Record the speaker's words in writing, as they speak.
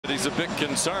always a big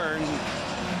concern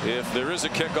if there is a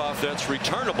kickoff that's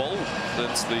returnable,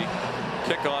 since the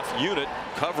kickoff unit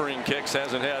covering kicks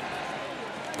hasn't had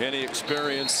any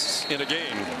experience in a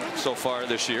game so far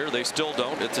this year. They still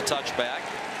don't. It's a touchback.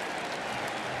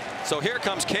 So here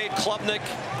comes Cade Klubnik,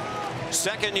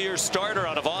 second-year starter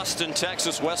out of Austin,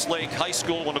 Texas, Westlake High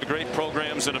School, one of the great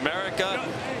programs in America.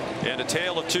 And a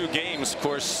tale of two games, of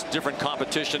course, different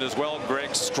competition as well.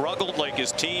 Greg struggled like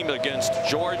his team against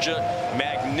Georgia,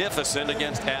 magnificent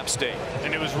against App State.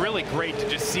 And it was really great to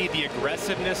just see the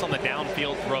aggressiveness on the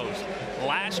downfield throws.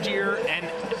 Last year and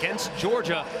against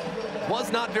Georgia,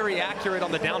 was not very accurate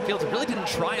on the downfield. It really didn't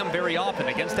try them very often.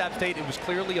 Against App State, it was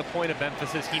clearly a point of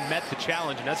emphasis. He met the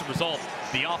challenge, and as a result,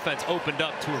 the offense opened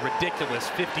up to a ridiculous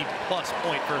 50-plus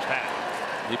point first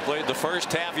half. He played the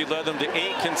first half. He led them to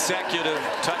 8 consecutive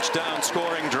touchdown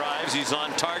scoring drives. He's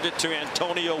on target to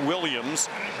Antonio Williams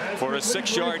for a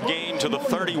 6-yard gain to the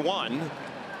 31.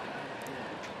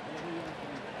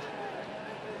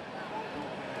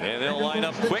 And they'll line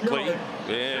up quickly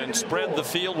and spread the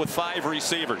field with 5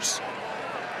 receivers.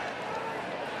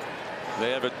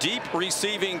 They have a deep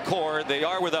receiving core. They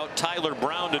are without Tyler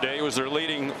Brown today, who was their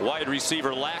leading wide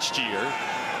receiver last year.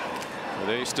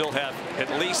 They still have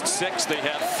at least 6 they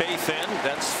have faith in.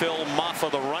 That's Phil Mafah,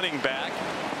 the running back.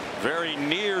 Very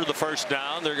near the first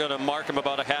down. They're going to mark him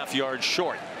about a half-yard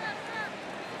short.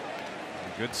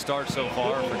 Good start so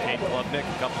far for Cade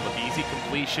Klubnik. A couple of easy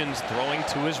completions, throwing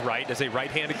to his right. As a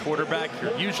right-handed quarterback,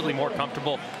 you're usually more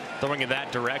comfortable throwing in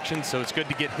that direction, so it's good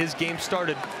to get his game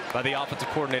started by the offensive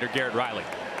coordinator, Garrett Riley.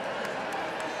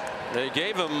 They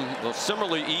gave him a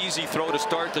similarly easy throw to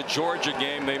start the Georgia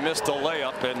game. They missed a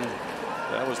layup, and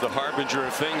that was the harbinger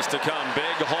of things to come.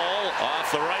 Big hole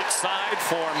off the right side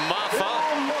for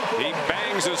Mafah. He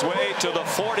bangs his way to the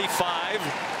 45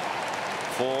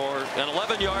 for an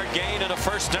 11-yard gain and a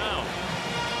first down.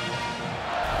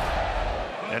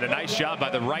 And a nice job by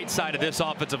the right side of this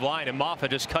offensive line, and Mafah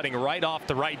just cutting right off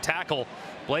the right tackle.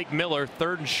 Blake Miller,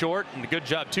 3rd and short, and a good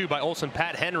job too by Olsen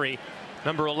Pat Henry,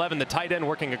 number 11, the tight end,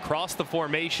 working across the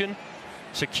formation,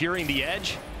 securing the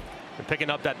edge and picking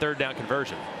up that 3rd down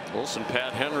conversion. Olsen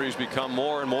Pat Henry's become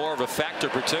more and more of a factor,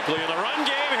 particularly in the run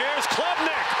game. Here's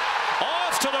Klubnik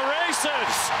off to the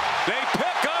races. They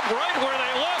pick up right where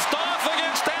they left off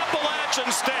against Appalachian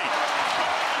State.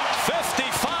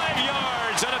 55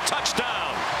 yards and a touchdown.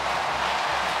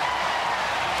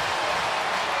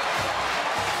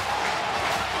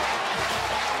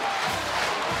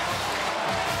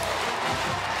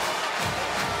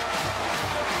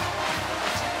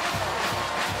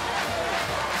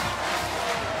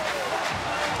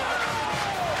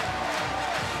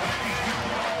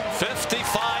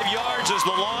 Is the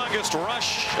longest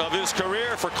rush of his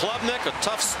career for Klubnik. A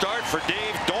tough start for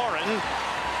Dave Doran.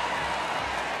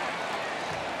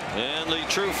 And the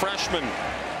true freshman,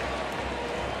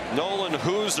 Nolan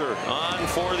Hooser, on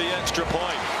for the extra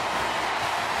point.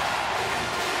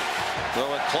 So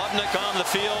with Klubnik on the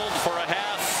field for a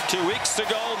half 2 weeks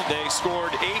ago, they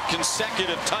scored 8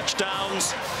 consecutive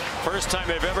touchdowns. First time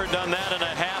they've ever done that in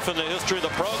a half in the history of the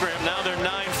program. Now they're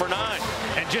 9 for 9.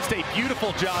 And just a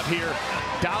beautiful job here,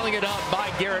 dialing it up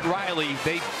by Garrett Riley.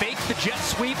 They fake the jet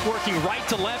sweep, working right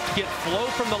to left, get flow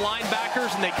from the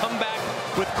linebackers, and they come back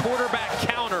with quarterback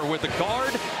counter, where the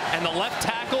guard and the left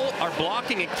tackle are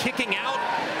blocking and kicking out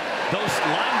those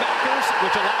linebackers,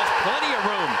 which allows plenty of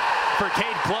room for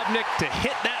Cade Klubnik to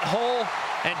hit that hole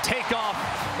and take off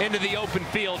into the open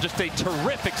field. Just a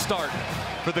terrific start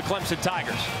for the Clemson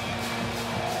Tigers.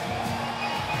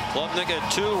 Klubnik had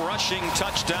 2 rushing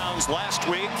touchdowns last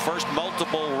week. First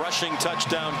multiple rushing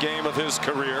touchdown game of his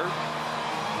career.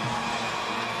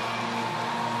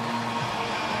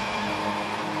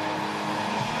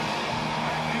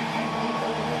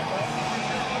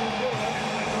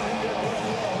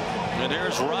 And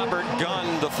here's Robert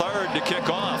Gunn, the 3rd, to kick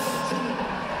off.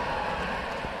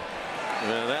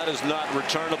 And that is not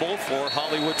returnable for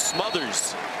Hollywood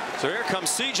Smothers. So here comes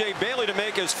C.J. Bailey to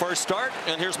make his first start,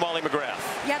 and here's Molly McGrath.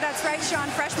 Yeah, that's right, Sean.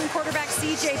 Freshman quarterback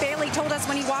C.J. Bailey told us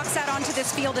when he walks out onto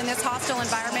this field in this hostile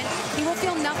environment, he will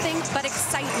feel nothing but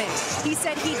excitement. He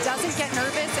said he doesn't get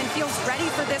nervous and feels ready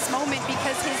for this moment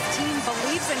because his team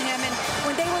believes in him. And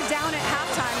when they were down at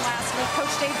halftime last week,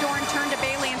 Coach Dave Doran turned to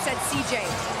Bailey and said, C.J.,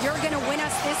 you're going to win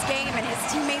us this game. And his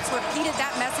teammates repeated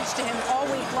that message to him all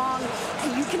week long.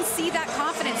 And you can see that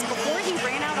confidence. Before he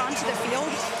ran out onto the field,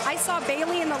 I saw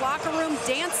Bailey in the locker room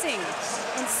dancing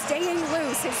and staying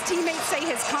loose. His teammates say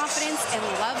his confidence and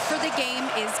love for the game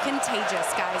is contagious,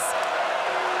 guys.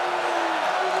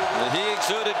 He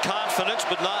exuded confidence,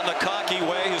 but not in a cocky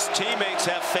way. His teammates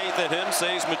have faith in him,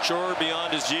 say he's mature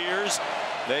beyond his years.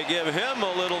 They give him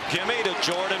a little gimme to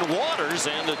Jordan Waters,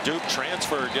 and the Duke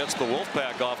transfer gets the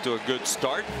Wolfpack off to a good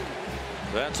start.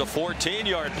 That's a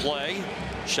 14-yard play.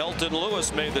 Shelton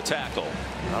Lewis made the tackle.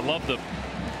 I love the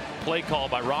play call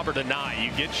by Robert Anai.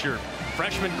 You get your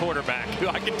freshman quarterback, who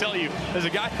I can tell you, as a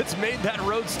guy that's made that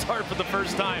road start for the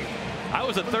first time. I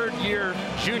was a fourth-year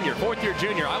junior,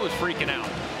 I was freaking out.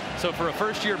 So for a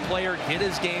first-year player, get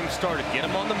his game started, get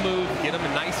him on the move, get him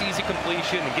a nice, easy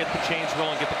completion, and get the chains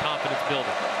rolling, get the confidence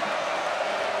building.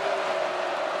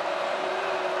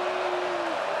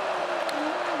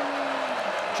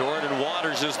 Jordan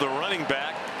Waters is the running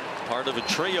back, part of a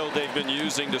trio they've been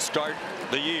using to start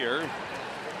the year.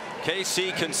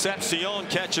 KC Concepcion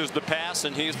catches the pass,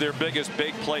 and he's their biggest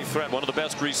big play threat, one of the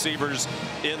best receivers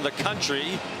in the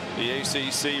country. The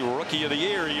ACC Rookie of the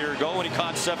Year a year ago when he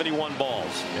caught 71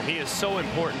 balls. And he is so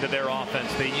important to their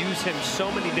offense. They use him so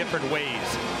many different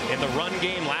ways. In the run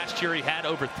game last year, he had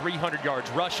over 300 yards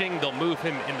rushing. They'll move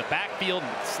him in the backfield,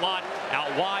 slot,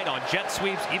 out wide, on jet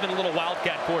sweeps, even a little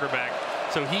wildcat quarterback.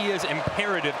 So he is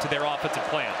imperative to their offensive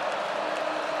plan.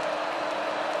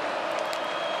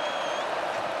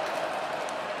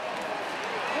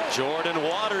 Jordan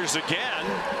Waters again.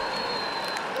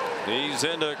 He's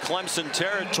into Clemson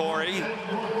territory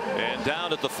and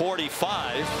down at the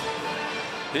 45.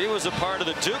 He was a part of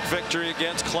the Duke victory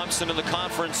against Clemson in the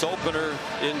conference opener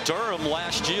in Durham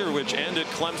last year, which ended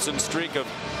Clemson's streak of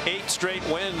 8 straight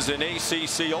wins in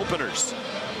ACC openers.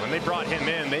 When they brought him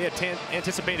in, they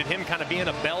anticipated him kind of being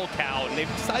a bell cow, and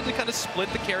they've decided to kind of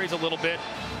split the carries a little bit.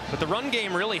 But the run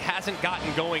game really hasn't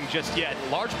gotten going just yet,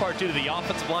 in large part due to the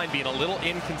offensive line being a little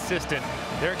inconsistent.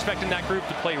 They're expecting that group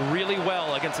to play really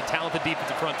well against a talented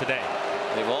defensive front today.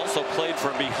 They've also played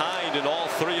from behind in all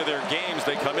 3 of their games.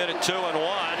 They come in at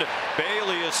 2-1.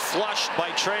 Bailey is flushed by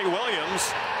Trey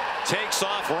Williams. Takes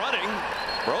off running.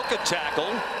 Broke a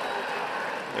tackle.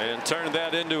 And turned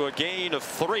that into a gain of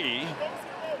 3.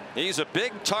 He's a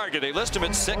big target. They list him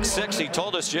at 6'6". He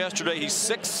told us yesterday he's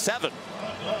 6'7".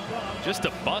 Just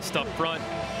a bust up front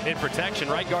in protection.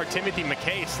 Right guard Timothy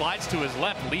McKay slides to his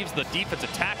left, leaves the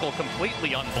defensive tackle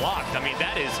completely unblocked. I mean,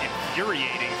 that is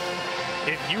infuriating.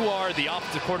 If you are the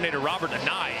offensive coordinator, Robert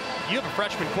Anai, you have a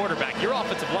freshman quarterback. Your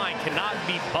offensive line cannot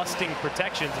be busting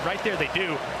protections. Right there they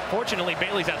do. Fortunately,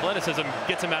 Bailey's athleticism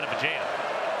gets him out of a jam.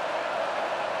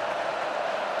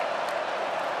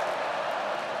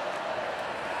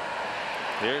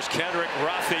 Here's Kendrick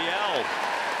Raphael.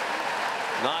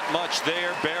 Not much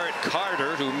there. Barrett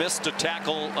Carter, who missed a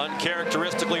tackle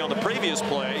uncharacteristically on the previous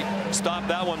play, stopped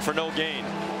that one for no gain.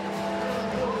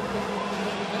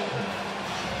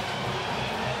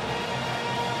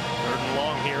 Third and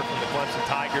long here from the Clemson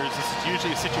Tigers. This is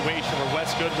usually a situation where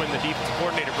Wes Goodwin, the defensive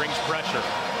coordinator, brings pressure.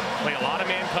 Play a lot of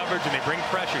man coverage, and they bring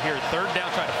pressure here. Third down,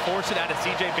 try to force it out of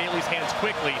C.J. Bailey's hands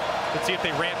quickly. Let's see if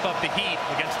they ramp up the heat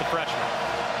against the freshman.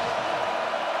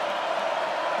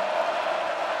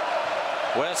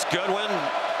 Wes Goodwin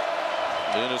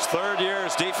in his 3rd year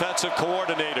as defensive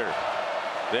coordinator.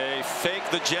 They fake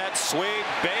the jet sweep.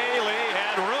 Bailey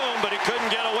had room, but he couldn't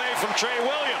get away from Trey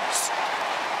Williams.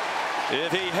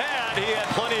 If he had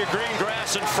plenty of green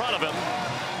grass in front of him.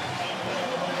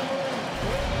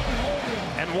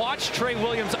 And watch Trey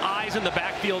Williams' eyes in the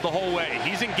backfield the whole way.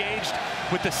 He's engaged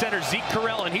with the center, Zeke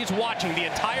Carell, and he's watching the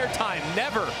entire time.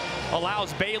 Never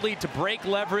allows Bailey to break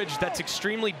leverage. That's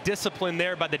extremely disciplined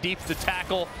there by the defensive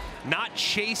tackle. Not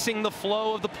chasing the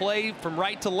flow of the play from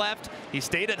right to left. He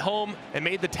stayed at home and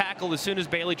made the tackle as soon as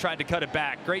Bailey tried to cut it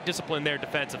back. Great discipline there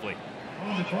defensively.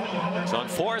 It's on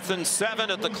 4th and 7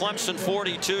 at the Clemson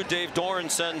 42. Dave Doran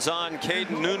sends on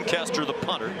Caden Noonkester, the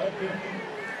punter.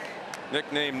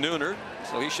 Nicknamed Nooner,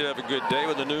 so he should have a good day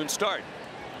with a noon start.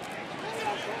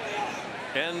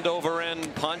 End over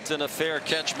end punt and a fair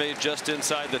catch made just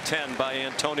inside the 10 by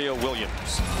Antonio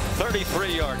Williams.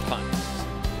 33-yard punt.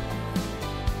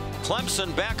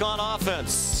 Clemson back on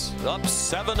offense, up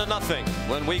 7-0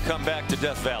 when we come back to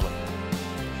Death Valley.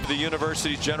 The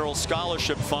University General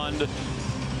Scholarship Fund.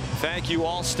 Thank you,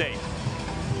 Allstate.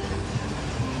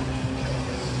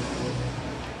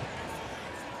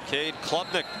 Cade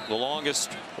Klubnik, the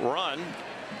longest run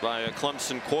by a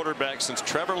Clemson quarterback since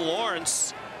Trevor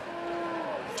Lawrence.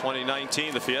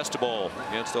 2019, the Fiesta Bowl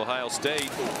against Ohio State.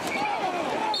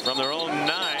 From their own 9,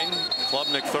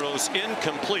 Klubnik throws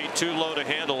incomplete, too low to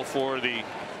handle for the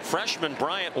freshman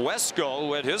Bryant Wesco,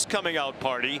 who had his coming out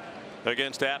party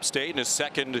against App State in his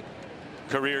 2nd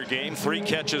career game. 3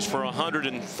 catches for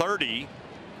 130.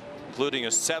 Including a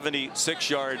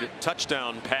 76-yard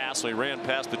touchdown pass. They ran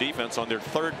past the defense on their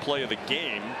 3rd play of the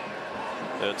game.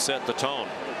 That set the tone.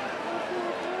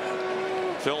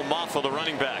 Phil Mafah, the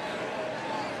running back.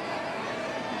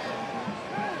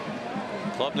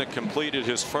 Klubnik completed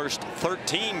his first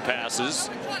 13 passes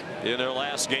in their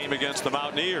last game against the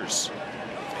Mountaineers.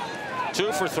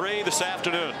 2 for 3 this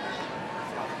afternoon.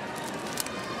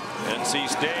 NC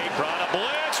State brought a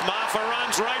blitz. Mafah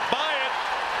runs right by it.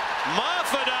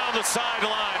 Mafah down the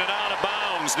sideline and out of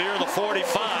bounds near the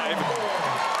 45.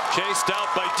 Chased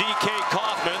out by D.K.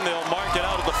 Kaufman. They'll mark it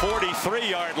out at the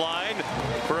 43-yard line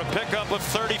for a pickup of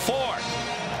 34.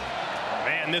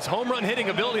 Man, this home run hitting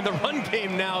ability in the run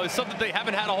game now is something they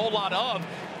haven't had a whole lot of.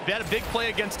 They had a big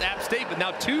play against App State, but now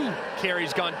 2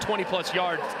 carries gone 20-plus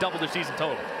yards, double their season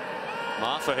total.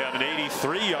 Mafah had an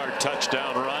 83-yard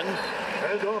touchdown run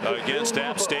against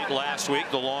App State last week,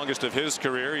 the longest of his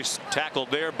career. He's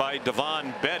tackled there by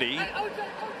Devon Betty.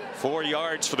 4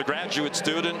 yards for the graduate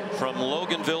student from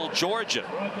Loganville, Georgia.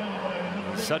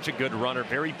 Such a good runner,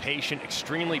 very patient,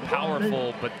 extremely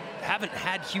powerful, but haven't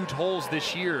had huge holes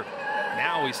this year.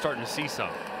 Now he's starting to see some.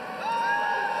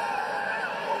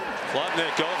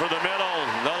 Klubnik over the middle.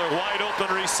 Another wide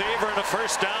open receiver and a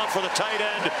first down for the tight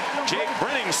end, Jake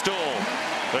Brenningstool.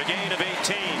 A gain of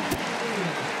 18.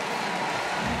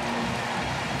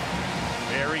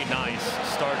 Very nice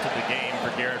start to the game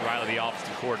for Garrett Riley, the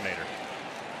offensive coordinator.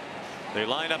 They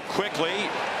line up quickly,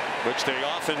 which they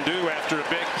often do after a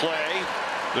big play.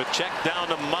 The check down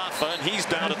to Mafah, and he's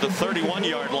down at the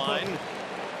 31-yard line.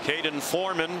 Caden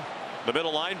Foreman, the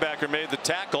middle linebacker, made the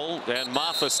tackle, and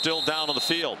Mafah still down on the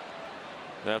field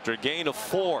after a gain of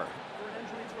 4.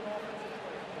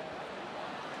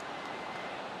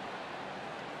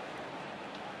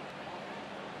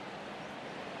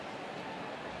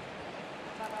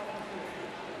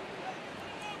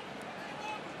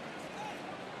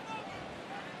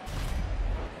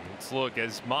 Let's look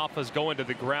as Mafah's going to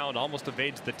the ground, almost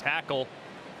evades the tackle.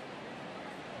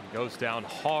 Goes down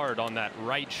hard on that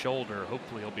right shoulder.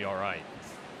 Hopefully he'll be all right.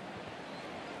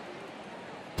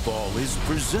 Ball is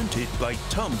presented by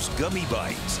Tums Gummy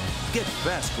Bites. Get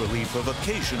fast relief of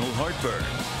occasional heartburn.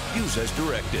 Use as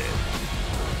directed.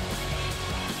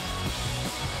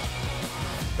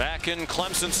 Back in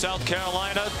Clemson, South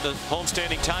Carolina, the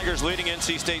homestanding Tigers leading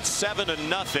NC State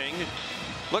 7-0.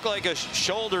 Looked like a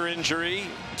shoulder injury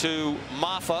to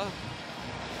Mafah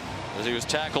as he was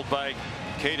tackled by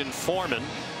Caden Foreman.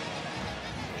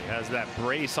 He has that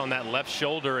brace on that left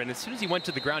shoulder, and as soon as he went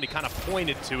to the ground, he kind of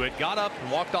pointed to it, got up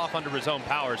and walked off under his own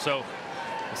power. So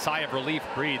a sigh of relief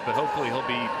breathed, but hopefully he'll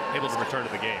be able to return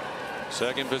to the game.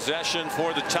 Second possession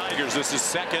for the Tigers. This is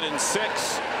 2nd and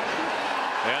 6.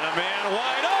 And a man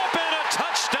wide open, a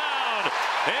touchdown,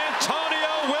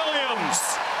 Antonio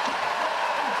Williams.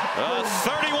 A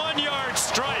 31-yard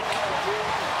strike.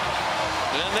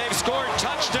 And they've scored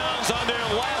touchdowns on their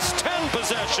last 10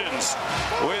 possessions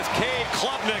with Cade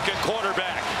Klubnik at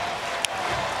quarterback.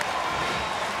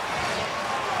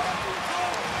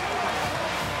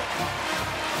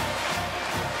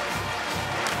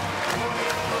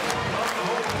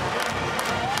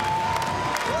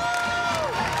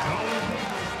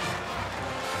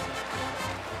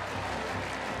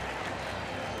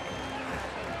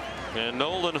 And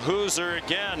Nolan Hooser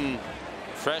again,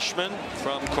 freshman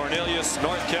from Cornelius,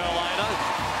 North Carolina.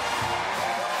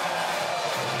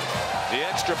 The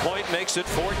extra point makes it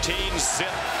 14-zip.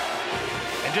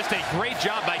 And just a great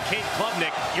job by Cade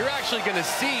Klubnik. You're actually going to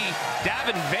see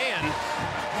Davin Vann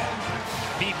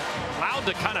be allowed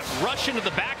to kind of rush into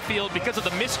the backfield because of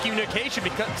the miscommunication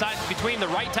between the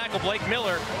right tackle Blake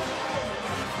Miller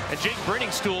and Jake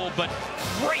Brenningstool, but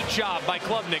great job by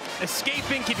Klubnik,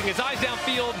 escaping, keeping his eyes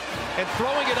downfield, and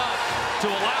throwing it up to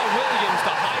allow Williams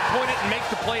to high point it and make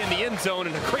the play in the end zone.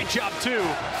 And a great job, too,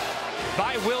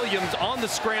 by Williams on the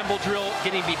scramble drill,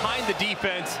 getting behind the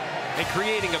defense and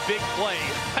creating a big play.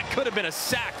 That could have been a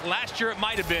sack. Last year it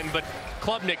might have been, but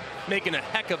Klubnik making a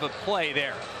heck of a play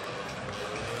there.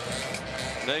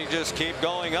 They just keep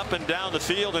going up and down the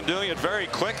field and doing it very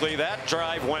quickly. That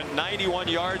drive went 91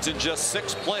 yards in just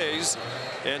 6 plays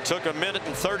and took 1 minute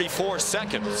and 34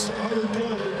 seconds.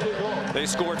 They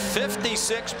scored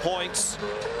 56 points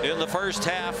in the first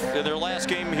half in their last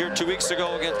game here 2 weeks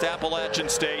ago against Appalachian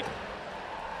State.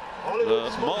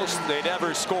 The most they'd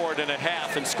ever scored in a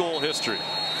half in school history.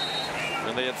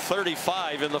 And they had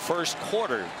 35 in the first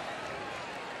quarter.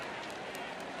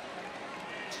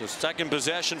 So second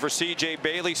possession for C.J.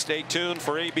 Bailey. Stay tuned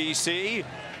for ABC.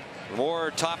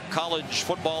 More top college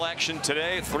football action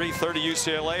today. 3:30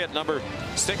 UCLA at number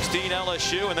 16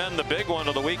 LSU, and then the big one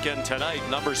of the weekend tonight.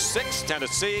 Number 6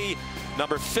 Tennessee,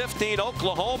 number 15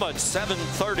 Oklahoma at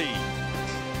 7:30.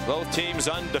 Both teams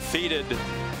undefeated.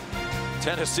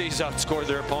 Tennessee's outscored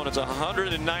their opponents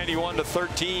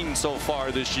 191-13 so far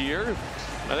this year.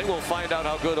 I think we'll find out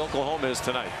how good Oklahoma is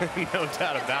tonight. No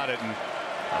doubt about it. And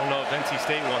I don't know if NC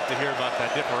State wants to hear about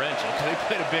that differential, because they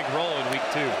played a big role in week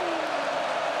 2.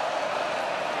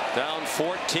 Down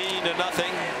 14-0.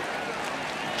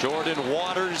 Jordan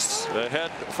Waters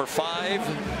ahead for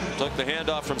 5. Took the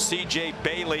handoff from C.J.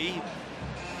 Bailey.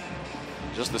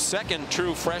 Just the second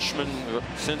true freshman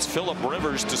since Philip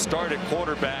Rivers to start at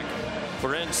quarterback for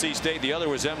NC State. The other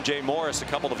was M.J. Morris a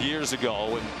couple of years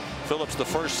ago. And Phillips the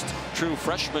first true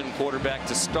freshman quarterback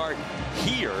to start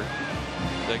here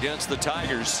against the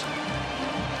Tigers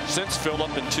since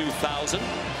Phillip in 2000.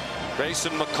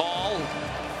 Grayson McCall,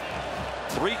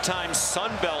 3-time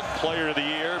Sun Belt Player of the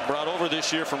Year, brought over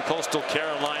this year from Coastal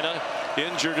Carolina.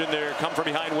 Injured in their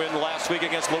come-from-behind win last week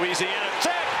against Louisiana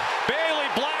Tech. Bailey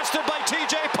blasted by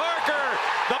T.J. Parker.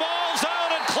 The ball's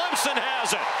out and Clemson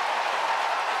has it.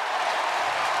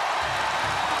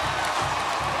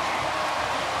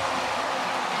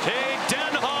 Cade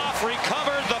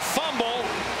recovered the fumble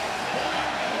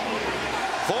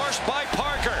forced by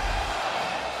Parker.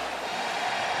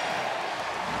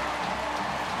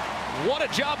 What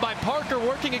a job by Parker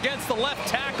working against the left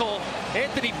tackle.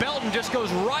 Anthony Belton just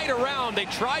goes right around. They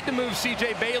tried to move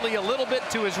C.J. Bailey a little bit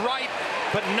to his right,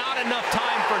 but not enough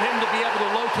time for him to be able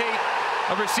to locate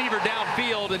a receiver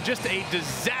downfield, and just a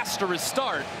disastrous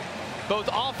start, both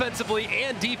offensively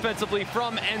and defensively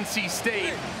from NC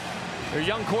State. Their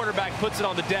young quarterback puts it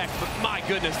on the deck, but my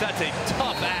goodness, that's a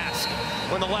tough ask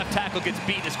when the left tackle gets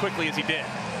beat as quickly as he did.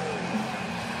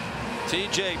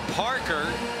 T.J. Parker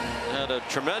had a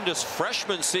tremendous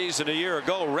freshman season a year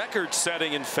ago,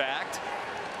 record-setting in fact.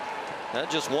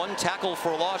 Had just 1 tackle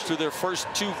for loss through their first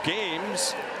 2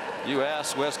 games. You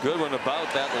asked Wes Goodwin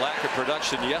about that lack of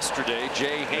production yesterday.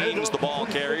 Jay Haynes, the ball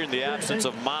carrier, in the absence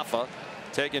of Mafah,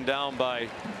 taken down by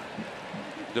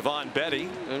Devon Betty.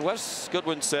 And Wes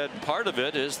Goodwin said part of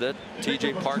it is that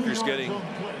T.J. Parker's getting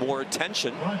more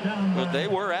attention, but they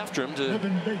were after him to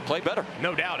play better.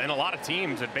 No doubt, and a lot of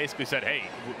teams have basically said, hey,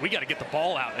 we got to get the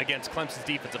ball out against Clemson's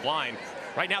defensive line.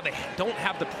 Right now they don't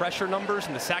have the pressure numbers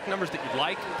and the sack numbers that you'd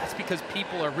like. That's because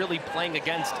people are really playing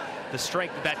against the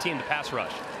strength of that team, the pass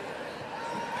rush.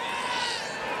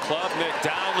 Klubnik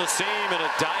down the seam and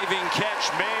a diving catch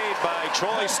made by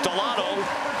Troy Stellato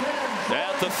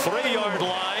at the 3-yard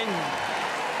line.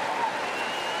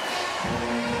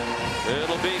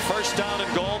 It'll be first down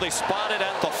and goal. They spot it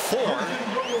at the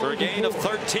 4 for a gain of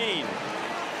 13.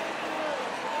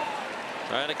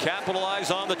 Trying to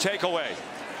capitalize on the takeaway.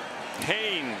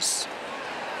 Haynes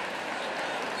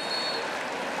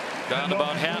got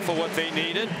about half of what they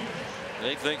needed.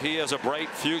 They think he has a bright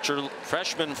future.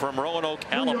 Freshman from Roanoke,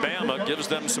 Alabama, gives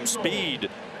them some speed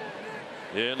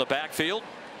in the backfield.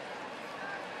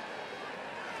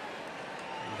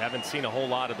 We haven't seen a whole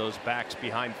lot of those backs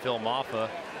behind Phil Mafah.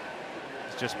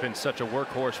 It's just been such a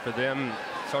workhorse for them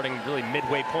starting really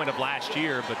midway point of last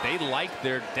year, but they like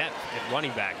their depth at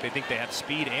running back. They think they have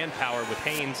speed and power with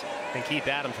Haynes and Keith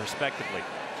Adams respectively.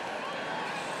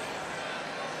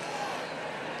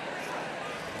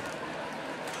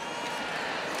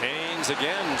 Haynes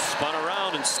again spun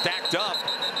around and stacked up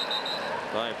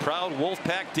by a proud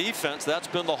Wolfpack defense. That's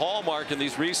been the hallmark in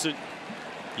these recent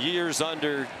years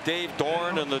under Dave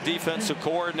Dorn and the defensive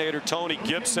coordinator Tony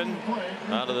Gibson.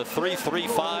 Out of the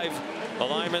 3-3-5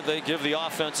 alignment, they give the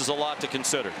offenses a lot to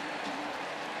consider.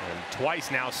 And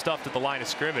twice now stuffed at the line of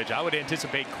scrimmage. I would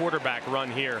anticipate quarterback run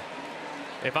here.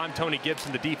 If I'm Tony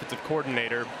Gibson, the defensive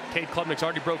coordinator. Cade Klubnik's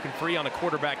already broken free on a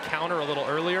quarterback counter a little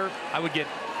earlier. I would get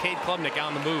Cade Klubnik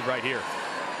on the move right here.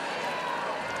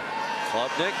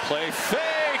 Klubnik play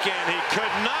fake, and he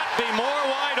could not be more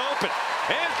wide open.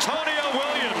 Antonio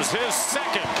Williams, his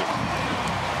second.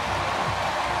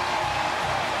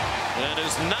 And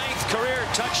his 9th career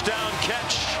touchdown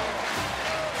catch.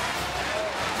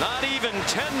 Not even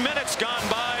 10 minutes gone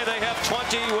by. They have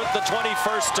 20 with the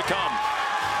 21st to come.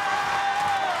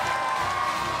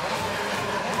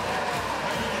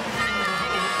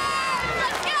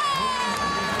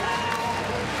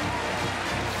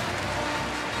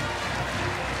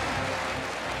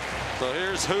 So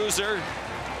here's Hoosier,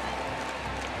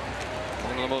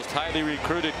 one of the most highly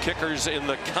recruited kickers in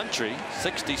the country.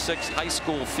 66 high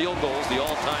school field goals, the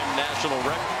all-time national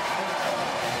record.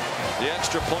 The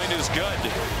extra point is good.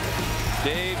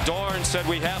 Dave Dorn said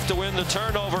we have to win the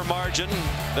turnover margin.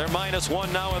 They're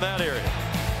 -1 now in that area.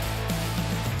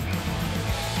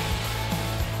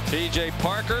 T.J.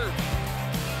 Parker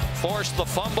forced the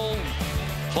fumble.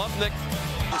 Klubnik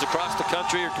across the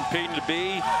country are competing to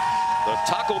be the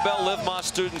Taco Bell Live Más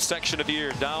Student Section of the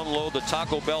Year. Download the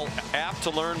Taco Bell app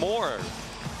to learn more.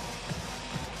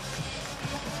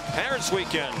 Parents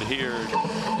Weekend here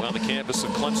on the campus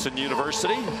of Clemson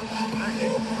University.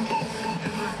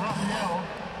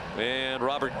 And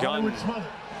Robert Gunn is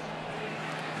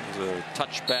a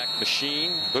touchback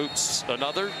machine. Boots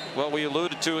another. Well, we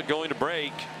alluded to it going to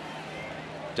break.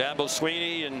 Dabo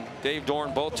Sweeney and Dave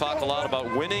Dorn both talk a lot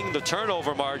about winning the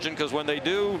turnover margin, because when they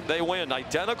do, they win.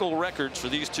 Identical records for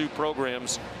these two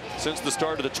programs since the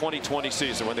start of the 2020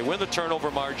 season. When they win the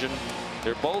turnover margin,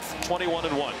 they're both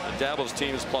 21-1. And Dabo's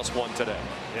team is +1 today.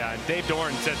 Yeah, and Dave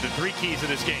Dorn said the 3 keys of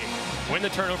this game: win the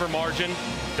turnover margin,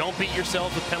 don't beat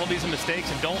yourselves with penalties and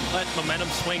mistakes, and don't let momentum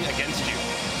swing against you.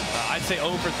 I'd say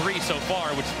 0 for 3 so far,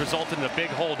 which resulted in a big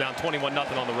hole down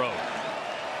 21-0 on the road.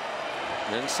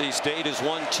 NC State has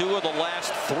won 2 of the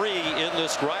last 3 in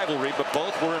this rivalry, but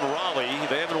both were in Raleigh.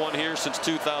 They haven't won here since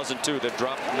 2002. They've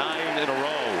dropped 9 in a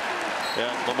row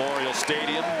at Memorial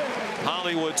Stadium.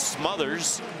 Hollywood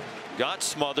Smothers got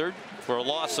smothered for a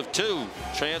loss of 2.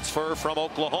 Transfer from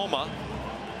Oklahoma.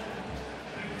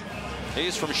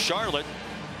 He's from Charlotte.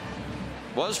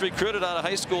 Was recruited out of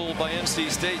high school by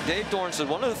NC State. Dave Dorn said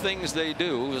one of the things they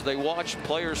do is they watch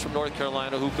players from North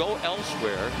Carolina who go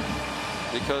elsewhere,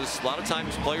 because a lot of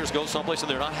times players go someplace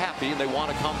and they're not happy and they want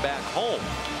to come back home.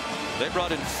 They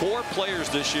brought in 4 players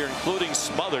this year, including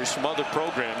Smothers from other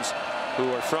programs, who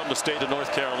are from the state of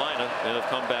North Carolina and have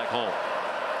come back home.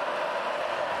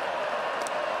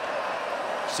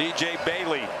 C.J.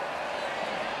 Bailey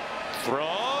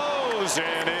throws,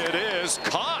 and it is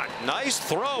caught. Nice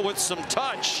throw with some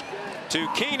touch to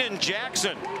Keenan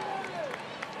Jackson.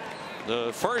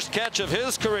 The first catch of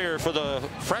his career for the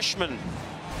freshman.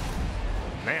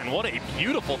 Man, what a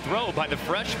beautiful throw by the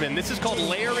freshman. This is called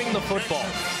layering the football.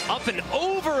 Up and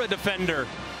over a defender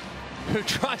who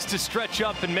tries to stretch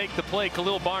up and make the play.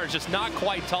 Khalil Barnes just not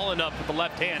quite tall enough with the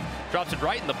left hand. Drops it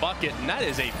right in the bucket, and that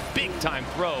is a big-time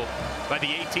throw by the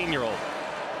 18-year-old.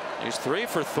 He's 3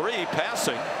 for 3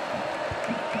 passing.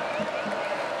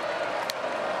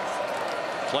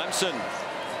 Clemson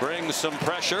brings some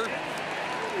pressure,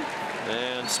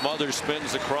 and Smothers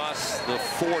spins across the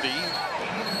 40.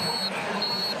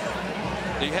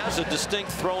 He has a distinct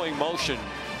throwing motion,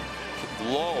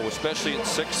 low, especially at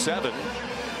 6'7".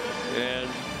 And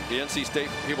the NC State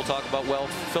people talk about, well,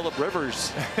 Philip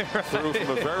Rivers threw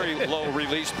from a very low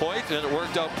release point, and it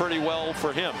worked out pretty well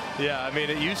for him. Yeah, I mean,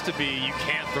 it used to be you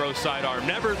can't throw sidearm,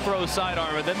 never throw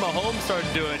sidearm, and then Mahomes started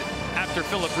to do it after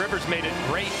Philip Rivers made it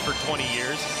great for 20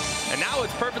 years. And now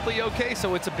it's perfectly okay,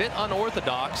 so it's a bit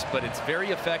unorthodox, but it's very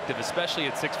effective, especially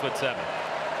at 6'7".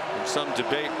 There's some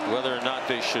debate whether or not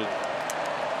they should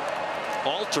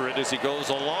alter it as he goes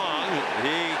along.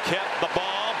 He kept the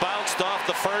ball, bounced off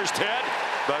the first hit,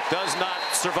 but does not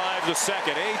survive the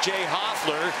second. A.J.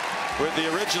 Hoffler with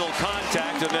the original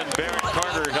contact, and then Barrett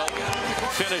Carter helped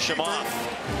finish him off.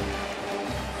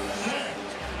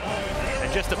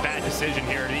 And just a bad decision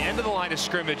here. At the end of the line of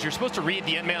scrimmage, you're supposed to read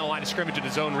the end man of the line of scrimmage in a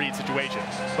zone read situation.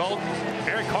 Well,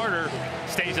 Barrett Carter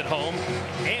stays at home,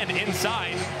 and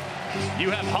inside you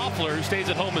have Hoffler, who stays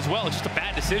at home as well. It's just a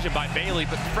bad decision by Bailey,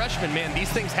 but freshman, man, these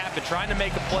things happen. Trying to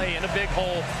make a play in a big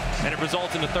hole, and it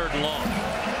results in a 3rd and long.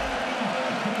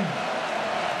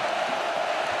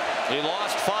 He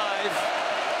lost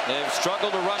 5. They've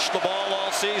struggled to rush the ball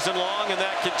all season long, and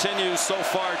that continues so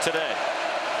far today.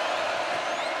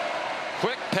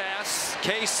 Quick pass,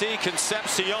 KC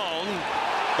Concepcion.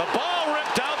 The ball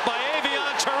ripped out by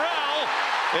Avion Terrell,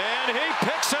 and he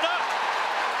picks it up.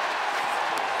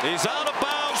 He's out of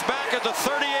bounds back at the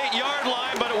 38-yard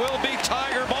line, but it will be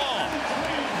Tiger ball.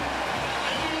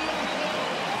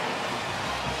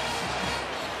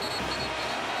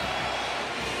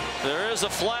 There is a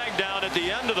flag down at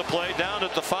the end of the play, down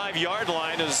at the 5-yard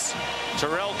line, as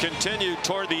Terrell continued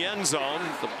toward the end zone.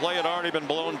 The play had already been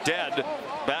blown dead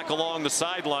back along the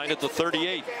sideline at the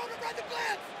 38.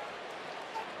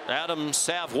 Adam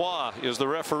Savoie is the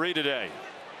referee today.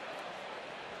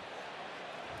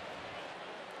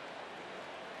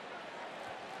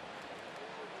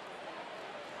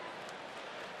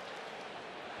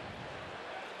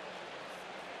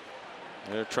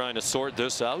 They're trying to sort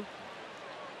this out.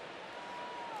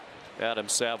 Adam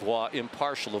Savoie,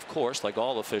 impartial, of course, like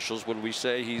all officials. Would we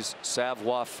say he's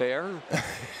Savoie fair?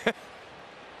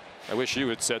 I wish you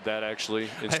had said that actually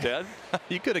instead.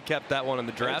 You could have kept that one in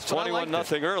the draft. It's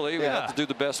 21-0 early. We have to do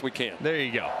the best we can. There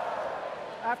you go.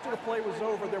 After the play was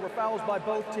over, there were fouls by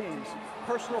both teams.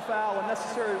 Personal foul,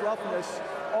 unnecessary roughness,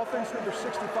 offense number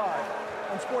 65,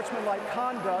 unsportsmanlike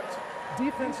conduct,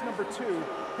 defense number 2,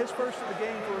 his first of the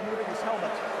game for removing his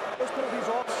helmet. Those penalties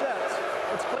all set.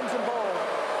 It's Clemson ball,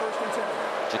 1st and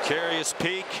 10. Jacarius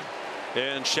Peak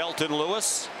and Shelton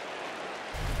Lewis,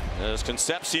 as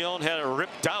Concepcion had it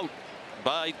ripped out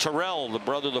by Terrell, the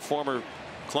brother of the former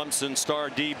Clemson star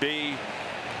DB.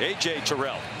 A.J.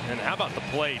 Terrell. And how about the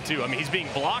play, too? I mean, he's being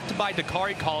blocked by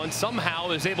Dakari Collins,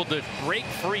 somehow is able to break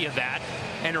free of that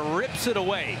and rips it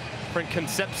away from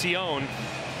Concepcion,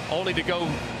 only to go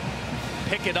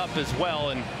pick it up as well.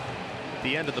 And at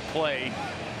the end of the play,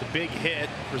 the big hit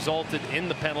resulted in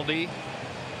the penalty.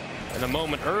 And a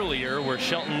moment earlier where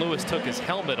Shelton Lewis took his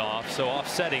helmet off, so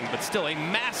offsetting, but still a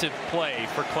massive play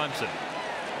for Clemson.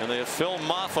 And they have Phil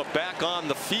Mafah back on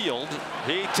the field.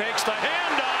 He takes the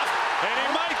handoff, and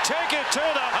he might take it to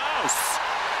the house.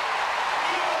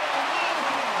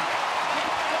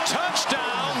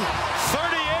 Touchdown,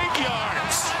 38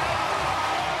 yards.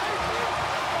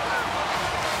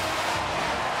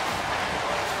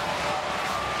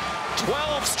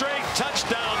 Straight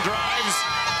touchdown drives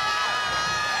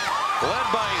led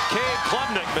by Cade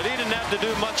Klubnik, but he didn't have to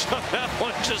do much on that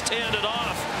one. Just handed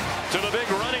off to the big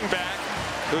running back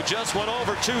who just went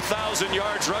over 2,000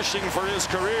 yards rushing for his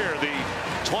career, the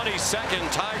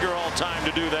 22nd Tiger all time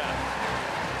to do that.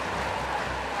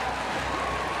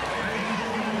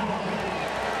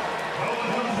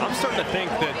 I'm starting to think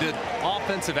that the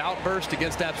offensive outburst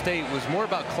against App State was more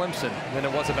about Clemson than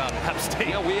it was about App State.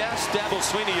 Yeah, we asked Dabo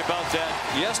Sweeney about that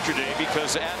yesterday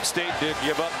because App State did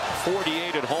give up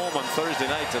 48 at home on Thursday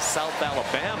night to South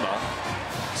Alabama.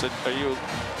 Said,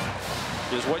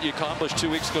 is what you accomplished 2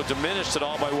 weeks ago diminished at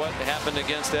all by what happened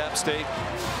against App State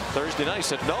Thursday night? He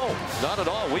said, no, not at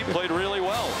all. We played really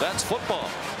well. That's football.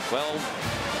 Well,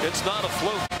 it's not a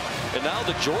fluke. And now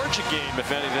the Georgia game, if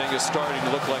anything, is starting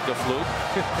to look like a fluke.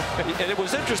 And it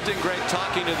was interesting, Greg,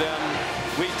 talking to them.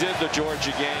 We did the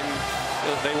Georgia game.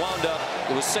 They wound up,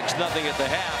 it was 6-0 at the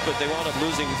half, but they wound up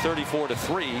losing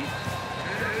 34-3.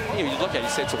 You look at it, you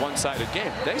say it's a one-sided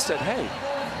game. They said, hey,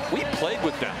 we played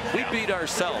with them. We beat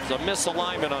ourselves. A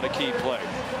misalignment on a key play.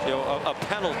 You know, a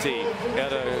penalty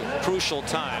at a crucial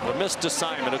time, a missed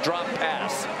assignment, a drop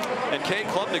pass. And Cade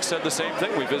Klubnik said the same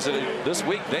thing. We visited this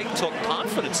week. They took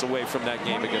confidence away from that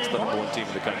game against the #1 team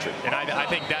in the country. And I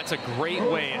think that's a great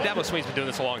way. And Dabo Sweeney's been doing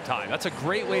this a long time. That's a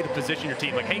great way to position your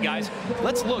team. Like, hey, guys,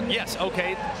 let's look. Yes,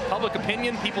 okay, public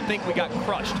opinion, people think we got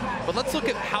crushed. But let's look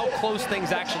at how close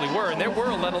things actually were. And there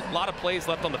were a lot of plays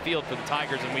left on the field for the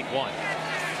Tigers in week 1.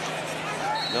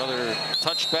 Another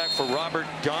touchback for Robert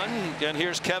Gunn. And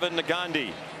here's Kevin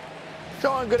Nagandi.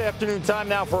 Sean, good afternoon. Time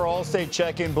now for our All-State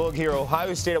check-in. Boog here.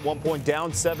 Ohio State at one point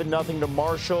down 7-0 to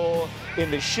Marshall.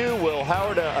 In the shoe, Will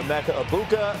Howard, Emeka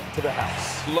Egbuka to the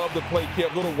house. Love the play,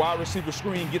 Kev. Little wide receiver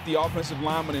screen, get the offensive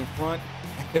lineman in front.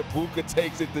 Egbuka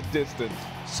takes it the distance.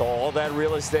 Saw all that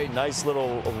real estate. Nice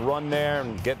little run there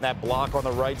and getting that block on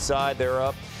the right side. They're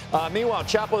up. Meanwhile,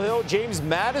 Chapel Hill, James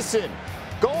Madison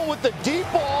going with the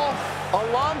deep ball.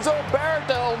 Alonzo Barrett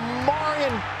to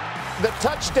Omarion, the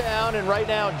touchdown. And right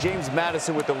now, James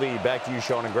Madison with the lead. Back to you,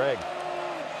 Sean and Greg.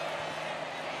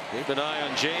 Keep an eye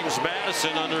on James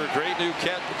Madison under a great new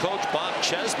coach, Bob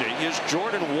Chesney. Here's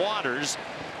Jordan Waters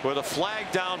with a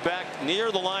flag down back near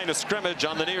the line of scrimmage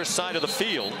on the near side of the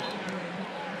field.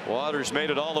 Waters made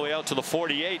it all the way out to the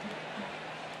 48.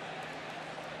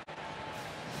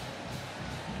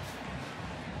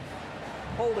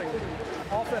 Holding.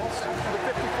 Offense, number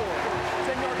 54.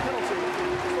 10-yard penalty.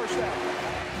 First down.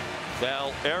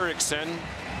 Val Erickson,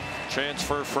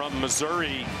 transfer from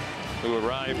Missouri, who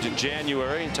arrived in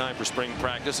January in time for spring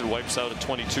practice and wipes out a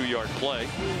 22-yard play.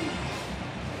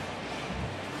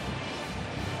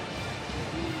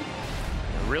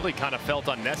 It really kind of felt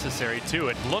unnecessary, too.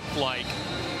 It looked like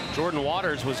Jordan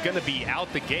Waters was going to be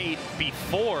out the gate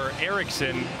before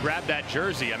Erickson grabbed that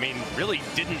jersey. I mean, really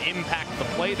didn't impact the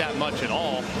play that much at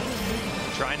all.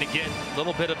 Trying to get a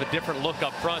little bit of a different look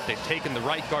up front. They've taken the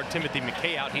right guard Timothy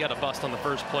McKay out. He had a bust on the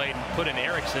first play and put in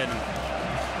Erickson.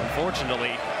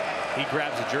 Unfortunately, he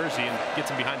grabs the jersey and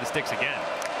gets him behind the sticks again.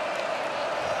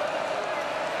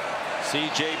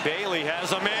 C.J. Bailey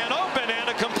has a man open and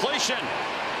a completion.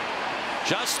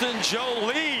 Justin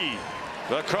Jolie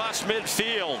across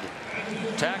midfield.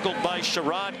 Tackled by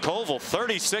Sherrod Koval.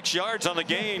 36 yards on the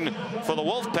gain for the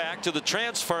Wolfpack to the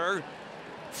transfer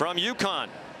from UConn.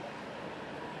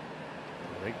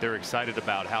 I think they're excited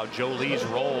about how Jolie's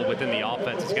role within the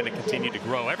offense is going to continue to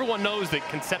grow. Everyone knows that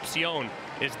Concepcion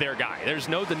is their guy. There's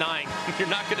no denying you're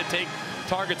not going to take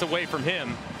targets away from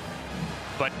him.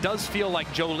 But does feel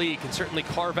like Jolie can certainly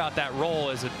carve out that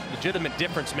role as a legitimate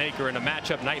difference maker in a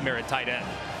matchup nightmare at tight end.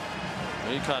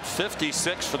 He caught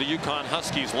 56 for the UConn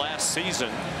Huskies last season,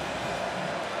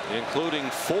 including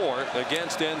 4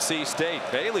 against NC State.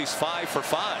 Bailey's 5 for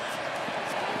 5.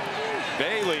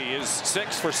 Bailey is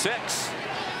 6 for 6.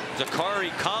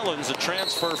 Dakari Collins, a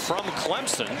transfer from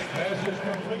Clemson.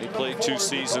 He played 2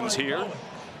 seasons here.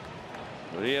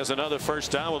 But he has another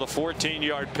first down with a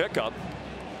 14-yard pickup.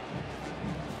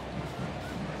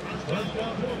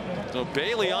 So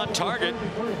Bailey on target.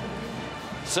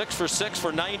 6 for 6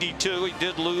 for 92. He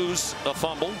did lose a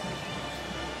fumble.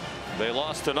 They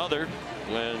lost another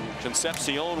when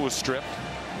Concepcion was stripped.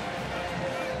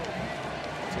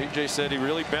 CJ said he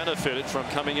really benefited from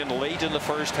coming in late in the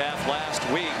first half last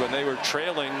week when they were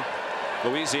trailing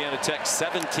Louisiana Tech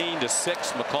 17-6.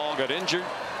 McCall got injured,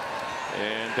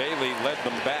 and Bailey led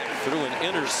them back through an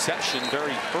interception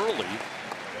very early,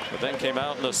 but then came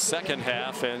out in the second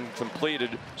half and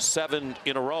completed 7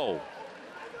 in a row.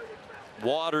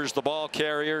 Waters, the ball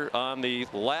carrier, on the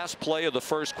last play of the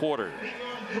first quarter.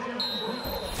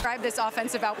 Describe this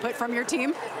offensive output from your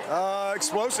team.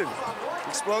 Explosive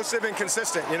and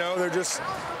consistent. You know, they're just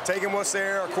taking what's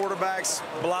there. Our quarterback's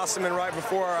blossoming right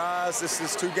before our eyes. This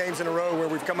is 2 games in a row where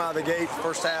we've come out of the gate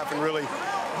first half and really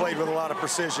played with a lot of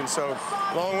precision. So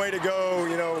long way to go.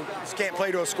 You know, just can't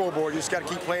play to a scoreboard. You just got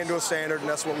to keep playing to a standard, and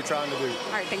that's what we're trying to do.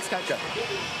 All right, thanks, Coach. Okay.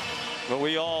 But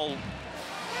we all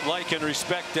like and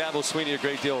respect Dabo Swinney a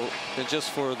great deal, and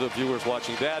just for the viewers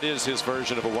watching, that is his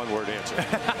version of a one-word answer.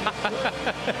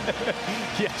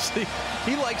 Yes,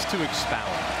 he likes to expound.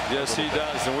 Yes, he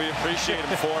does, and we appreciate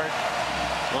him for it.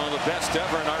 One of the best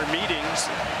ever in our meetings.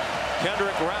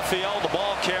 Kendrick Raphael, the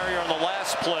ball carrier on the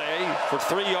last play for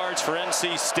 3 yards for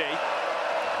NC State.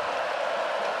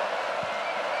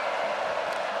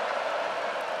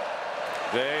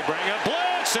 They bring a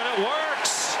blitz, and it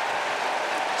works.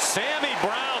 Sammy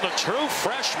Brown, the true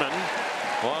freshman,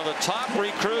 one of the top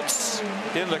recruits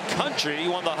in the country. He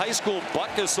won the high school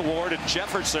Butkus Award at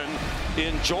Jefferson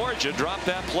in Georgia. Dropped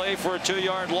that play for a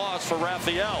 2-yard loss for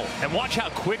Raphael. And watch how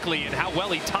quickly and how well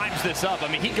he times this up. I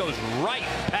mean, he goes right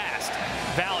past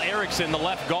Val Erickson, the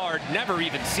left guard, never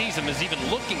even sees him, is even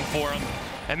looking for him,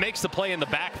 and makes the play in the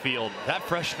backfield. That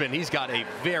freshman, he's got a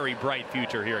very bright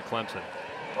future here at Clemson.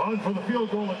 On for the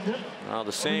field goal attempt.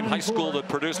 The same high school that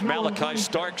produced Malachi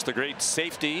Starks, the great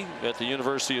safety at the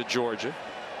University of Georgia.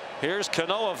 Here's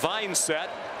Kanoa Vineset.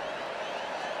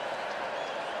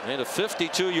 Made a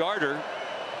 52-yarder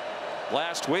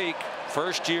last week.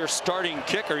 First-year starting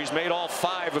kicker. He's made all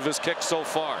 5 of his kicks so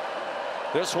far.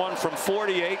 This one from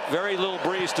 48. Very little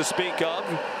breeze to speak of.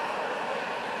 And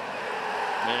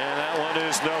that one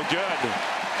is no good.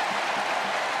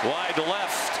 Wide to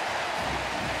left.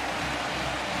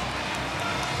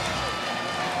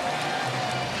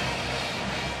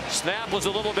 Snap was a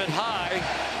little bit high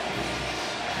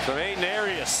from Aiden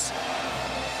Arias.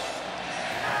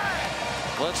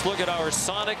 Let's look at our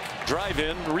Sonic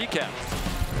drive-in recap.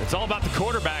 It's all about the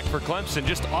quarterback for Clemson.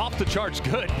 Just off the charts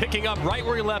good. Picking up right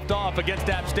where he left off against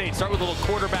App State. Start with a little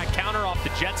quarterback counter off the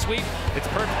jet sweep. It's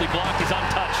perfectly blocked. He's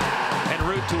untouched. En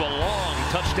route to a long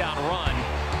touchdown run.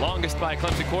 Longest by a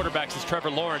Clemson quarterback since Trevor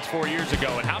Lawrence 4 years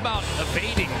ago. And how about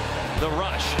evading the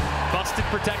rush? Busted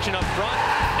protection up front.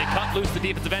 They cut loose the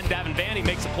defensive end. Davin Vanny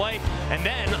makes a play. And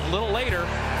then a little later,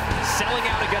 selling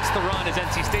out against the run is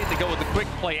NC State. They go with the quick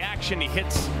play action. He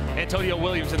hits Antonio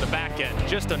Williams in the back end.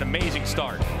 Just an amazing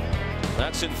start.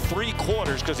 That's in 3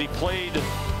 quarters because he played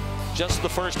just the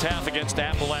first half against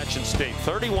Appalachian State.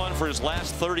 31 for his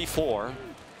last 34.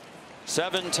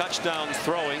 7 touchdowns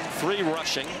throwing, 3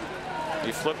 rushing.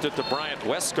 He flipped it to Bryant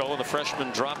Wesco, and the freshman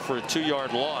dropped for a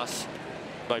 2-yard loss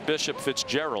by Bishop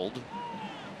Fitzgerald.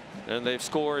 And they've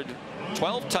scored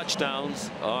 12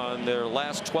 touchdowns on their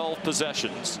last 12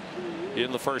 possessions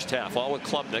in the first half, all with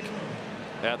Klubnik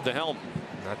at the helm.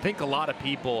 I think a lot of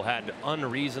people had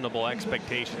unreasonable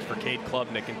expectations for Cade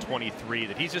Klubnik in 23,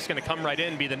 that he's just going to come right in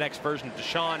and be the next version of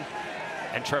Deshaun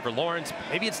and Trevor Lawrence.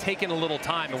 Maybe it's taken a little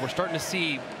time, and we're starting to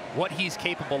see what he's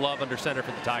capable of under center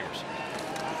for the Tigers.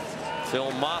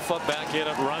 Phil Mafah back in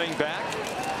at running back.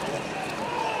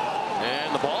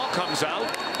 And the ball comes out.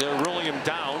 They're ruling him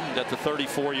down at the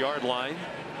 34-yard line.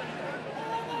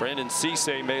 Brandon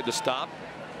Cisse made the stop.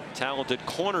 Talented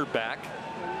cornerback.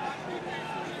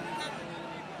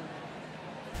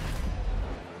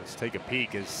 Let's take a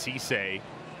peek as Cisse.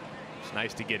 It's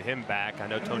nice to get him back. I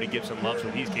know Tony Gibson loves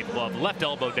what he's capable of. Left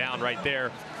elbow down right there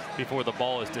before the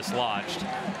ball is dislodged.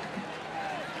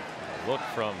 Look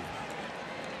from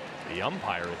the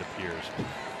umpire, it appears,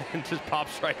 and just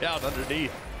pops right out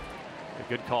underneath. A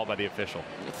good call by the official.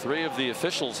 3 of the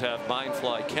officials have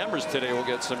Mindfly cameras today. We'll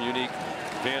get some unique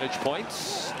vantage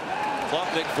points.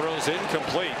 Klubnik throws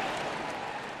incomplete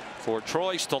for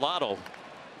Troy Stellato.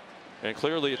 And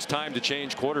clearly it's time to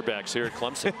change quarterbacks here at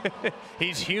Clemson.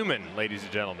 He's human, ladies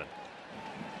and gentlemen.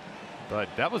 But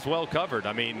that was well covered.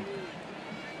 I mean,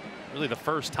 really the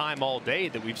first time all day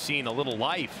that we've seen a little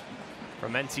life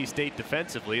from NC State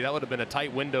defensively. That would have been a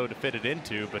tight window to fit it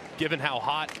into, but given how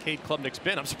hot Cade Klubnik's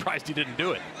been, I'm surprised he didn't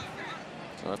do it.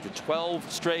 So after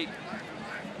 12 straight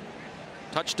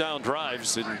touchdown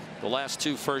drives in the last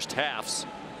 2 first halves.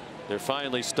 They're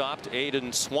finally stopped.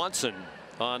 Daylan Smothers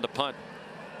on the punt.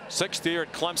 6th year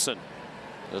at Clemson.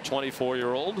 The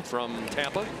 24-year-old from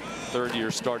Tampa,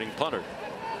 3rd-year starting punter.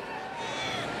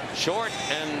 Short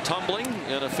and tumbling,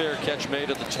 and a fair catch made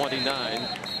at the 29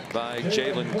 by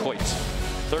Jalen Coits.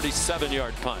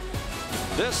 37-yard punt.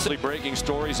 This breaking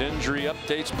stories, injury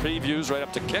updates, previews right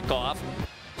up to kickoff.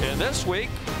 And this week,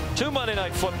 2 Monday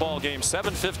Night Football games,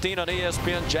 7:15 on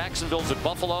ESPN. Jacksonville's at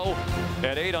Buffalo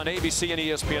at 8 on ABC and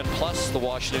ESPN Plus. The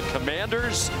Washington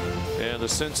Commanders and the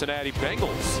Cincinnati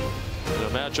Bengals. The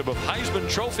matchup of Heisman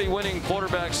Trophy winning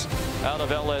quarterbacks out of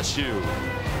LSU.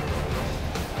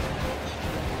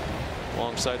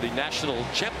 Alongside the national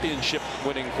championship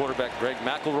winning quarterback Greg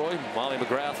McElroy, Molly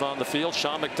McGrath on the field.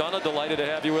 Sean McDonough, delighted to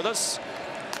have you with us.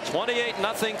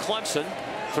 28-0 Clemson.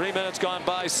 3 minutes gone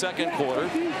by, 2nd quarter.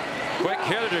 Quick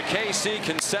hitter to KC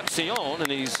Concepcion,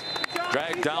 and he's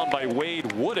dragged down by Wade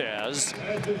Woodaz.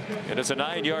 And it's a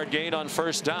 9-yard gain on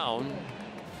 1st down.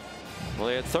 Well,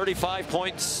 they had 35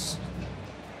 points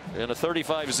in a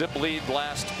 35-zip lead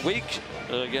last week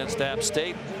against App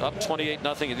State, up 28-0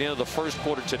 at the end of the 1st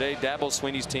quarter today. Dabo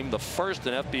Swinney's team, the first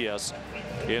in FBS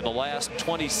in the last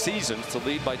 20 seasons to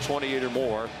lead by 28 or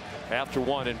more after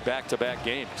one in back-to-back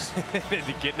games.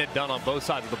 Getting it done on both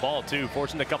sides of the ball too,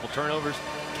 forcing a couple turnovers,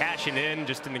 cashing in.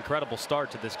 Just an incredible start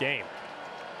to this game.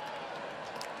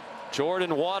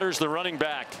 Jordan Waters, the running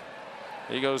back.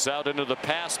 He goes out into the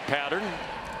pass pattern.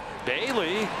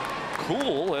 Bailey,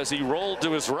 cool as he rolled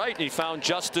to his right, and he found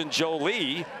Justin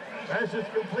Jolie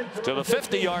to the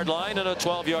 50-yard line, and a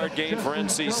 12-yard gain for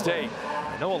NC State.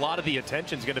 I know a lot of the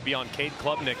attention is going to be on Cade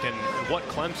Klubnik and what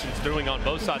Clemson's doing on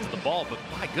both sides of the ball, but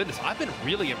my goodness, I've been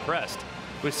really impressed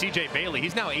with CJ Bailey.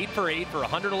 He's now 8 for 8 for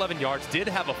 111 yards. Did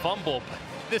have a fumble, but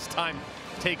this time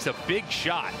takes a big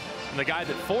shot. And the guy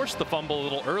that forced the fumble a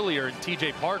little earlier,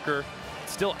 TJ Parker,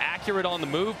 still accurate on the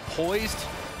move, poised.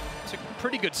 It's a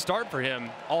pretty good start for him,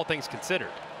 all things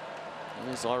considered.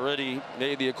 He's already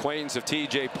made the acquaintance of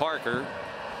TJ Parker.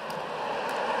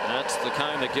 That's the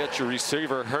kind that gets your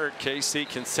receiver hurt. KC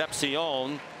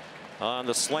Concepcion on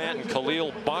the slant, and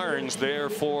Khalil Barnes there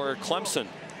for Clemson.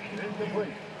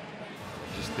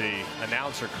 Just the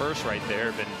announcer curse right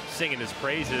there. Been singing his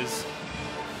praises.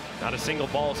 Not a single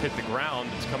ball's hit the ground.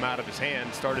 It's come out of his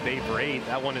hand. Started 8 for 8.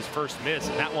 That one his first miss,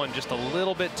 and that one just a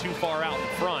little bit too far out in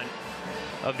front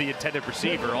of the intended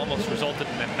receiver. Almost resulted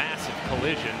in a massive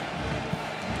collision.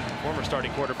 Former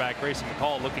starting quarterback Grayson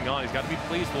McCall looking on. He's got to be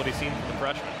pleased with what he's seen from the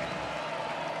freshman.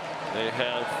 They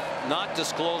have not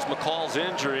disclosed McCall's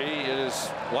injury. It is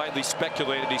widely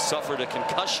speculated he suffered a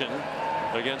concussion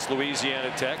against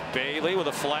Louisiana Tech. Bailey with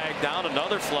a flag down,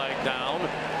 another flag down.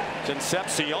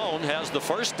 Concepcion has the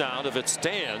first down if it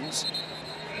stands.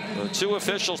 The 2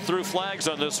 officials threw flags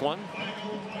on this one.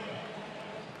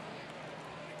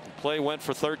 The play went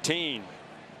for 13.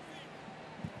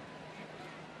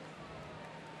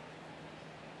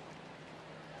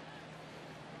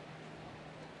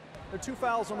 There are 2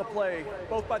 fouls on the play,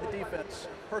 both by the defense.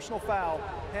 Personal foul,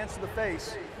 hands to the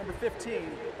face, number 15.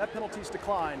 That penalty's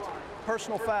declined.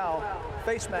 Personal foul,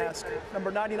 face mask,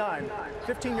 number 99.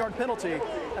 15-yard penalty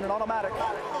and an automatic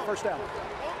first down.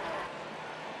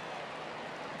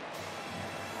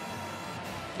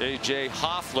 A.J.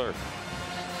 Hoffler.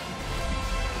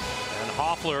 And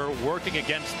Hoffler working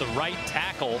against the right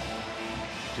tackle.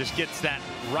 Just gets that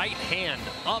right hand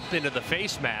up into the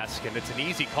face mask, and it's an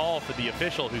easy call for the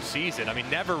official who sees it. I mean,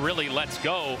 never really lets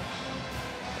go.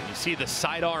 And you see the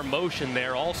sidearm motion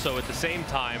there also at the same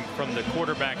time from the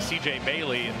quarterback CJ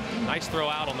Bailey. And nice throw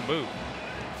out on the move.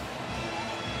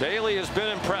 Bailey has been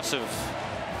impressive.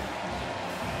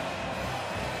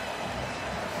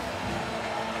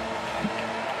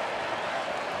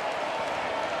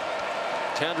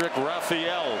 Kendrick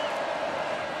Raphael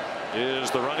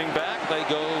is the running back. They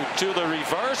go to the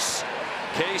reverse.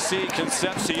 KC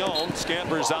Concepcion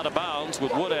scampers out of bounds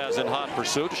with Woodaz in hot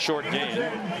pursuit. Short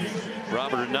gain.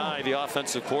 Robert Nye, the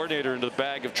offensive coordinator, into the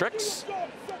bag of tricks.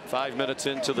 5 minutes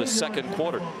into the 2nd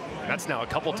quarter. That's now a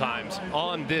couple times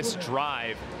on this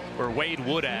drive where Wade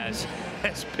Woodaz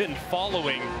has been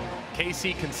following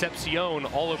KC Concepcion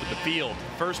all over the field.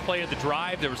 First play of the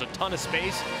drive, there was a ton of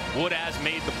space. Woodaz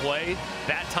made the play.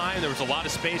 That time there was a lot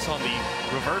of space on the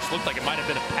reverse. Looked like it might have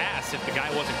been a pass if the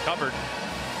guy wasn't covered.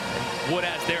 And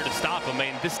Woodaz there to stop him.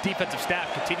 I mean, this defensive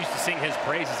staff continues to sing his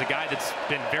praise as a guy that's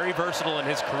been very versatile in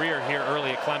his career here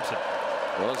early at Clemson.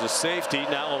 Well, as a safety,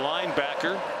 now a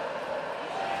linebacker.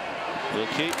 Will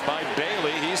keep by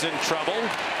Bailey. He's in trouble.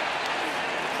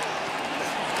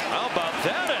 How about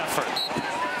that effort?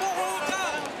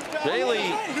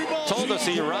 Bailey told us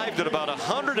he arrived at about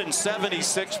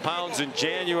 176 pounds in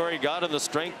January, got in the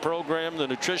strength program, the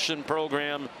nutrition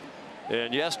program,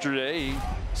 and yesterday he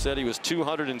said he was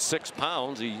 206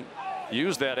 pounds. He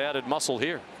used that added muscle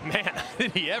here. Man,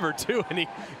 did he ever too? And he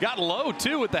got low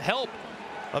too with the help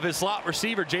of his slot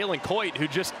receiver Jalen Coit, who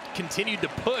just continued to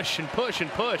push and push and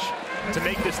push to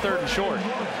make this 3rd and short.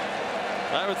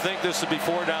 I would think this would be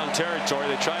 4-down territory.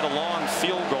 They tried a long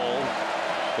field goal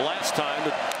last time.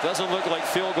 It doesn't look like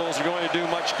field goals are going to do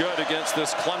much good against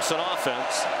this Clemson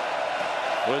offense,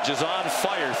 which is on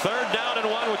fire. 3rd down and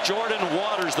 1 with Jordan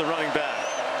Waters, the running back.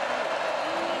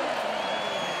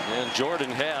 And Jordan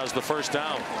has the 1st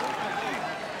down.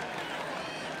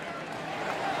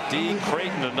 D.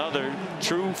 Creighton, another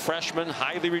true freshman,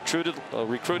 highly recruited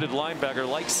linebacker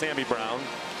like Sammy Brown,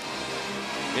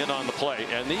 in on the play.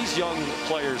 And these young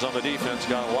players on the defense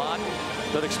got a lot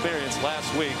of experience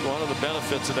last week. One of the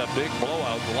benefits of that big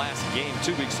blowout the last game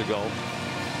 2 weeks ago,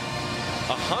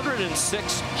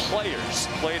 106 players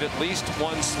played at least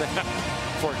one snap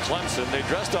for Clemson. They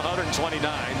dressed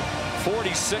 129.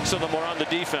 46 of them were on the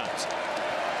defense.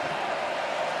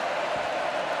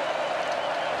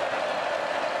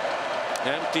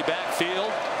 Empty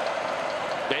backfield.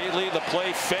 Bailey, the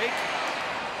play fake.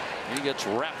 He gets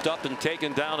wrapped up and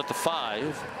taken down at the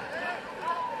 5.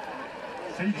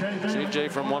 CJ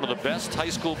from one of the best high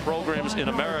school programs in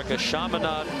America,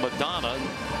 Chaminade Madonna.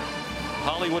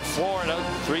 Hollywood, Florida,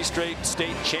 3 straight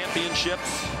state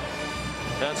championships.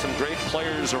 Had some great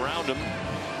players around him.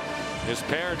 His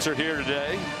parents are here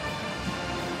today.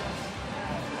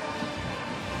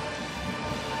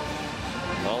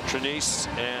 Altrenice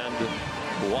and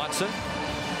Watson.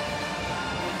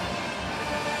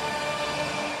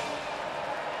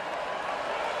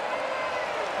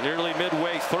 Nearly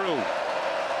midway through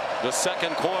the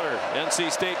 2nd quarter.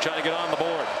 NC State trying to get on the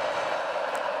board.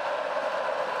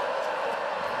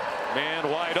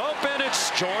 Man wide open. It's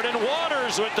Jordan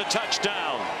Waters with the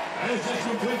touchdown.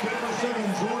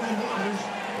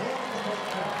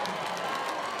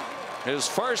 His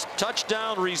first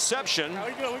touchdown reception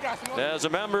as a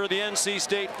member of the NC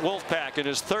State Wolfpack, and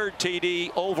his 3rd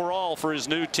TD overall for his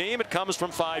new team. It comes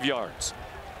from 5 yards.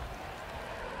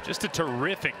 Just a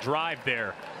terrific drive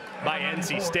there by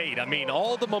NC State. I mean,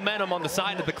 all the momentum on the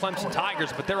side of the Clemson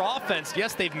Tigers, but their offense,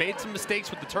 yes, they've made some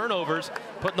mistakes with the turnovers,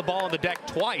 putting the ball on the deck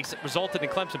twice. It resulted in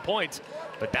Clemson points,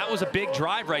 but that was a big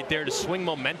drive right there to swing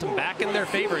momentum back in their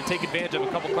favor and take advantage of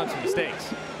a couple Clemson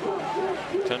mistakes.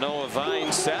 Tanoa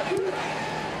Vine set.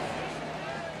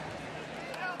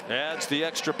 Adds the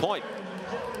extra point.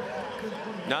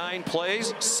 9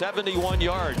 plays, 71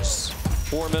 yards,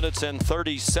 4 minutes and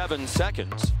 37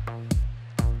 seconds.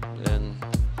 And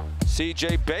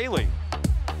CJ Bailey,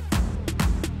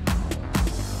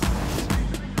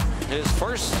 his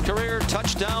first career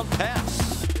touchdown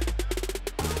pass.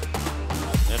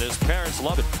 And his parents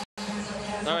love it.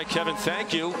 All right, Kevin,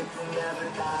 thank you.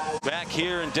 Back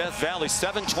here in Death Valley,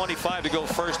 7:25 to go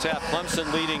first half.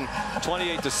 Clemson leading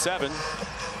 28-7.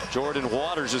 Jordan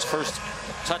Waters, his first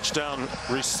touchdown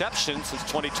reception since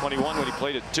 2021 when he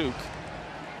played at Duke.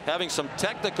 Having some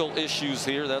technical issues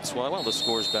here. That's why, well, the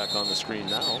score's back on the screen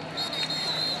now.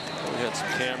 We had some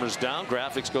cameras down,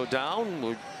 graphics go down.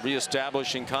 We're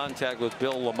reestablishing contact with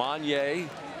Bill Lamagnier.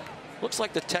 Looks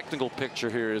like the technical picture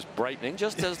here is brightening,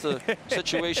 just as the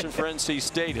situation for NC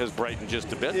State has brightened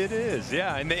just a bit. It is,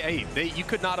 yeah. And you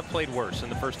could not have played worse in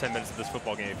the first 10 minutes of this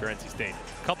football game if you're NC State.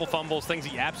 A couple fumbles, things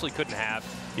that you absolutely couldn't have.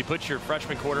 You put your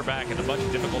freshman quarterback in a bunch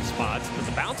of difficult spots, but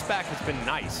the bounce back has been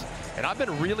nice. And I've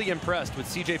been really impressed with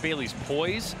CJ Bailey's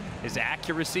poise, his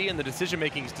accuracy, and the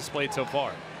decision-making he's displayed so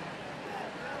far.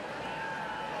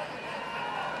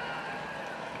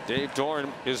 Dave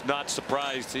Dorn is not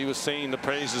surprised. He was singing the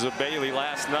praises of Bailey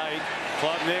last night.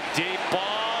 Klubnik, deep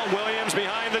ball. Williams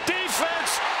behind the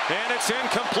defense, and it's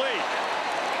incomplete.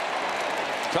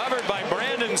 Covered by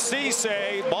Brandon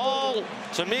Cisse. Ball,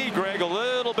 to me, Greg, a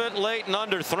little bit late and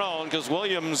underthrown because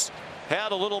Williams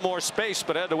had a little more space,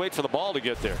 but had to wait for the ball to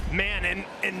get there. Man, and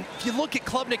if you look at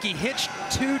Klubnik, he hitched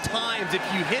 2 times. If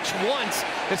you hitch once,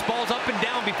 this ball's up and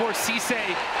down before Cisse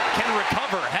can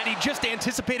recover. Had he just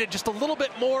anticipated just a little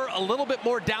bit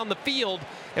more down the field,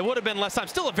 it would have been less time.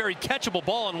 Still a very catchable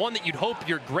ball, and one that you'd hope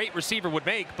your great receiver would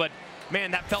make, but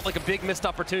man, that felt like a big missed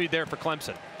opportunity there for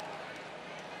Clemson.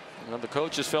 Well, the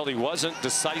coaches felt he wasn't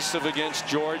decisive against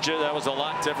Georgia. That was a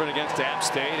lot different against App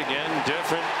State. Again,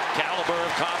 different caliber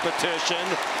of competition.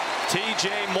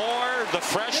 TJ Moore, the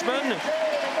freshman.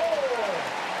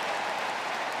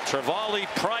 Travali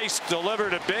Price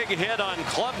delivered a big hit on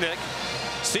Klubnik.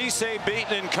 Cisse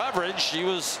beaten in coverage. He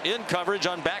was in coverage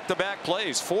on back-to-back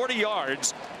plays. 40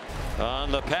 yards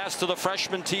On the pass to the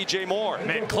freshman TJ Moore.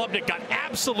 Man, Klubnik got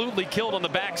absolutely killed on the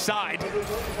backside.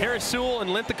 Harris Sewell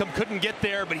and Linthicum couldn't get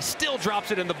there, but he still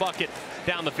drops it in the bucket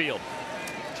down the field.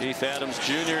 Keith Adams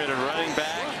Jr. in a running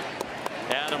back.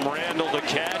 Adam Randall to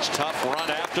catch. Tough run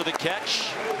after the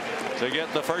catch to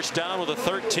get the first down with a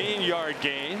 13-yard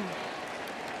gain.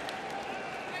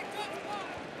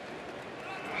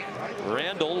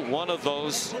 Randall, one of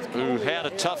those who had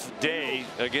a tough day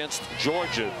against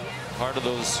Georgia. Part of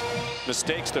those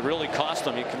mistakes that really cost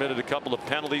him. He committed a couple of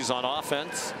penalties on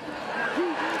offense.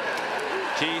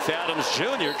 Keith Adams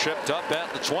Jr. tripped up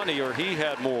at the 20, or he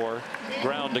had more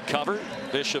ground to cover.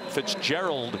 Bishop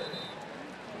Fitzgerald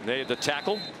made the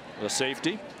tackle, the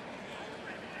safety.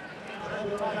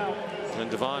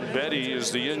 And Devon Betty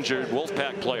is the injured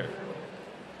Wolfpack player.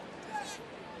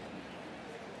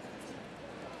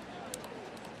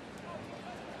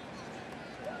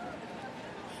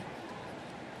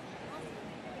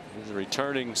 He's a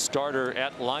returning starter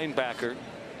at linebacker,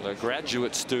 a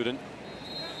graduate student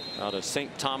out of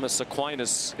St. Thomas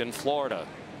Aquinas in Florida.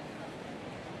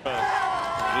 Here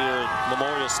at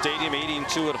Memorial Stadium,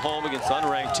 18-2 at home against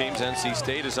unranked teams. NC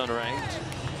State is unranked.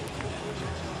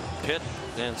 Pitt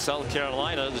and South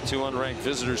Carolina, the two unranked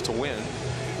visitors to win.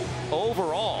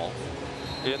 Overall,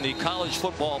 in the college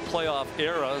football playoff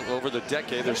era over the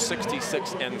decade, they're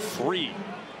 66-3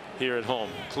 here at home,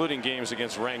 including games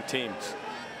against ranked teams.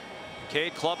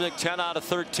 Cade Klubnik, 10 out of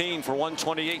 13 for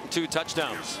 128 and 2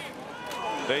 touchdowns.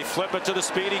 They flip it to the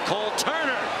speedy Cole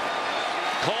Turner.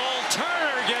 Cole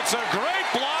Turner gets a great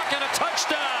block and a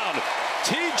touchdown.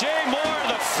 TJ Moore,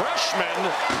 the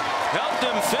freshman, helped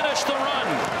him finish the run.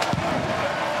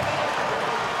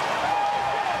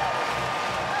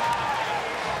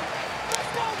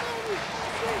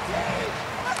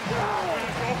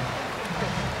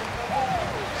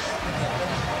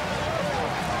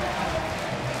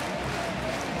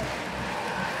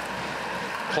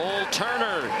 Cole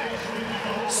Turner,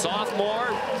 sophomore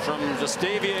from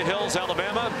Vestavia Hills,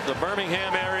 Alabama, the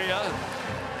Birmingham area.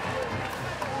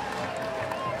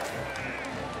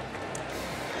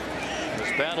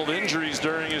 Has battled injuries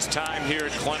during his time here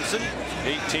at Clemson.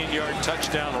 18-yard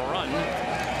touchdown run.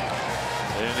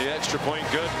 And the extra point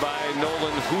good by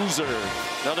Nolan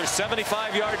Hooser. Another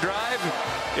 75-yard drive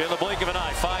in the blink of an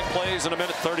eye. 5 plays in a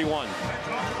minute 31.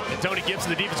 And Tony Gibson,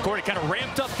 the defense coordinator, kind of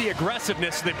ramped up the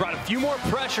aggressiveness. They brought a few more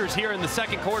pressures here in the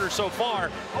second quarter so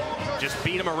far. Just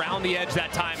beat him around the edge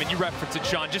that time. And you referenced it,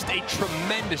 Sean. Just a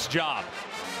tremendous job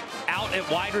out at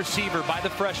wide receiver by the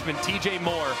freshman TJ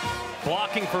Moore,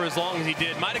 blocking for as long as he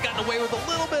did. Might have gotten away with a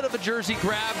little bit of a jersey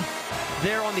grab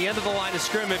there on the end of the line of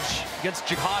scrimmage against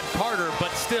Jihad Carter,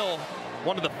 but still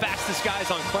one of the fastest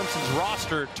guys on Clemson's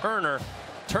roster. Turner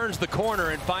turns the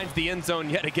corner and finds the end zone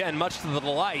yet again, much to the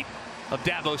delight of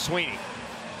Dabo Sweeney.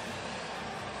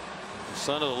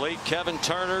 Son of the late Kevin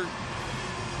Turner,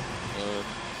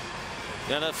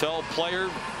 NFL player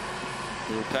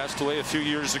who passed away a few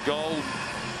years ago.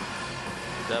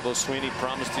 Dabo Sweeney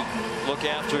promised to look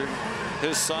after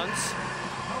his sons.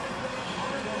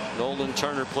 Nolan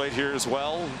Turner played here as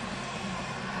well.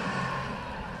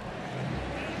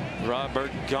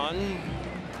 Robert Gunn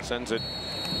sends it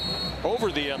over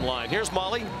the end line. Here's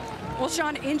Molly. Well,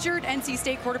 Sean, injured NC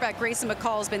State quarterback Grayson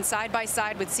McCall has been side by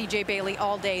side with C.J. Bailey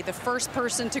all day. The first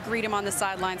person to greet him on the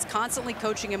sidelines, constantly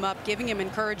coaching him up, giving him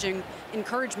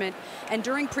encouragement. And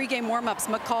during pregame warmups,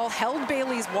 McCall held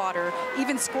Bailey's water,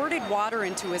 even squirted water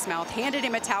into his mouth, handed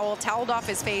him a towel, toweled off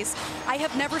his face. I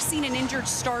have never seen an injured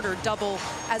starter double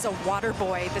as a water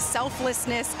boy. The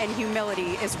selflessness and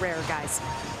humility is rare, guys.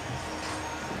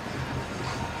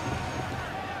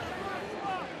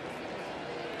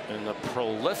 And the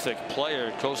prolific player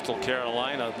at Coastal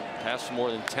Carolina, passed for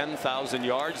more than 10,000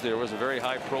 yards. There was a very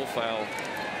high-profile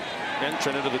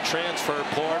entrant into the transfer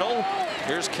portal.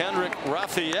 Here's Kendrick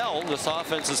Raphael. This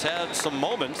offense has had some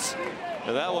moments,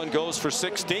 and that one goes for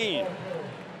 16.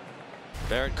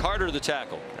 Barrett Carter, the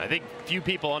tackle. I think few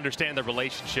people understand the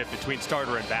relationship between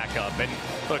starter and backup. And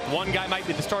look, one guy might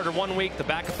be the starter one week, the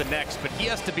backup the next, but he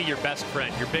has to be your best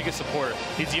friend, your biggest supporter.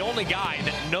 He's the only guy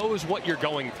that knows what you're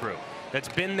going through, that's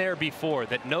been there before,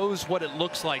 that knows what it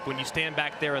looks like when you stand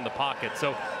back there in the pocket.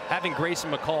 So having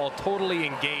Grayson McCall totally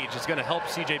engaged is going to help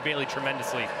C.J. Bailey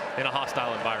tremendously in a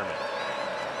hostile environment.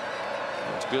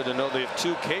 It's good to know they have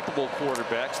two capable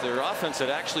quarterbacks. Their offense had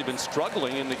actually been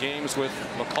struggling in the games with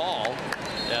McCall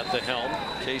at the helm.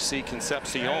 KC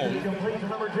Concepcion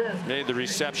made the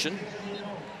reception.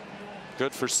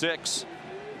 Good for 6.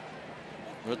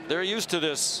 But they're used to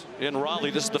this in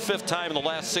Raleigh. This is the 5th time in the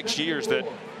last 6 years that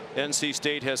NC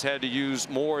State has had to use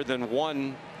more than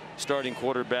one starting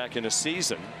quarterback in a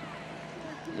season.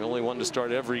 The only one to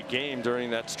start every game during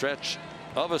that stretch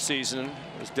of a season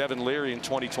was Devin Leary in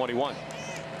 2021.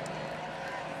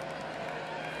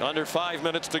 Under 5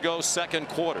 minutes to go, second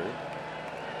quarter.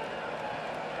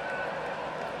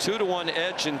 2-1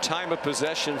 edge in time of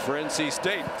possession for NC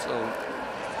State. So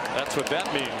that's what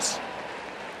that means.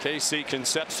 KC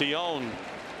Concepcion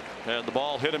had the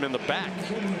ball hit him in the back.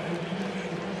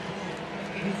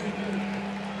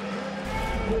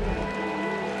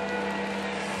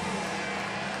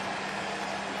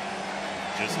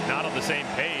 Just not on the same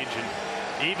page,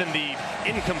 and even the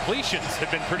incompletions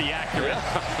have been pretty accurate.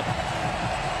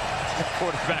 The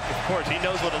quarterback, of course, he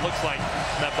knows what it looks like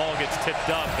when that ball gets tipped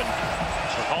up, and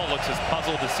McCall looks as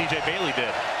puzzled as C.J. Bailey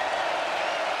did.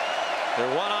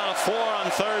 They're 1 out of 4 on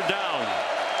third down.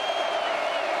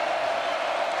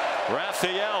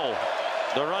 Raphael,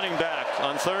 the running back,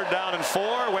 on third down and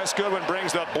 4. Wes Goodwin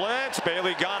brings the blitz.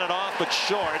 Bailey got it off, but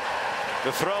short.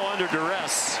 The throw under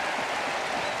duress.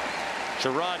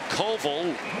 Gerard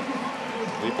Koval,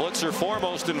 the blitzer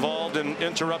foremost involved in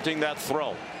interrupting that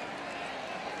throw.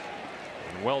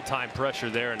 Well-timed pressure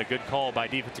there, and a good call by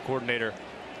defensive coordinator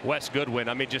Wes Goodwin.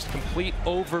 I mean, just complete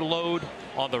overload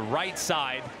on the right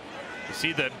side. You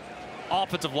see the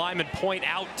offensive lineman point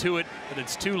out to it, but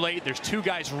it's too late. There's 2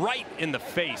 guys right in the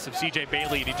face of C.J.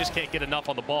 Bailey, and he just can't get enough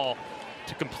on the ball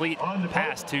to complete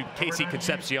pass to KC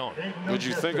Concepcion. Would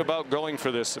you think about going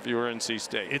for this if you were NC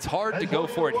State? It's hard to go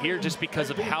for it here just because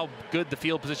of how good the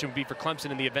field position would be for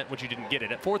Clemson in the event which you didn't get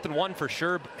it. At 4th and 1 for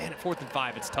sure, but man, at 4th and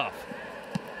 5, it's tough.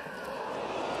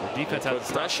 The defense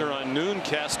has pressure on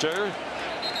Nooncastle,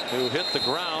 who hit the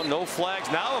ground. No flags.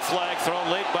 Now a flag thrown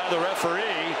late by the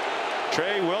referee.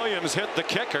 Trey Williams hit the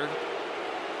kicker.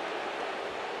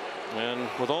 And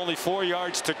with only 4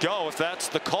 yards to go, if that's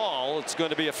the call, it's going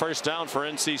to be a first down for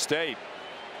NC State.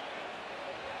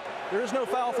 There is no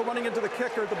foul for running into the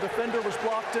kicker. The defender was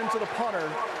blocked into the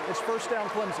punter. It's first down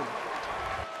Clemson.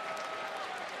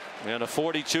 And a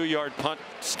 42-yard punt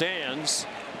stands.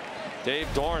 Dave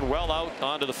Dorn well out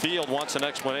onto the field, wants an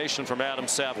explanation from Adam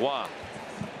Savoie.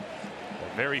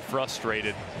 Very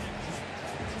frustrated.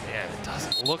 And it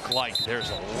doesn't look like there's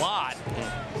a lot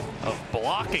of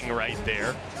blocking right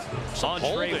there on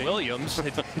Trey Williams.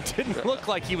 It didn't look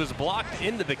like he was blocked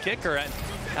into the kicker, and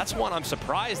that's one I'm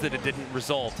surprised that it didn't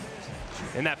result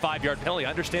in that 5-yard penalty. I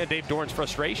understand Dave Dorn's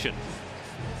frustration.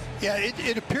 Yeah,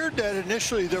 it appeared that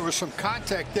initially there was some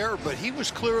contact there, but he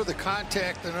was clear of the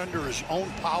contact and under his own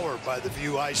power by the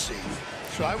view I see.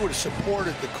 So I would have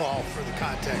supported the call for the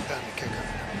contact on the kicker.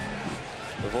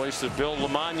 The voice of Bill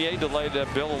Lamagnier delayed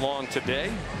that Bill along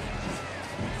today.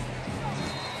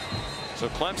 So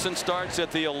Clemson starts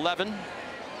at the 11.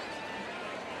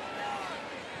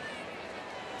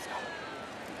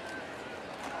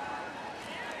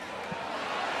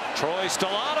 Troy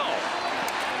Stellato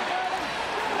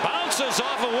bounces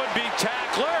off a would-be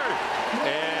tackler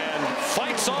and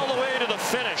fights all the way to the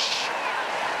finish.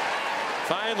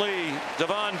 Finally,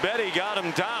 Devon Betty got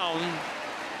him down.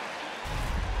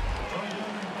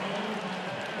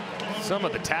 Some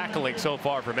of the tackling so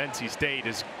far from NC State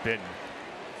has been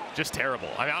just terrible.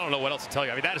 I mean, I don't know what else to tell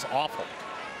you. I mean, that is awful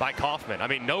by Kaufman. I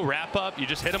mean, no wrap up. You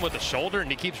just hit him with the shoulder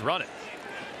and he keeps running.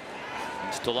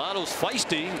 Stellato's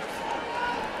feisty.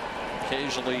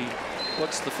 Occasionally,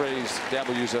 what's the phrase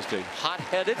Dabo used yesterday?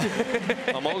 Hot-headed,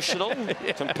 emotional,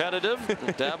 competitive.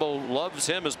 Dabo loves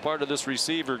him as part of this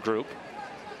receiver group.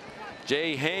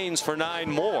 Jay Haynes for 9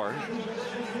 more.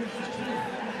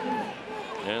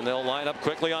 And they'll line up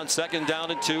quickly on second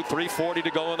down and 2. 3:40 to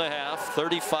go in the half.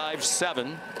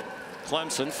 35-7.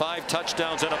 Clemson, 5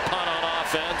 touchdowns and a punt on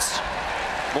offense.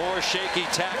 More shaky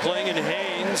tackling, and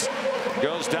Haynes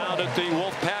goes down at the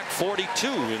Wolfpack 42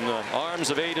 in the arms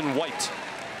of Aiden White.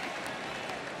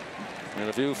 And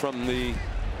a view from the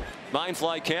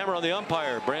Mindfly camera on the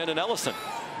umpire, Brandon Ellison.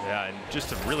 Yeah, and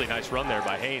just a really nice run there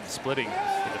by Haynes, splitting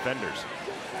the defenders.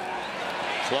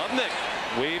 Klubnik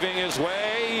weaving his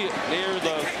way near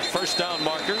the first down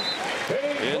marker.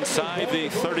 Inside the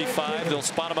 35. They'll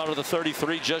spot him out of the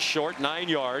 33, just short, 9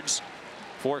 yards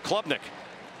for Klubnik.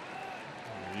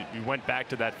 You went back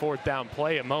to that 4th down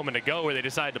play a moment ago where they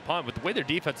decided to punt. With the way their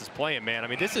defense is playing, man, I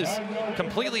mean, this is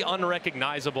completely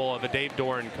unrecognizable of a Dave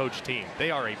Dorn coach team.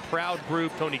 They are a proud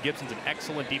group. Tony Gibson's an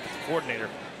excellent defensive coordinator.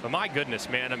 But my goodness,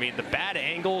 man, I mean, the bad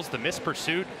angles, the missed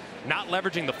pursuit, not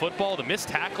leveraging the football, the missed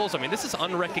tackles. I mean, this is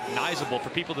unrecognizable for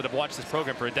people that have watched this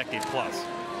program for a decade plus.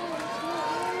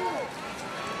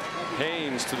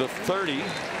 Haynes to the 30.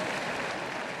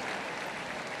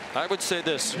 I would say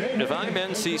this, if I'm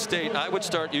NC State, I would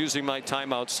start using my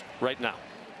timeouts right now.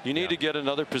 You need to get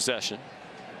another possession.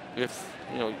 If,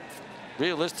 you know,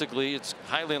 realistically, it's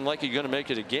highly unlikely you're going to make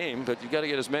it a game, but you got to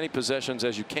get as many possessions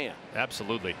as you can.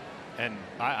 Absolutely. And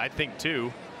I think,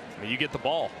 too, I mean, you get the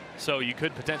ball. So you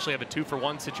could potentially have a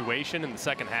 2-for-1 situation in the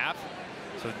second half.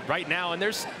 So right now, and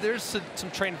there's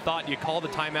some train of thought. You call the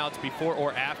timeouts before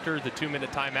or after the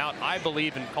 2-minute timeout. I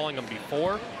believe in calling them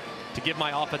before to give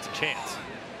my offense a chance.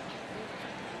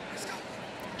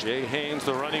 Jay Haynes,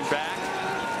 the running back.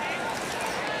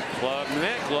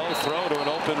 Klubnik, low throw to an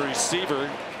open receiver,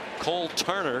 Cole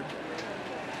Turner.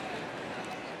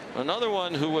 Another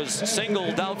one who was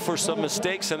singled out for some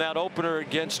mistakes in that opener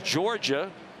against Georgia.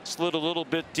 Slid a little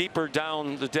bit deeper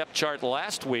down the depth chart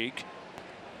last week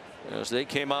as they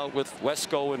came out with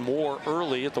Wesco and Moore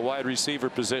early at the wide receiver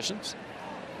positions.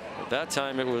 At that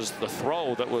time, it was the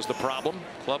throw that was the problem.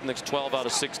 Klubnik's 12 out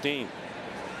of 16.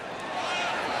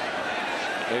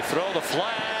 They throw the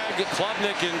flag.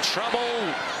 Klubnik in trouble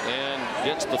and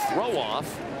gets the throw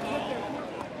off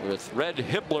with Red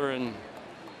Hibbler and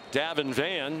Davin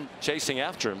Van chasing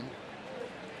after him.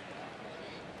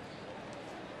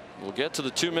 We'll get to the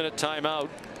 2-minute timeout.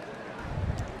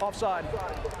 Offside.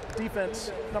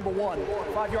 Defense number 1.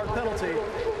 5-yard penalty.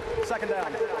 Second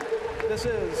down. This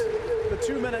is the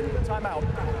 2-minute timeout.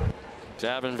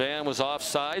 Davin Van was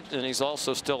offside, and he's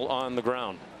also still on the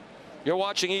ground. You're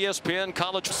watching ESPN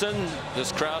College.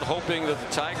 This crowd hoping that the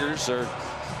Tigers are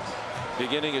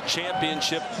beginning a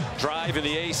championship drive in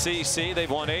the ACC. They've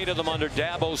won 8 of them under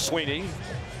Dabo Swinney.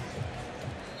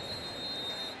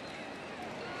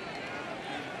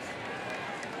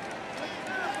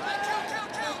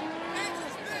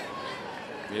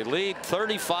 They lead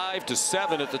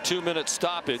 35-7 at the 2-minute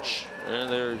stoppage, and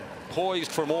they're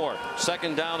poised for more.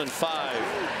 Second down and 5.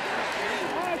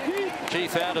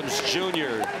 Keith Adams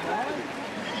Jr.,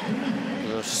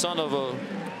 the son of a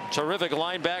terrific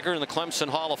linebacker in the Clemson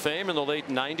Hall of Fame in the late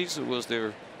 90s. It was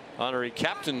their honorary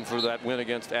captain for that win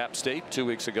against App State 2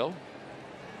 weeks ago.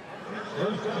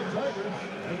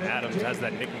 Adams has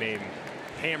that nickname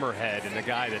Hammerhead, and a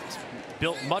guy that's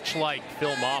built much like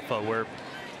Phil Mafah, where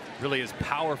really is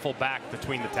powerful back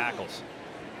between the tackles.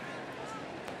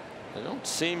 They don't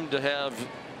seem to have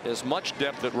as much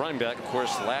depth at running back. Of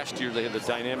course, last year they had the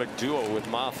dynamic duo with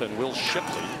Mafah and Will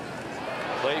Shipley.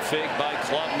 Play fake by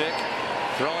Klubnik,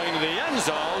 throwing to the end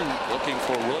zone, looking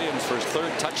for Williams for his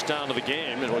 3rd touchdown of the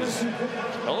game. It was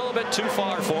a little bit too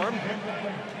far for him.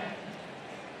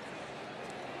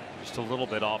 Just a little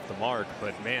bit off the mark,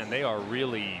 but man, they are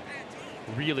really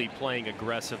playing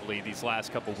aggressively these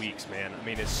last couple weeks, man. I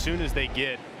mean, as soon as they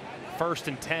get 1st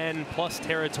and 10 plus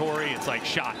territory, it's like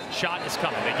shot is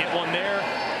coming. They get one there,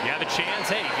 you have a chance.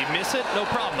 Hey, if you miss it, no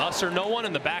problem. Us or no one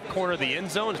in the back corner of the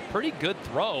end zone. It's a pretty good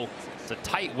throw. It's a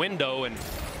tight window, and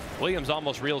Williams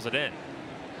almost reels it in.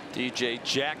 DJ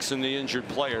Jackson, the injured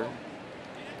player,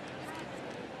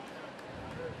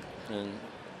 and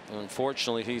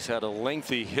unfortunately he's had a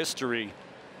lengthy history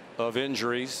of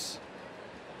injuries.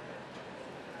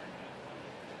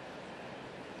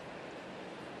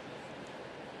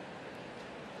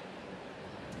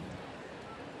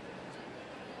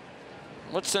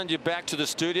 Let's send you back to the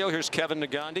studio. Here's Kevin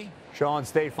Nagandi. Sean,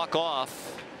 stay fuck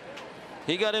off.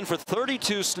 He got in for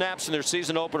 32 snaps in their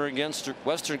season opener against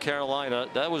Western Carolina.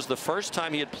 That was the first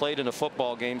time he had played in a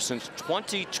football game since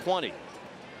 2020,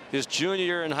 his junior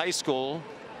year in high school.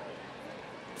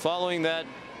 Following that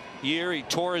year, he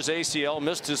tore his ACL,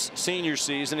 missed his senior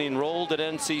season. He enrolled at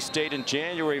NC State in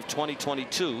January of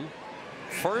 2022.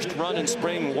 First run in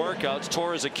spring workouts,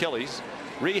 tore his Achilles.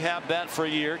 Rehabbed that for a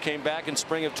year, came back in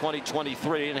spring of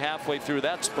 2023, and halfway through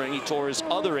that spring, he tore his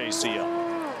other ACL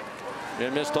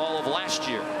and missed all of last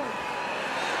year.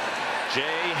 Jay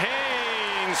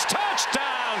Haynes,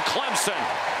 touchdown, Clemson.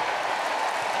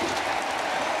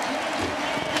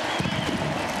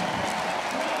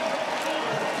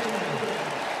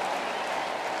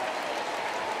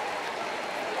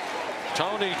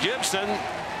 Tony Gibson,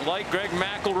 like Greg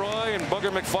McElroy and Booger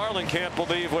McFarland, can't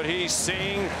believe what he's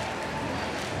seeing.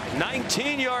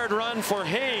 19-yard run for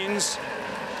Haynes,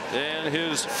 and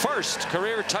his first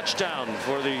career touchdown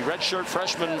for the redshirt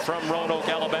freshman from Roanoke,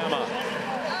 Alabama.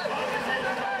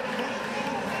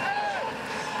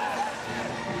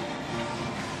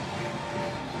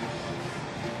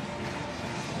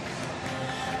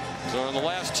 So in the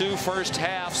last 2 first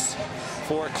halves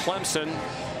for Clemson,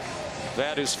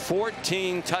 that is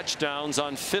 14 touchdowns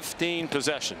on 15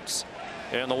 possessions.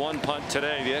 And the 1 punt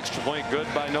today, the extra point good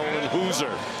by Nolan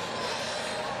Hooser.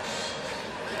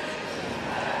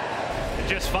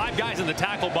 Just 5 guys in the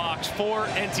tackle box for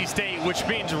NC State, which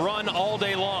means run all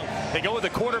day long. They go with the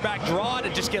quarterback draw to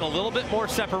just get a little bit more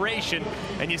separation,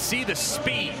 and you see the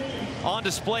speed on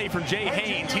display from Jay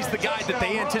Haynes. He's the guy that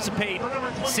they anticipate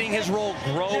seeing his role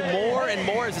grow more and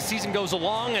more as the season goes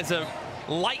along as a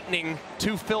lightning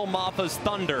to Phil Mafah's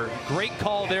thunder. Great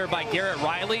call there by Garrett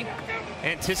Riley,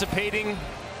 anticipating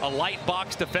a light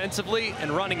box defensively and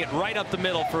running it right up the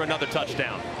middle for another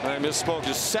touchdown. I misspoke.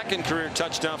 His second career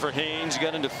touchdown for Haynes. He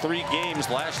got into 3 games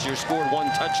last year, scored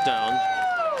 1 touchdown.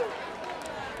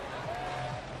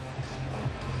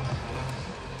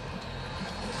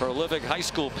 Prolific high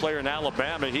school player in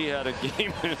Alabama. He had a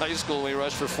game in high school where he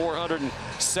rushed for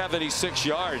 476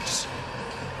 yards.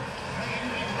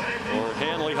 Or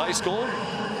Hanley High School.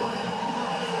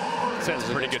 That's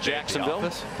a pretty good day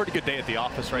Jacksonville. Pretty good day at the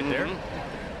office right there.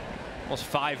 Almost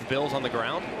 5 Bills on the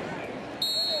ground.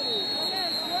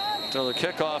 So the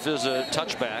kickoff is a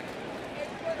touchback.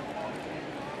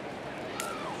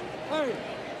 Hey,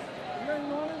 you ain't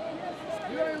running?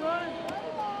 You ain't running?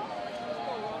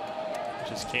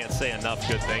 Just can't say enough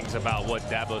good things about what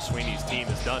Dabo Swinney's team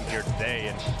has done here today.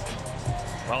 And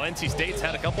while NC State's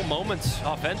had a couple moments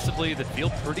offensively that feel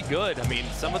pretty good. I mean,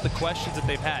 some of the questions that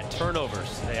they've had,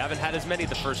 turnovers, they haven't had as many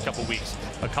the first couple weeks.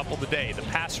 A couple today. The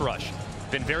pass rush,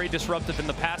 been very disruptive in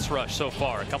the pass rush so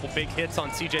far. A couple big hits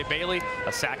on C.J. Bailey,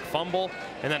 a sack fumble,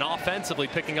 and then offensively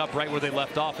picking up right where they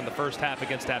left off in the first half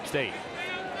against App State.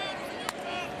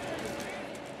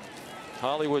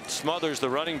 Hollywood Smothers, the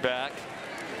running back.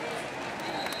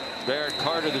 Barrett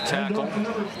Carter, the tackle.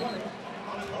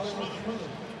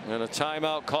 And a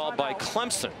timeout called by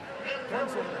Clemson.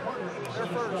 Clemson, they're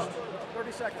first.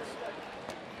 30 seconds.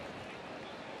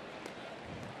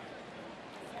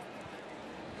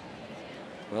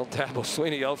 Well, Dabo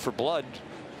Swinney out for blood.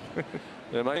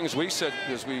 And my things we said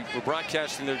as we were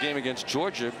broadcasting their game against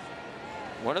Georgia,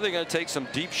 when are they going to take some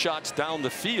deep shots down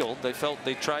the field? They felt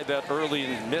they tried that early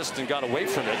and missed and got away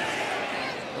from it.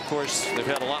 Of course, they've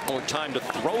had a lot more time to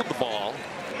throw the ball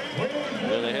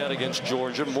than they had against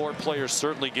Georgia. More players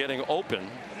certainly getting open.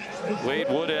 Wade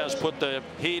Wood has put the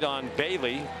heat on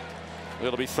Bailey.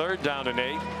 It'll be 3rd down and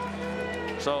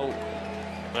 8. So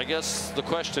I guess the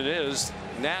question is,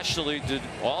 nationally, did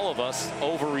all of us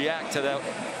overreact to that,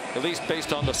 at least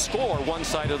based on the score,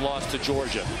 one-sided loss to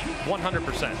Georgia?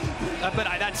 100%. But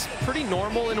that's pretty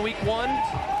normal in week 1.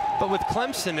 But with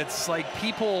Clemson, it's like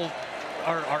people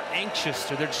are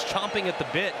anxious, or they're just chomping at the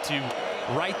bit to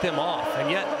write them off. And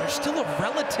yet they're still a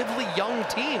relatively young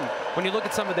team when you look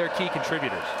at some of their key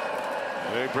contributors.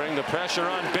 They bring the pressure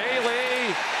on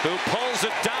Bailey, who pulls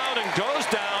it down and goes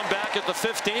down back at the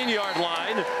 15-yard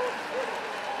line.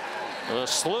 A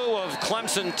slew of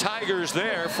Clemson Tigers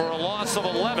there for a loss of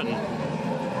 11.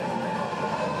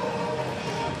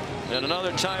 And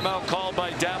another timeout called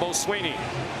by Dabo Swinney.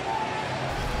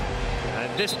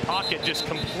 And this pocket just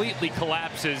completely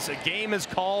collapses. A game is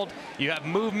called. You have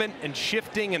movement and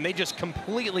shifting, and they just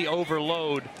completely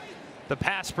overload the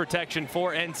pass protection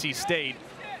for NC State.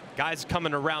 Guys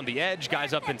coming around the edge,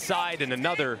 guys up inside, and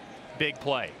another big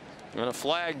play. And a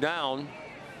flag down.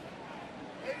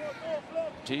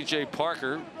 TJ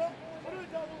Parker.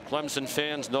 Clemson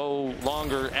fans no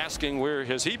longer asking where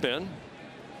has he been.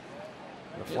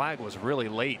 The flag was really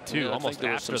late too. Yeah, almost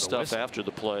there after was some the stuff after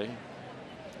the play.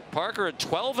 Parker had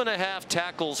 12.5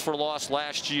 tackles for loss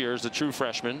last year as a true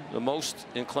freshman, the most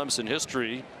in Clemson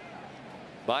history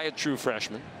by a true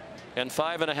freshman, and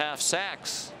 5.5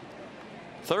 sacks.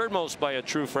 3rd most by a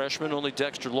true freshman. Only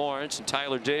Dexter Lawrence and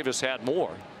Tyler Davis had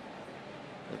more.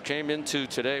 They came into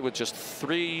today with just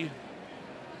 3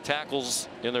 tackles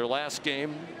in their last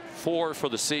game, 4 for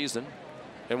the season,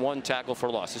 and 1 tackle for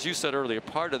loss. As you said earlier,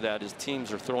 part of that is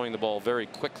teams are throwing the ball very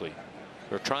quickly.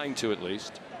 They're trying to, at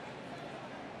least.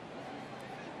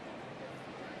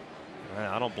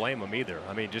 I don't blame them either.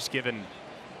 I mean, just given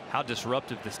how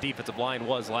disruptive this defensive line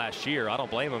was last year, I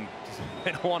don't blame them.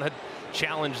 They don't want to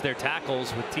challenge their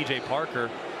tackles with TJ Parker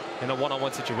in a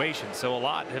one-on-one situation. So a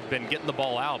lot have been getting the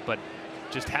ball out, but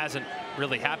just hasn't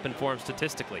really happened for them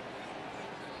statistically.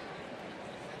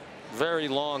 Very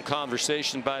long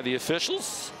conversation by the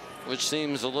officials, which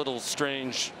seems a little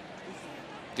strange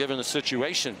given the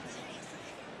situation.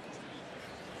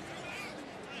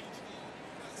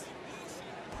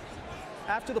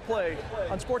 After the play,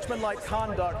 unsportsmanlike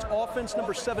conduct, offense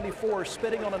number 74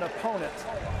 spitting on an opponent.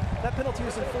 That penalty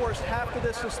is enforced half the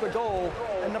distance to the goal,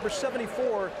 and number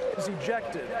 74 is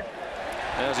ejected.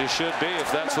 As he should be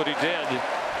if that's what he did.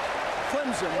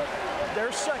 Clemson,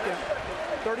 their second,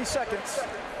 30 seconds.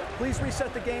 Please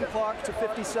reset the game clock to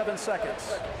 57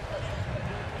 seconds.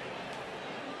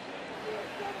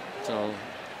 So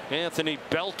Anthony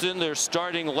Belton, their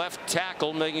starting left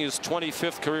tackle, making his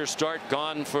 25th career start,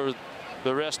 gone for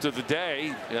the rest of the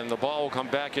day, and the ball will come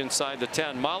back inside the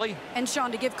 10. Molly? And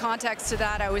Sean, to give context to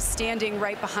that, I was standing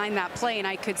right behind that play, and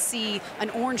I could see an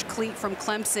orange cleat from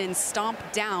Clemson stomp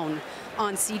down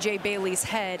on C.J. Bailey's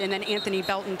head, and then Anthony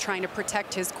Belton trying to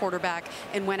protect his quarterback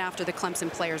and went after the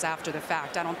Clemson players after the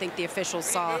fact. I don't think the officials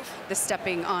saw the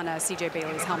stepping on C.J.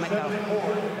 Bailey's helmet, though.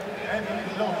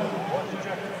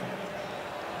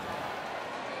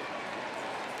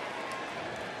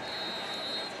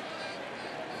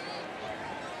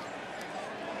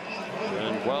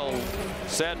 And well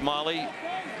said, Molly.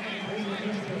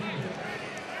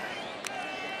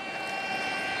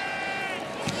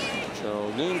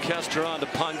 So Noonkester on the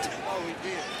punt.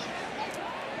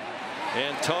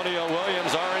 Antonio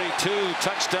Williams already 2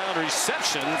 touchdown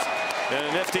receptions and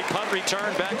a nifty punt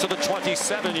return back to the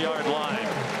 27-yard line.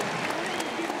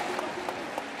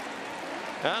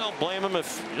 I don't blame him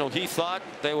if he thought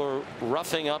they were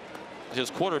roughing up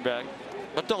his quarterback,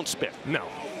 but don't spit. No.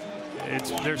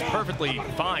 There's perfectly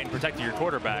fine protecting your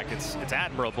quarterback. It's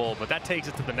admirable, but that takes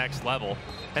it to the next level.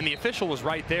 And the official was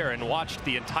right there and watched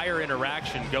the entire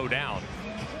interaction go down.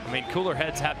 I mean, cooler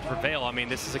heads have to prevail. I mean,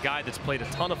 this is a guy that's played a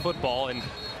ton of football, and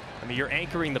I mean, you're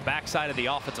anchoring the backside of the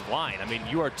offensive line. I mean,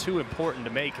 you are too important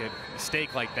to make a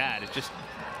mistake like that. It's just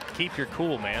keep your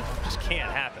cool, man. It just can't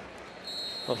happen.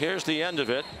 Well, here's the end of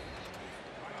it,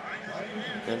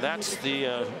 and that's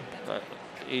the.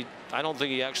 I don't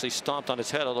think he actually stomped on his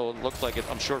head, although it looked like it,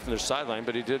 I'm sure, from the sideline,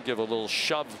 but he did give a little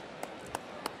shove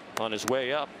on his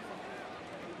way up.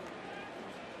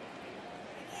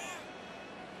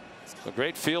 A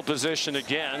great field position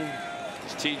again.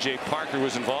 T.J. Parker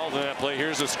was involved in that play.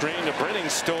 Here's a screen to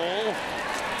Brenningstool.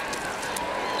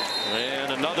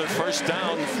 And another first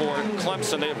down for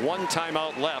Clemson. They have 1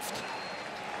 timeout left.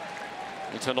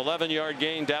 It's an 11-yard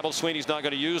gain. Dabble Sweeney's not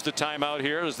going to use the timeout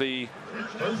here as the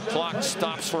clock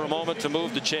stops for a moment to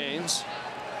move the chains.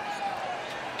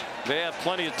 They have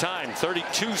plenty of time.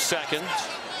 32 seconds.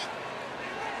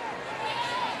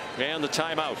 And the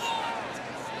timeout.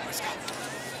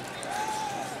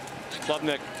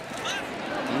 Klubnik,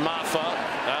 Mafah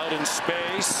out in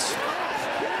space.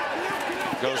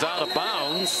 Goes out of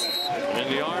bounds in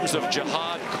the arms of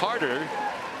Jihad Carter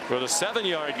for the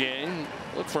 7-yard gain.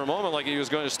 Looked for a moment like he was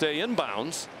going to stay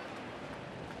inbounds.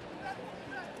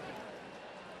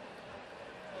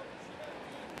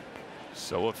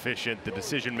 So efficient, the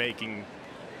decision making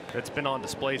that's been on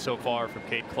display so far from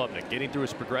Cade Klubnik, getting through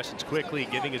his progressions quickly,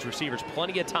 giving his receivers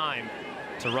plenty of time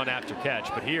to run after catch.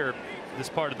 But here, this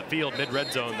part of the field,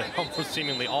 mid-red zone, they almost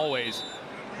seemingly always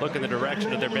look in the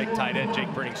direction of their big tight end, Jake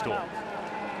Brenningstool.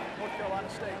 North Carolina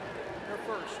State, they're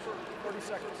first, 30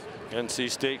 seconds. NC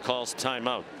State calls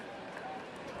timeout.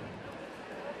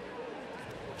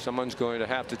 Someone's going to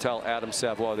have to tell Adam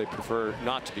Savoy they prefer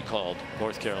not to be called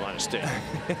North Carolina State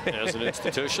as an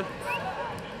institution.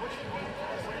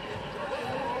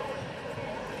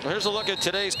 Here's a look at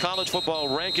today's college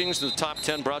football rankings. The top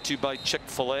 10 brought to you by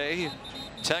Chick-fil-A.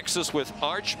 Texas with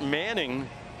Arch Manning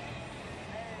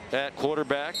at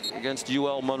quarterback against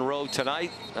UL Monroe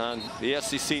tonight on the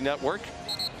SEC network.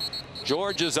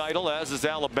 Georgia's idle, as is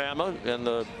Alabama, and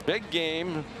the big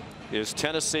game is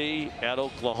Tennessee at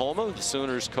Oklahoma. The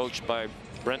Sooners coached by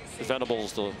Brent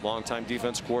Venables, the longtime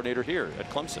defense coordinator here at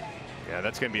Clemson. Yeah,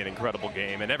 that's going to be an incredible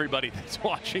game, and everybody that's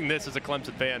watching this as a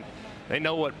Clemson fan, they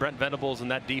know what Brent Venables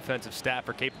and that defensive staff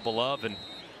are capable of, and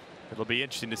it'll be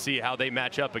interesting to see how they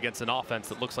match up against an offense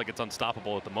that looks like it's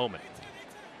unstoppable at the moment.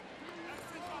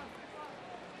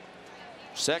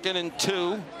 2nd and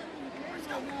 2.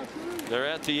 They're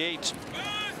at the 8.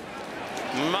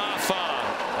 Mafah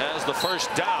has the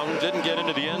first down, didn't get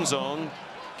into the end zone.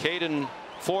 Caden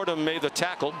Fordham made the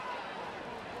tackle.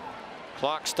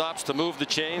 Clock stops to move the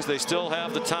chains. They still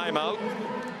have the timeout.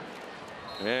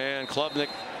 And Klubnik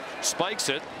spikes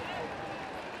it.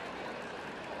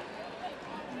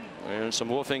 And some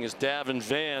woofing as Davin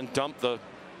Van dumped the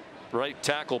right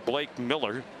tackle Blake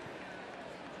Miller.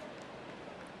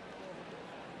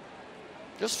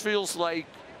 This feels like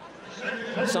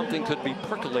something could be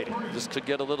percolating. This could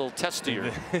get a little testier,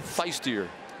 feistier.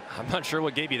 I'm not sure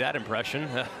what gave you that impression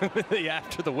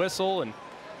after the whistle, and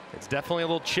it's definitely a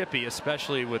little chippy,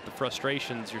 especially with the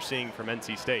frustrations you're seeing from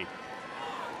NC State.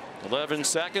 11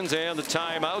 seconds and the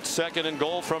timeout. 2nd and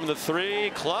goal from the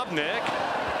 3. Klubnik.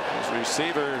 His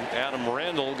receiver Adam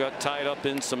Randall got tied up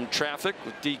in some traffic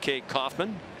with DK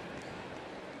Kaufman.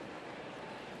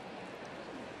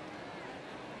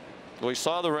 We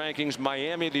saw the rankings.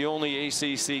 Miami, the only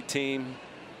ACC team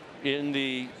in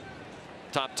the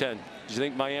top 10. Do you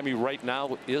think Miami right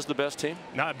now is the best team?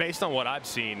 Not based on what I've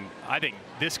seen. I think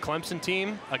this Clemson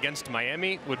team against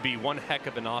Miami would be one heck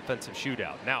of an offensive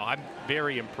shootout. Now, I'm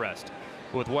very impressed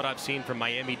with what I've seen from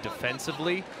Miami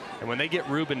defensively. And when they get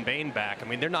Ruben Bain back, I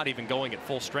mean, they're not even going at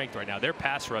full strength right now. Their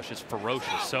pass rush is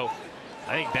ferocious. So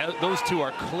I think those two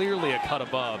are clearly a cut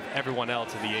above everyone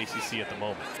else in the ACC at the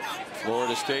moment.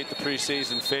 Florida State, the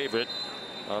preseason favorite,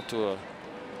 off to a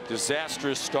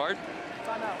disastrous start.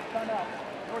 Timeout.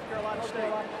 North Carolina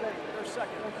State. They're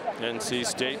second. NC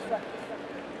State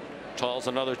calls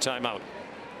another timeout.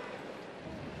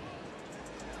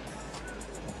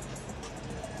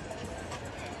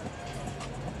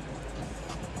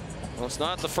 Well, it's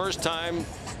not the first time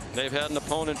they've had an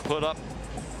opponent put up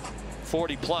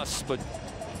 40 plus, but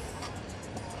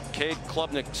Cade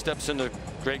Klubnik steps into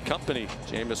great company.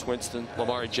 Jameis Winston,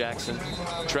 Lamar Jackson,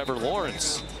 Trevor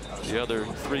Lawrence, the other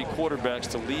three quarterbacks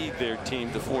to lead their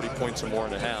team to 40 points or more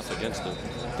and a half against the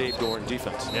Dave Doeren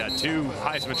defense. Yeah, 2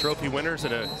 Heisman Trophy winners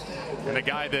and a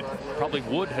guy that probably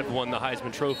would have won the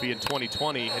Heisman Trophy in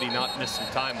 2020 had he not missed some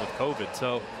time with COVID.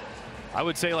 So I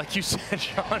would say, like you said,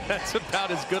 Sean, that's about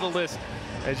as good a list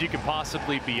as you can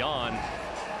possibly be on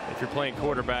if you're playing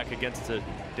quarterback against a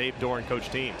Dave Doeren coach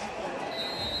team.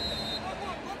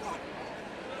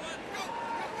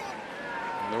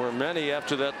 There were many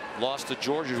after that loss to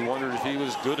Georgia who wondered if he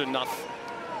was good enough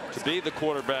to be the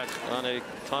quarterback on a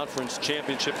conference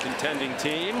championship contending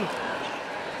team.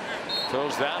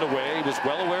 Throws that away. He was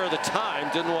well aware of the time.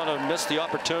 Didn't want to miss the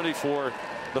opportunity for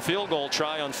the field goal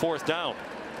try on 4th down.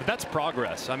 But that's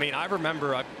progress. I mean, I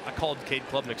remember I called Cade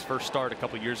Klubnik's first start a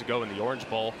couple years ago in the Orange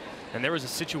Bowl, and there was a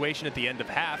situation at the end of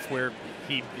half where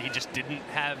he just didn't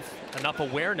have enough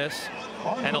awareness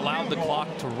and allowed the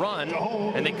clock to run,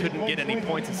 and they couldn't get any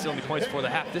points and steal any points before the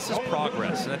half. This is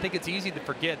progress, and I think it's easy to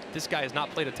forget this guy has not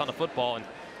played a ton of football, and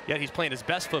yet he's playing his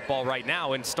best football right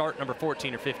now in start number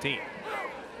 14 or 15.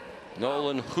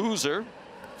 Nolan Hooser,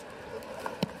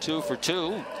 2 for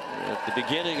 2 at the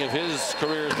beginning of his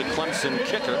career as the Clemson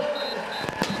kicker.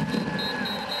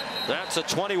 That's a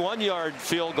 21-yard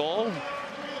field goal.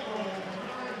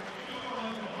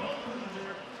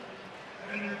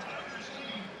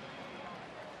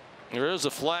 There is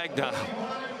a flag down.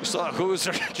 We saw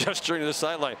Hooser gesturing to the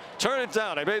sideline. Turn it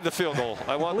down. I made the field goal.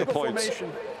 I want the points.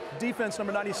 Formation. Defense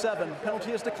number 97.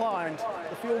 Penalty has declined.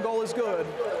 The field goal is good.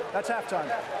 That's halftime.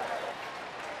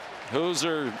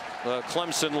 Hooser,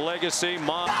 Clemson legacy,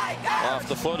 off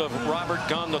the foot of Robert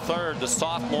Gunn III, the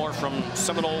sophomore from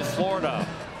Seminole, Florida.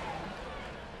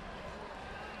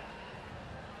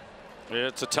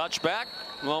 It's a touchback.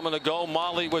 A moment ago,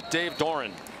 Molly with Dave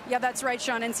Doeren. Yeah, that's right,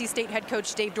 Sean. NC State head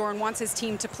coach Dave Doeren wants his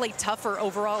team to play tougher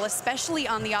overall, especially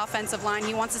on the offensive line.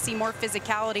 He wants to see more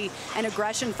physicality and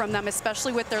aggression from them,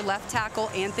 especially with their left tackle,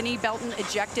 Anthony Belton,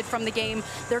 ejected from the game.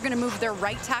 They're going to move their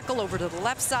right tackle over to the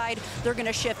left side. They're going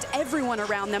to shift everyone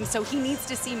around them, so he needs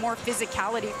to see more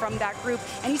physicality from that group.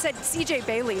 And he said CJ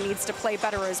Bailey needs to play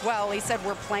better as well. He said,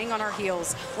 we're playing on our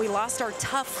heels. We lost our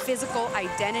tough physical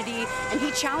identity, and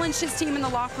he challenged his team in the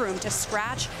locker room to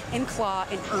scratch and claw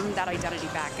and earn that identity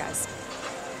back, guys.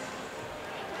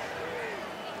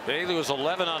 Bailey was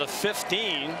 11 out of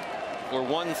 15 for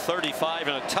 135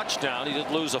 and a touchdown. He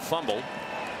did lose a fumble,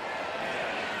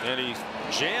 and he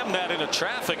jammed that into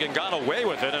traffic and got away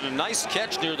with it. And a nice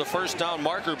catch near the first down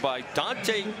marker by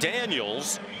Dante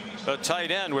Daniels, a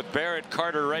tight end, with Barrett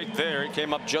Carter right there. He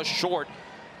came up just short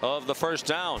of the first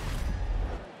down.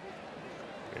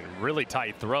 Really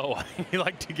tight throw. You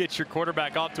like to get your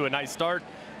quarterback off to a nice start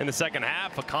in the second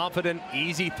half. A confident,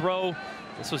 easy throw.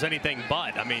 This was anything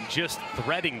but. I mean, just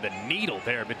threading the needle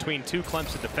there between 2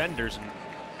 Clemson defenders, and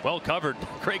well covered.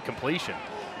 Great completion.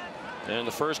 And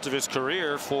the first of his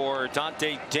career for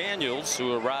Dante Daniels,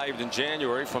 who arrived in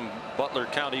January from Butler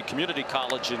County Community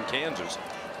College in Kansas.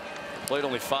 Played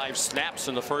only 5 snaps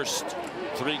in the first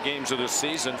 3 games of this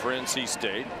season for NC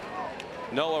State.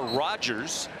 Noah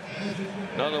Rogers,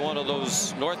 another one of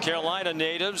those North Carolina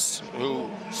natives who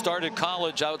started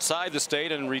college outside the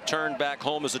state and returned back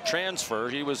home as a transfer.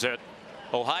 He was at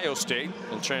Ohio State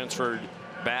and transferred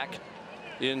back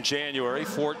in January.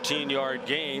 14-yard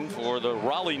gain for the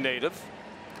Raleigh native.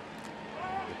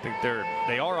 I think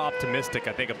they are optimistic,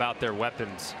 I think, about their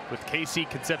weapons. With Casey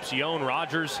Concepcion,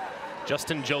 Rogers,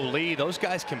 Justin Jolie, those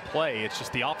guys can play. It's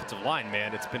just the offensive line,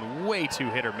 man. It's been way too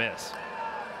hit or miss.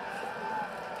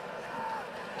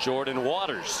 Jordan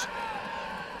Waters.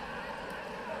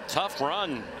 Tough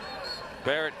run.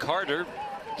 Barrett Carter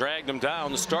dragged him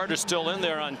down. The starter's still in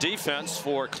there on defense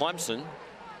for Clemson.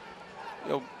 You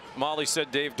know, Molly said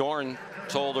Dave Doeren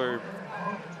told her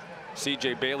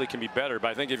C.J. Bailey can be better, but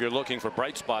I think if you're looking for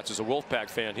bright spots as a Wolfpack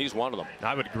fan, he's one of them.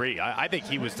 I would agree. I think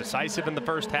he was decisive in the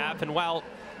first half, and while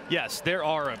yes, there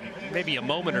are maybe a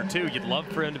moment or two you'd love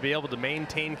for him to be able to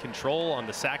maintain control on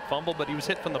the sack fumble, but he was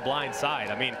hit from the blind side.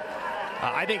 I mean,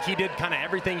 I think he did kind of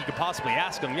everything you could possibly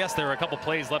ask him. Yes, there were a couple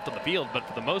plays left on the field, but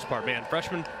for the most part, man,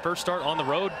 freshman first start on the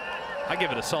road, I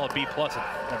give it a solid B+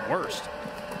 at worst.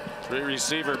 3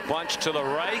 receiver bunch to the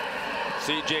right.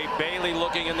 C.J. Bailey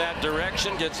looking in that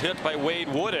direction, gets hit by Wade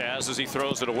Woodaz as he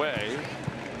throws it away.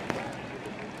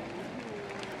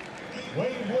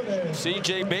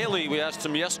 C.J. Bailey, we asked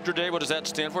him yesterday, what does that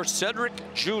stand for? Cedric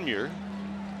Jr.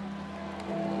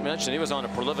 Mentioned he was on a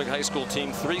prolific high school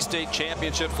team, 3 state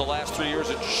championships the last 3 years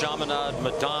at Chaminade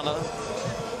Madonna.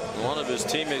 One of his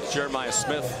teammates, Jeremiah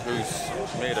Smith,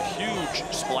 who's made a huge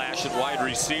splash at wide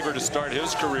receiver to start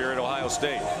his career at Ohio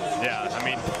State. Yeah, I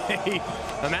mean,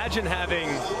 imagine having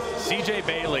C.J.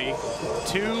 Bailey,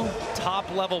 2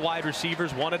 top-level wide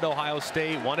receivers, one at Ohio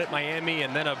State, one at Miami,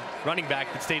 and then a running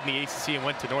back that stayed in the ACC and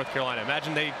went to North Carolina.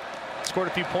 Imagine they scored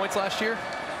a few points last year.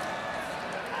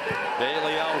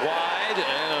 Bailey out wide,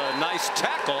 and a nice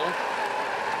tackle.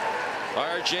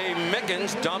 R.J.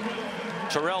 Mickens dumped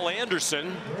Terrell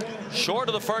Anderson short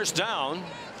of the first down.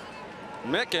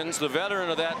 Mickens, the veteran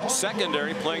of that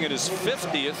secondary, playing in his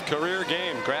 50th career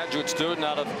game. Graduate student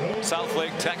out of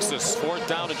Southlake, Texas. 4th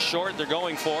down and short. They're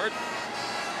going for it.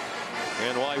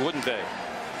 And why wouldn't they?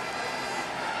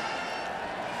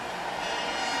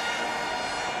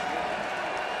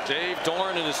 Dave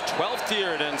Dorn in his 12th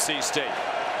year at NC State.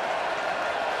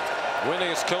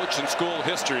 Winningest coach in school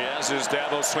history, as is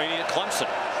Dabo Swinney at Clemson.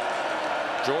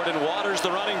 Jordan Waters, the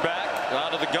running back,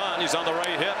 out of the gun. He's on the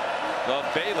right hip of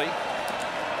Bailey.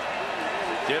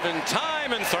 Given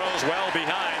time and throws well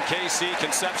behind KC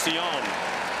Concepcion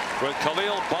with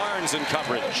Khalil Barnes in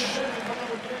coverage.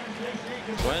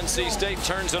 NC State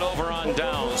turns it over on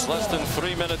downs, less than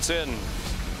 3 minutes in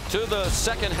to the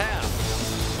second half.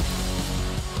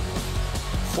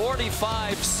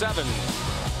 45-7.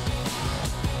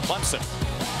 Clemson.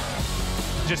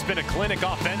 Just been a clinic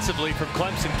offensively from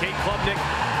Clemson. Cade Klubnik,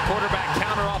 quarterback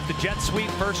counter off the jet sweep.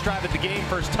 First drive of the game,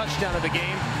 first touchdown of the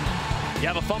game. You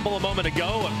have a fumble a moment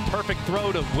ago, a perfect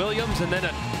throw to Williams, and then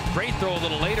a great throw a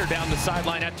little later down the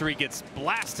sideline after he gets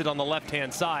blasted on the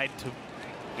left-hand side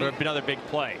for another big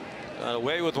play.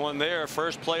 Away with one there.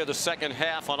 First play of the second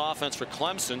half on offense for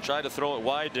Clemson. Tried to throw it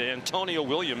wide to Antonio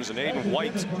Williams, and Aiden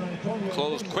White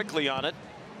closed quickly on it.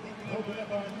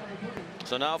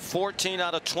 So now 14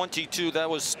 out of 22. That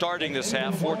was starting this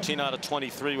half. 14 out of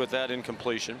 23 with that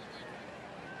incompletion.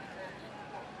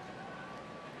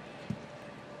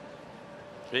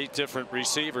 Eight different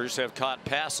receivers have caught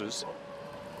passes.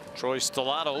 Troy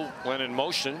Stellato went in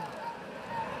motion.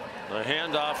 The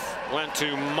handoff went to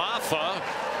Mafah,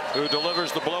 who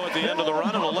delivers the blow at the end of the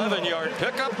run. An 11-yard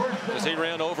pickup as he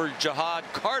ran over Jihad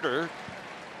Carter,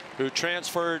 who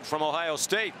transferred from Ohio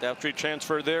State after he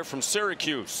transferred there from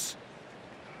Syracuse.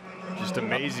 Just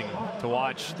amazing to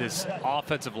watch this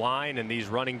offensive line and these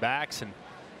running backs,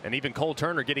 and even Cole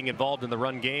Turner getting involved in the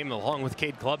run game along with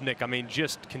Cade Klubnik. I mean,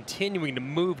 just continuing to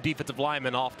move defensive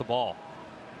linemen off the ball.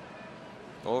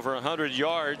 Over 100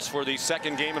 yards for the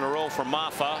second game in a row for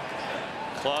Mafah.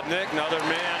 Klubnik, another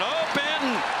man open.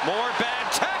 More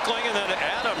bad tackling, and then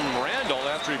Adam Randall,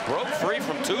 after he broke free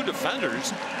from 2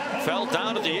 defenders, fell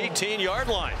down to the 18-yard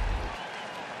line.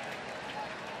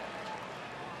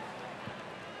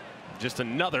 Just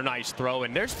another nice throw,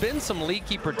 and there's been some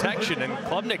leaky protection, and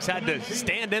Klubnik's had to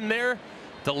stand in there,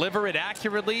 deliver it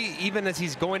accurately, even as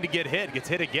he's going to get hit. Gets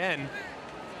hit again,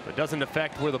 but doesn't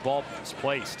affect where the ball is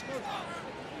placed.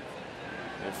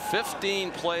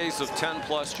 15 plays of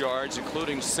 10+ yards,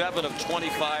 including 7 of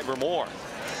 25 or more.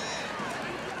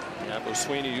 Dabo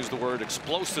Swinney used the word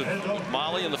explosive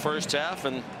Molly in the first half,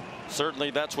 and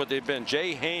certainly that's what they've been.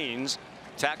 Jay Haynes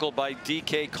tackled by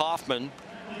D.K. Kaufman.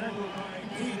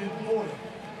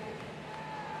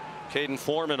 Caden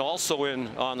Foreman also in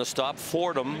on the stop.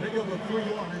 Fordham,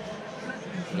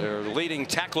 their leading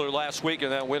tackler last week in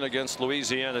that win against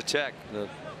Louisiana Tech. The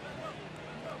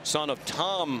son of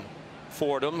Tom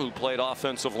Fordham, who played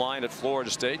offensive line at Florida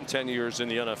State and 10 years in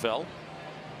the NFL.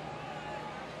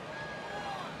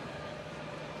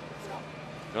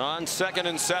 On 2nd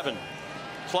and 7.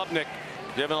 Klubnik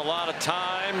given a lot of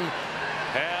time,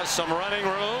 has some running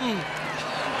room,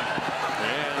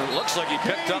 and it looks like he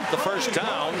picked up the first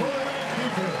down.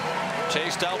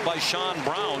 Chased out by Sean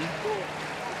Brown.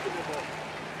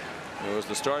 It was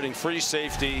the starting free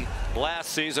safety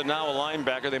last season, now a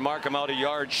linebacker. They mark him out a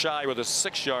yard shy with a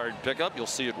 6-yard pickup. You'll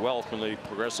see it well from the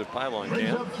progressive pylon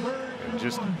cam.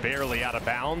 Just barely out of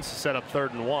bounds, set up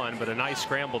 3rd and 1, but a nice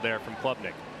scramble there from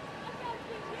Klubnik.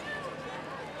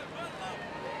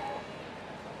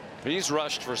 He's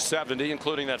rushed for 70,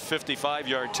 including that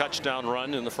 55-yard touchdown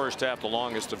run in the first half, the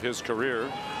longest of his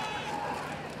career.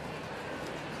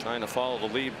 Trying to follow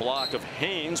the lead block of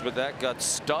Haynes, but that got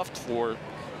stuffed for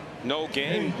no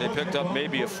gain. They picked up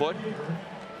maybe a foot.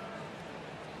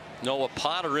 Noah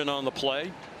Potter in on the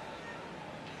play.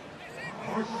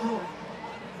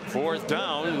 4th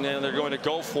down, and they're going to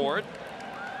go for it.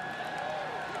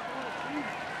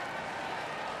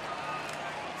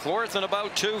 4th and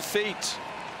about 2 feet.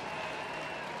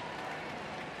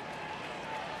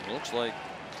 Looks like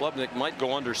Klubnik might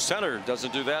go under center.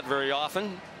 Doesn't do that very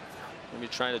often. Maybe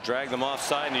trying to drag them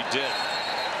offside, and he did.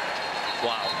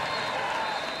 Wow.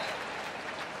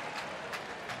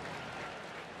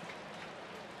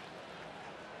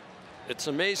 It's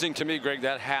amazing to me, Greg,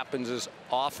 that happens as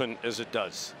often as it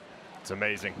does. It's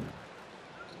amazing.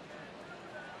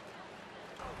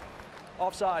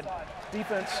 Offside.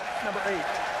 Defense number 8.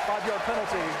 5-yard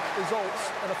penalty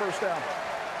results in a 1st down.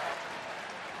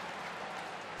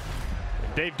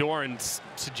 Dave Doran's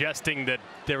suggesting that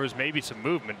there was maybe some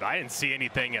movement. I didn't see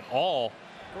anything at all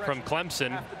from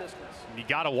Clemson. You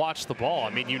got to watch the ball. I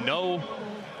mean, you know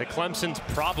that Clemson's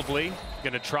probably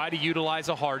going to try to utilize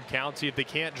a hard count, see if they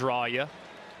can't draw you.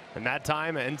 And that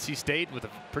time, NC State, with a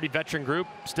pretty veteran group,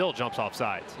 still jumps off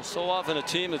sides. So often a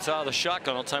team that's out of the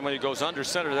shotgun all the time when he goes under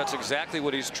center, that's exactly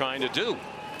what he's trying to do.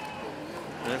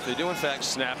 And if they do, in fact,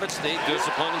 snap it, stay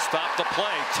disciplined and stop the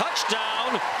play.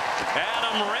 Touchdown,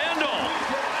 Adam Randall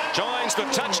joins the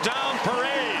touchdown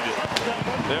parade.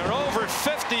 They're over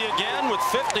 50 again with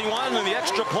 51 and the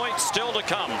extra point still to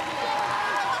come.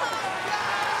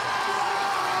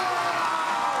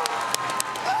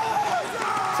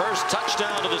 First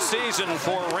touchdown of the season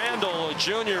for Randall, a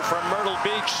junior from Myrtle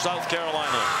Beach, South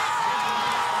Carolina.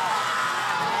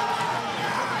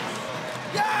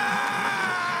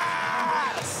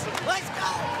 Yes! Let's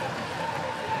go!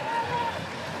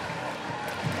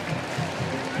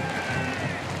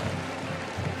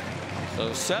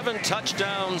 So 7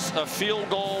 touchdowns, a field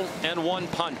goal, and 1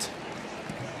 punt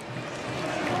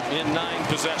in 9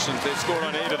 possessions. They scored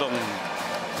on 8 of them.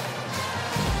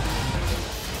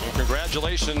 And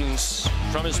congratulations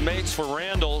from his mates for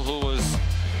Randall, who was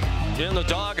in the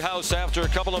doghouse after a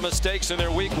couple of mistakes in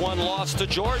their Week 1 loss to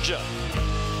Georgia.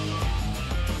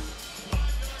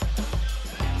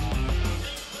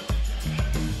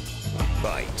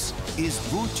 Bites is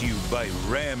brought to you by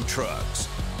Ram Trucks,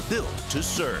 built to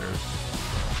serve.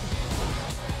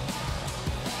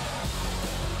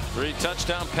 3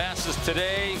 touchdown passes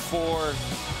today for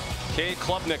Cade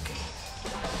Klubnik.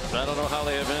 I don't know how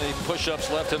they have any push-ups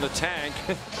left in the tank.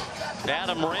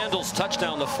 Adam Randall's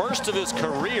touchdown, the first of his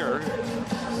career,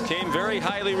 came very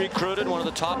highly recruited, one of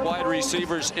the top wide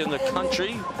receivers in the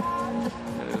country.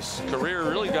 His career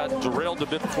really got derailed a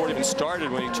bit before it even started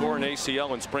when he tore an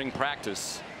ACL in spring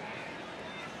practice.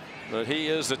 But he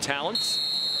is a talent,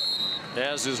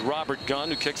 as is Robert Gunn,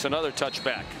 who kicks another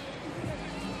touchback.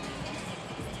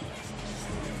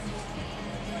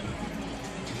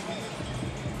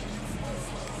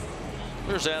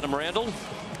 Here's Adam Randall.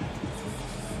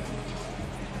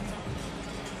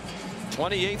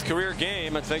 28th career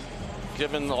game. I think,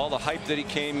 given all the hype that he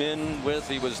came in with,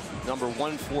 he was number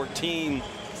 114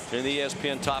 in the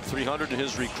ESPN Top 300 in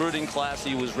his recruiting class.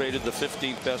 He was rated the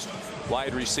 15th best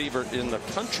wide receiver in the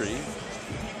country.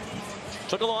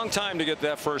 Took a long time to get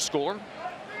that first score.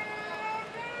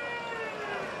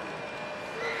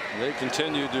 They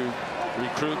continue to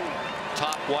recruit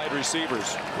top wide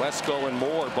receivers. Wesco and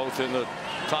Moore both in the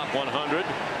top 100.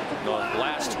 The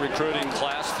last recruiting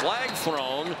class. Flag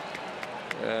thrown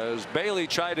as Bailey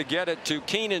tried to get it to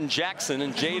Keenan Jackson,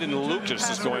 and Jaden Lucas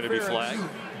is going to be flagged.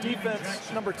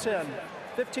 Defense number 10.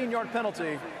 15-yard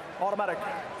penalty. Automatic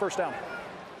 1st down.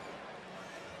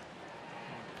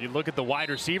 You look at the wide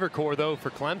receiver core, though,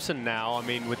 for Clemson now. I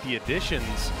mean, with the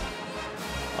additions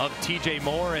of TJ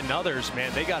Moore and others,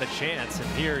 man, they got a chance. And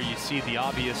here you see the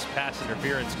obvious pass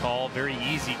interference call, very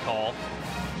easy call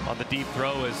on the deep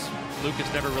throw as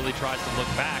Lucas never really tries to look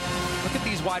back. Look at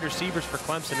these wide receivers for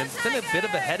Clemson, and it's been a bit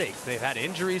of a headache. They've had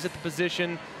injuries at the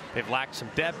position. They've lacked some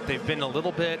depth. They've been a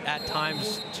little bit, at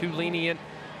times, too lenient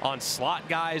on slot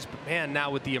guys. But, man, now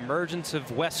with the emergence of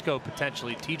Wesco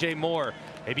potentially, TJ Moore,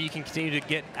 maybe you can continue to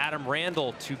get Adam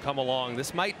Randall to come along.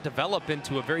 This might develop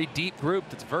into a very deep group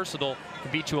that's versatile,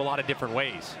 can beat you a lot of different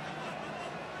ways.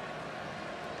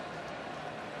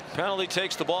 Penalty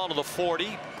takes the ball to the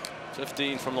 40.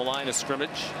 15 from the line of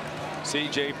scrimmage.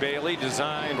 C.J. Bailey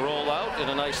designed rollout and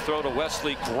a nice throw to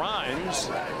Wesley Grimes.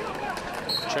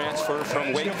 Transfer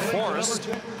from Wake Forest.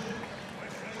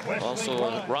 Also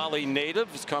a Raleigh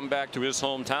native has come back to his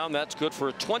hometown. That's good for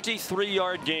a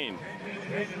 23-yard gain.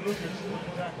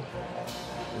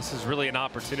 This is really an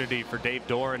opportunity for Dave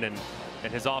Doran and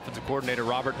his offensive coordinator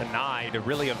Robert Hanai to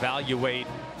really evaluate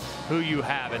who you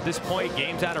have. At this point,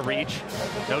 game's out of reach,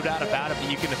 no doubt about it, but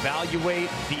you can evaluate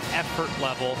the effort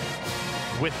level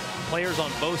with players on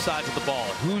both sides of the ball.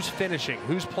 Who's finishing,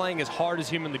 who's playing as hard as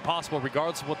humanly possible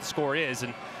regardless of what the score is,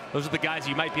 and those are the guys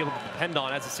you might be able to depend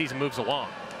on as the season moves along.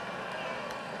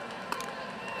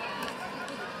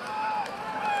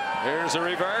 Here's a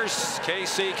reverse.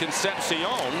 KC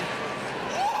Concepcion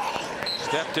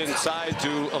stepped inside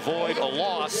to avoid a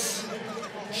loss.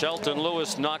 Shelton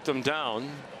Lewis knocked him down.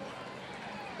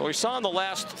 Well, we saw in the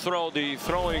last throw the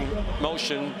throwing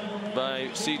motion by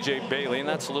C.J. Bailey, and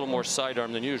that's a little more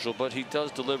sidearm than usual, but he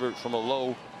does deliver it from a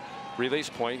low release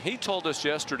point. He told us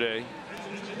yesterday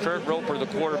Kurt Roper, the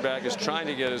quarterback, is trying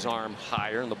to get his arm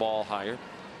higher and the ball higher.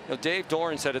 You know, Dave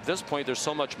Doran said at this point there's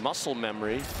so much muscle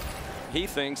memory, he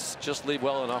thinks just leave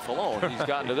well enough alone. He's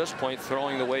gotten to this point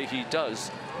throwing the way he does.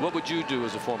 What would you do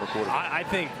as a former quarterback? I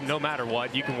think no matter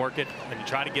what, you can work it and you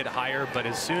try to get higher, but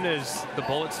as soon as the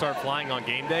bullets start flying on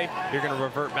game day, you're going to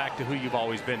revert back to who you've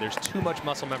always been. There's too much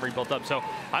muscle memory built up. So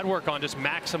I'd work on just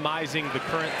maximizing the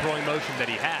current throwing motion that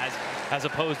he has, as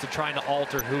opposed to trying to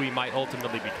alter who he might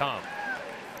ultimately become.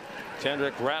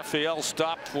 Kendrick Raphael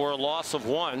stopped for a loss of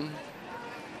 1.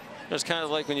 It's kind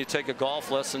of like when you take a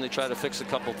golf lesson, they try to fix a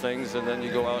couple things, and then you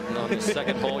go out and on the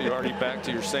second hole, you're already back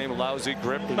to your same lousy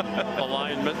grip and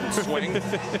alignment and swing.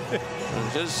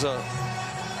 His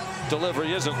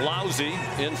delivery isn't lousy.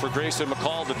 In for Grayson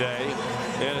McCall today,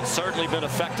 and it's certainly been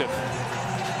effective.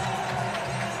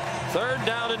 3rd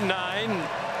down and 9.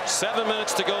 7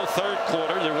 minutes to go, 3rd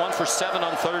quarter. They're 1 for 7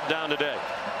 on 3rd down today.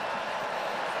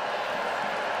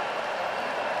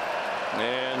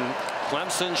 And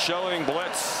Clemson showing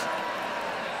blitz.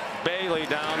 Bailey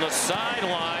down the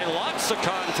sideline. Lots of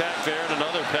contact there, and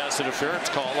another pass interference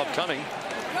call upcoming.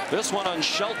 This one on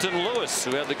Shelton Lewis,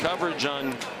 who had the coverage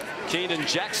on Keenan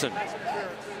Jackson.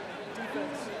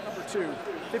 Defense number 2,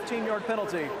 15-yard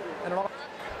penalty, and an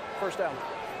 1st down.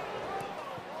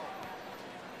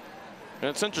 And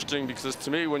it's interesting because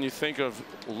to me, when you think of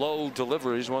low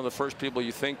deliveries, one of the first people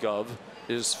you think of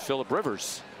is Philip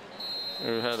Rivers,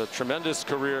 who had a tremendous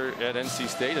career at NC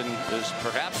State and is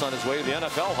perhaps on his way to the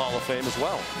NFL Hall of Fame as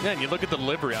well. Yeah, and you look at the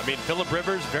delivery. I mean, Philip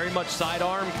Rivers, very much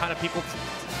sidearm, kind of people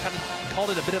kind of called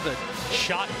it a bit of a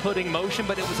shot-putting motion,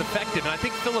 but it was effective. And I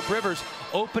think Philip Rivers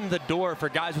opened the door for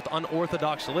guys with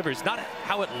unorthodox deliveries. Not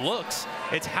how it looks,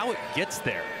 it's how it gets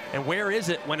there. And where is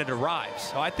it when it arrives?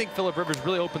 So I think Philip Rivers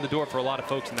really opened the door for a lot of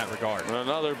folks in that regard.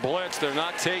 Another blitz. They're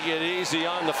not taking it easy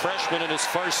on the freshman in his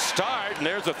first start. And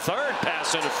there's a 3rd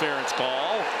pass interference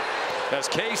call as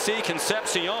KC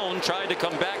Concepcion tried to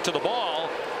come back to the ball.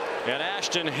 And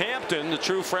Ashton Hampton, the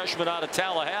true freshman out of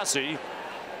Tallahassee,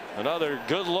 another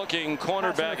good-looking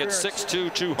cornerback at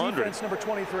 6'2", 200. Defense number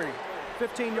 23,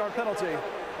 15-yard penalty,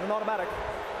 and an automatic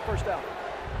 1st down.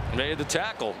 Made the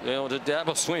tackle. You know, to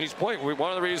Dabo Sweeney's point, one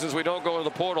of the reasons we don't go to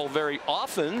the portal very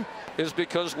often is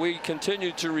because we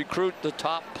continue to recruit the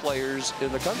top players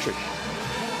in the country,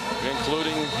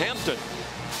 including Hampton.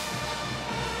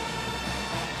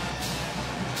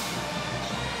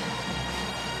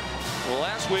 Well,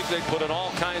 last week they put in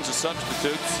all kinds of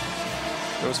substitutes.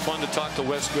 It was fun to talk to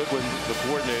Wes Goodwin, the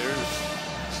coordinator.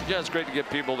 Yeah, it's great to get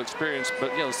people experience,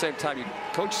 but you know, at the same time,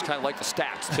 coaches kind of like the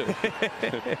stats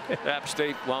too. App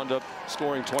State wound up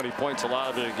scoring 20 points, a lot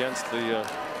of it against the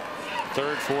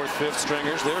 3rd, 4th, 5th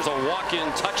stringers. There's a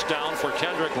walk-in touchdown for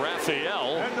Kendrick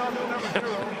Raphael.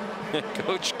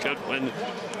 Coach Goodwin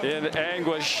in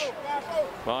anguish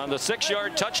on the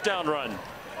 6-yard touchdown run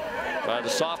by the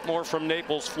sophomore from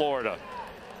Naples, Florida.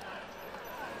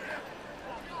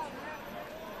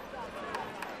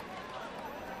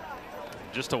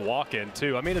 Just a walk-in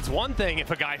too. I mean, it's one thing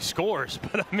if a guy scores,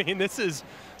 but I mean, this is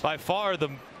by far the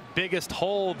biggest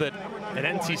hole that an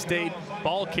NC State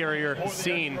ball carrier has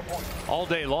seen all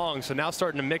day long. So now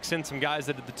starting to mix in some guys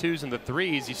that did the 2s and the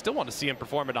 3s. You still want to see him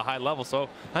perform at a high level. So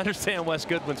I understand Wes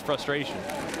Goodwin's frustration.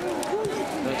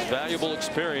 That's valuable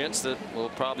experience that will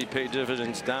probably pay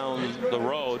dividends down the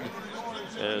road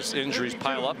as injuries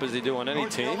pile up, as they do on any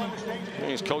team.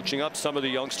 He's coaching up some of the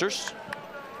youngsters.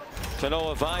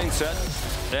 Tanoa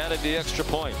Vineset added the extra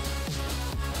point.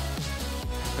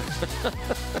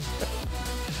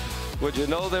 Would you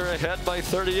know they're ahead by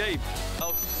 38?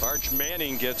 Arch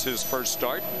Manning gets his first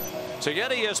start. To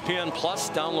get ESPN Plus,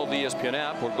 download the ESPN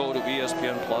app or go to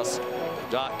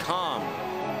ESPNplus.com.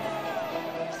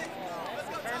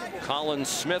 Colin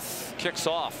Smith kicks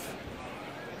off.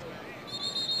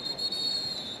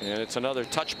 And it's another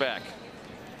touchback.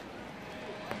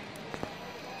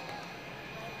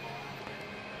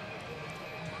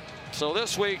 So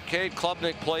this week, Cade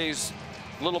Klubnik plays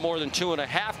a little more than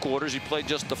 2.5 quarters. He played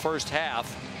just the first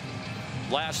half.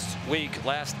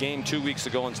 Last game 2 weeks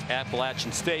ago in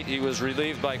Appalachian State, he was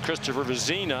relieved by Christopher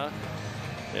Vezina,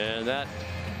 and that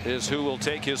is who will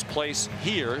take his place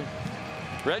here.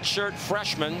 Redshirt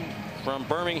freshman from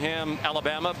Birmingham,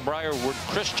 Alabama, Briarwood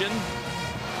Christian,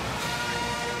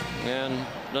 and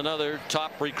another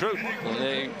top recruit. When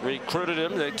they recruited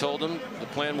him, they told him the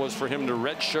plan was for him to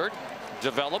redshirt,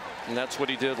 develop, and that's what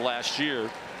he did last year.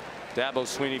 Dabo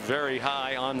Swinney very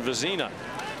high on Vezina.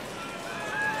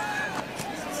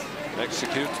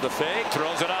 Executes the fake,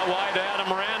 throws it out wide to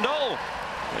Adam Randall,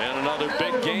 and another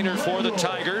big gainer for the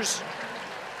Tigers.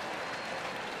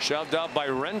 Shoved out by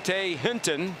Rente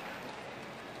Hinton.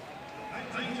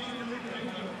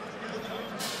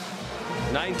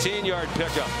 19-yard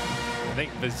pickup. I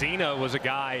think Vezina was a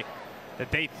guy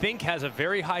that they think has a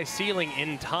very high ceiling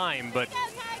in time, but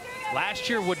last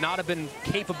year would not have been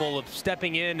capable of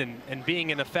stepping in and being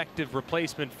an effective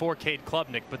replacement for Cade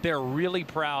Klubnik. But they're really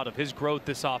proud of his growth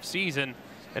this offseason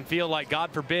and feel like,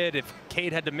 God forbid, if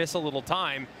Cade had to miss a little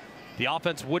time, the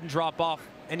offense wouldn't drop off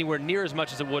anywhere near as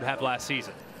much as it would have last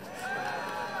season.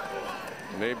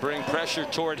 They bring pressure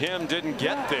toward him, didn't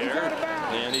get there,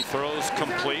 and he throws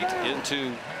complete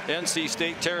into NC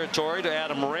State territory to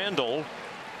Adam Randall.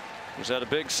 He's had a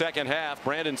big second half.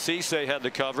 Brandon Cisse had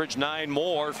the coverage. 9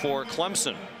 more for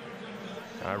Clemson.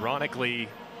 Ironically,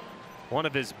 one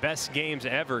of his best games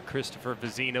ever, Christopher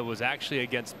Vezina, was actually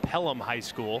against Pelham High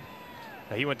School.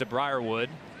 He went to Briarwood,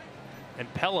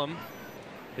 and Pelham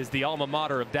is the alma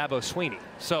mater of Dabo Swinney.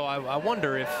 So I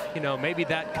wonder if, maybe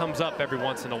that comes up every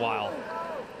once in a while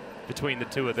between the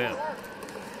two of them.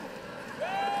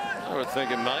 I would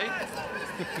think it might.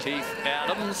 Keith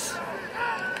Adams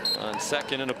on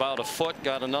second and about a foot,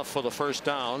 got enough for the first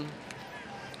down.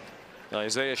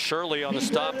 Isaiah Shirley on the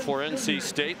stop for NC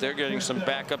State. They're getting some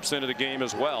backups into the game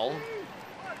as well.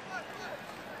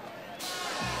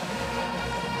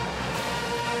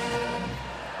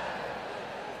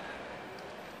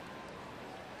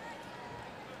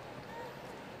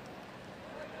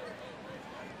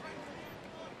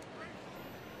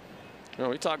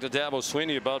 We talked to Dabo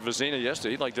Swinney about Vezina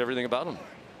yesterday. He liked everything about him.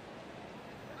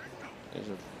 He's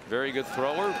a very good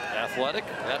thrower, athletic.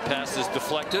 That pass is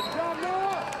deflected.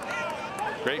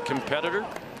 Great competitor.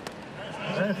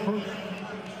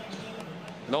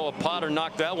 Noah Potter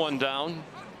knocked that one down.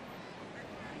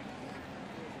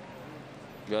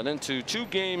 Got into 2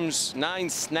 games, 9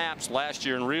 snaps last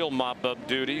year in real mop-up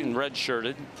duty and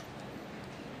redshirted.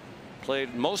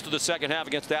 Played most of the second half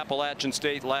against Appalachian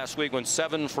State last week, went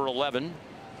 7 for 11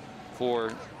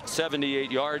 for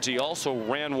 78 yards. He also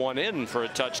ran one in for a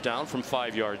touchdown from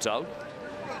 5 yards out.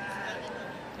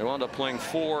 They wound up playing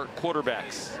 4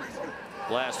 quarterbacks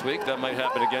last week. That might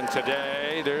happen again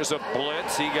today. There's a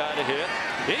blitz. He got a hit.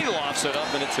 He lofts it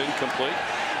up and it's incomplete.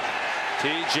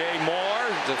 TJ Moore.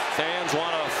 The fans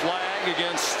want a flag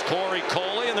against Corey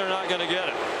Coley, and they're not going to get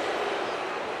it.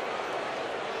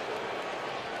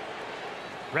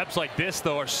 Reps like this,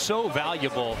 though, are so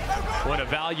valuable when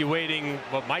evaluating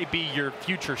what might be your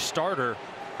future starter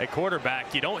at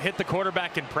quarterback. You don't hit the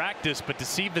quarterback in practice, but to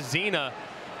see Vezina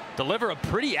deliver a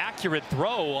pretty accurate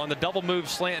throw on the double move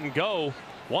slant and go,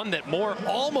 one that Moore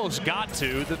almost got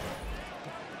to. The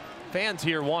fans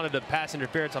here wanted a pass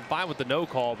interference. I'm fine with the no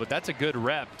call, but that's a good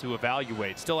rep to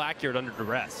evaluate. Still accurate under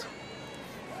duress.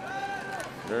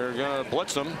 They're going to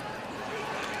blitz him,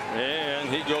 and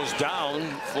he goes down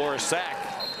for a sack.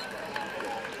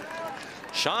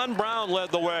 Sean Brown led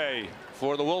the way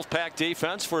for the Wolfpack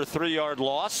defense for a 3-yard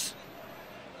loss.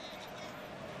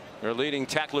 Their leading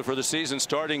tackler for the season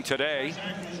starting today.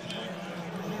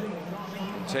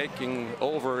 Taking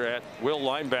over at will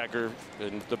linebacker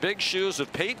in the big shoes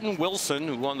of Peyton Wilson,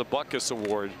 who won the Butkus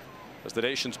Award as the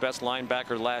nation's best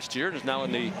linebacker last year, and is now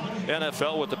in the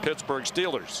NFL with the Pittsburgh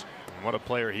Steelers. What a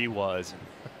player he was.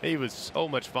 He was so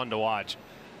much fun to watch.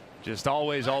 Just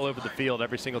always all over the field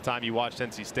every single time you watched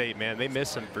NC State. Man, they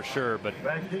miss him for sure, but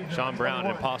Sean Brown,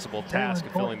 an impossible task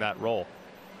of filling that role.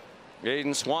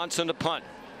 Aiden Swanson to punt.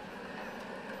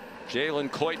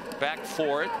 Jalen Coit back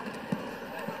for it.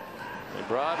 They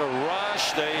brought a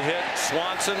rush. They hit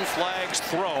Swanson. Flags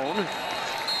thrown.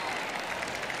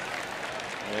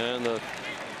 And the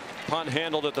punt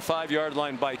handled at the 5-yard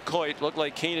line by Coit. Looked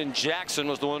like Keenan Jackson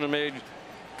was the one who made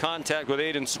contact with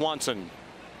Aiden Swanson.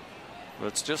 But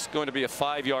it's just going to be a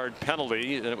 5-yard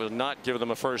penalty, and it will not give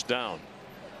them a first down.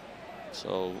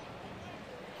 So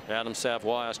Adam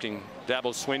Savoy asking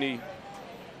Dabo Swinney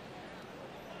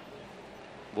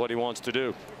what he wants to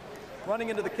do. Running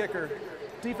into the kicker,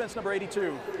 defense number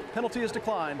 82. Penalty is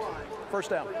declined.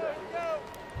 First down.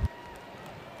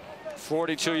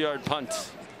 42-yard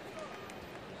punt.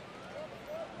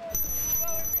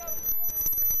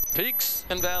 Peaks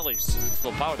and valleys.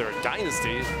 Well, power, they're a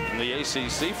dynasty in the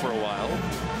ACC for a while,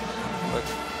 but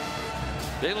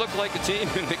they look like a team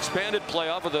in the expanded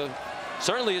playoff with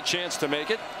certainly a chance to make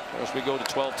it. Of course, we go to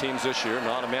 12 teams this year, an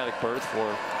automatic berth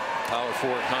for Power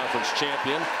 4 conference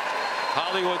champion.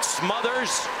 Hollywood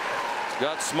Smothers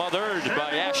got smothered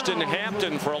by Ashton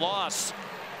Hampton for a loss.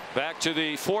 Back to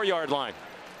the 4-yard line.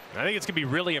 I think it's going to be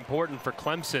really important for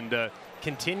Clemson to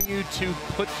continue to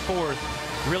put forth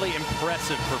really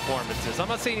impressive performances. I'm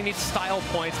not saying you need style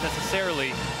points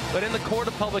necessarily, but in the court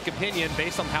of public opinion,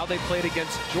 based on how they played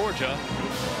against Georgia,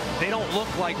 they don't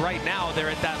look like right now they're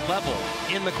at that level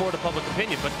in the court of public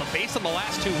opinion. But based on the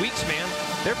last 2 weeks, man,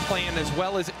 they're playing as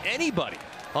well as anybody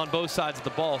on both sides of the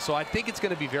ball. So I think it's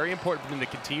going to be very important for them to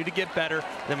continue to get better.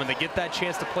 Then when they get that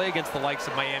chance to play against the likes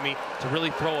of Miami, to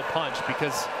really throw a punch,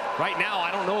 because right now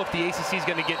I don't know if the ACC is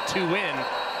going to get 2 in.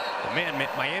 But man,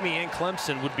 Miami and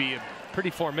Clemson would be a pretty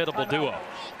formidable duo.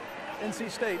 NC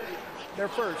State, their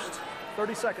first.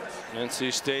 30 seconds.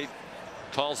 NC State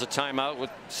calls a timeout with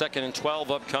 2nd and 12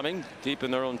 upcoming, deep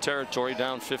in their own territory,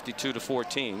 down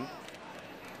 52-14.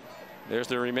 There's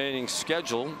their remaining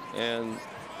schedule, and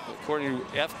according to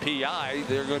FPI,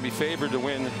 they're going to be favored to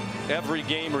win every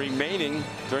game remaining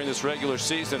during this regular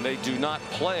season. They do not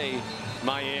play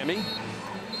Miami.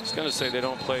 I was going to say they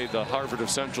don't play the Harvard of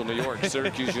Central New York,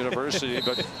 Syracuse University,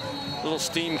 but a little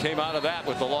steam came out of that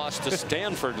with the loss to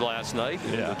Stanford last night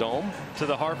in the Dome. To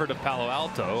the Harvard of Palo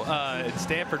Alto at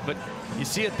Stanford, but you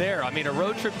see it there. I mean, a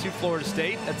road trip to Florida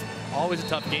State, that's always a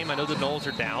tough game. I know the Noles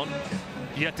are down.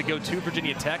 You have to go to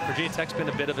Virginia Tech. Virginia Tech's been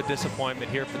a bit of a disappointment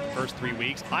here for the first 3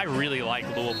 weeks. I really like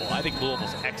Louisville. I think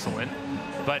Louisville's excellent.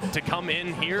 But to come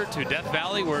in here to Death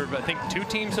Valley, where I think 2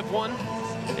 teams have won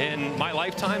in my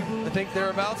lifetime, I think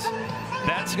thereabouts,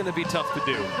 that's going to be tough to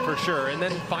do for sure. And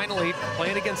then finally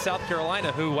playing against South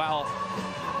Carolina, who, while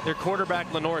their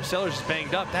quarterback Lenore Sellers is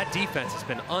banged up, that defense has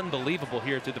been unbelievable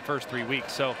here through the first 3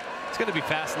 weeks. So it's going to be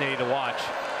fascinating to watch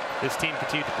this team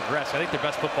continue to progress. I think their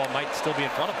best football might still be in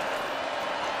front of them.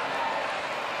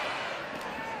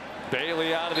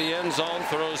 Bailey out of the end zone,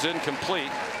 throws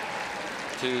incomplete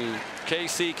to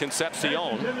KC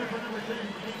Concepcion.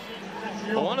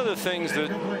 One of the things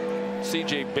that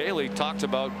C.J. Bailey talked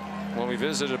about when we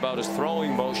visited about his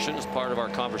throwing motion as part of our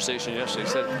conversation yesterday, he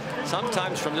said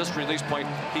sometimes from this release point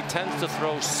he tends to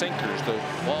throw sinkers. The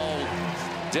ball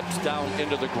dips down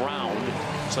into the ground,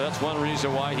 so that's one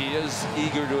reason why he is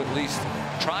eager to at least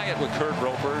try it with Kurt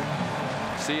Roper,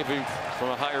 see if he from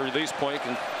a higher release point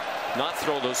can not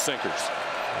throw those sinkers.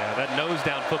 Yeah, that nose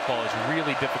down football is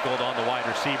really difficult on the wide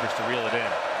receivers to reel it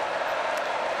in.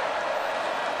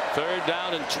 3rd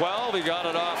down and 12. He got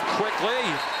it off quickly.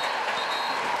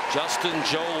 Justin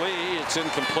Jolie, it's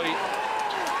incomplete.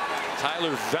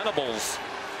 Tyler Venables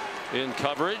in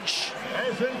coverage.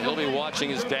 He'll be watching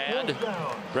his dad,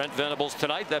 Brent Venables,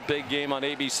 tonight. That big game on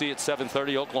ABC at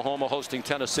 7:30. Oklahoma hosting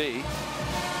Tennessee.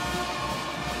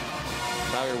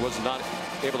 Tyler was not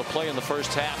able to play in the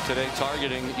first half today,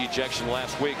 targeting ejection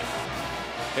last week.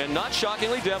 And not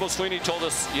shockingly, Dabo Swinney told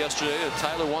us yesterday that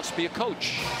Tyler wants to be a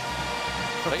coach.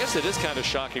 I guess it is kind of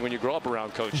shocking when you grow up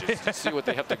around coaches to see what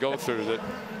they have to go through, that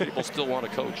people still want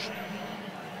to coach.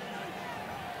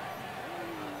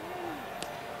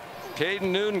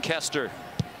 Caden Noonkester.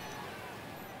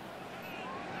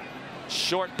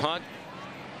 Short punt.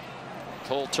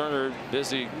 Cole Turner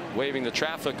busy waving the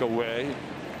traffic away.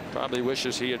 Probably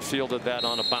wishes he had fielded that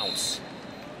on a bounce.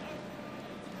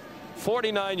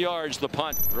 49 yards the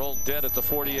punt, rolled dead at the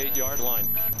 48-yard line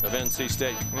of NC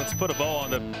State. Let's put a bow on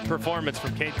the performance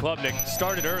from Cade Klubnik.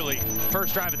 Started early,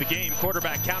 first drive of the game,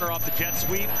 quarterback counter off the jet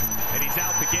sweep, and he's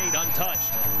out the gate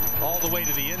untouched all the way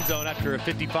to the end zone after a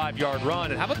 55-yard run.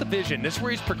 And how about the vision? This is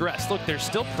where he's progressed. Look, there's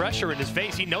still pressure in his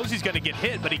face. He knows he's going to get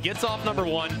hit, but he gets off number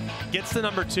 1, gets to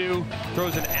number 2,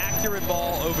 throws an accurate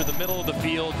ball over the middle of the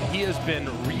field. He has been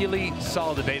really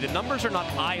solid today. The numbers are not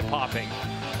eye-popping,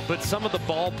 but some of the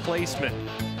ball placement,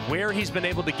 where he's been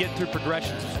able to get through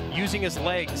progressions, using his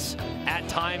legs at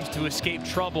times to escape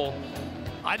trouble.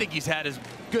 I think he's had as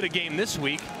good a game this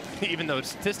week, even though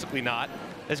statistically not,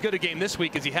 as good a game this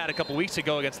week as he had a couple weeks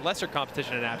ago against lesser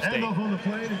competition in App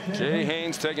State. Jay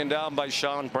Haynes taken down by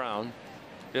Sean Brown.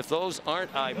 If those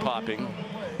aren't eye-popping,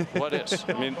 what is?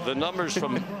 I mean, the numbers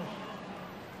from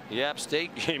the App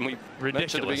State game we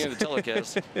mentioned at the beginning of the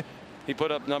telecast. He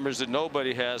put up numbers that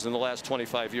nobody has in the last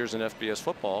 25 years in FBS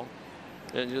football.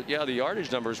 And yeah, the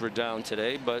yardage numbers were down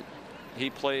today, but he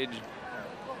played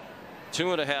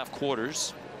 2.5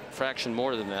 quarters, fraction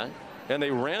more than that, and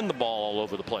they ran the ball all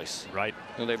over the place. Right.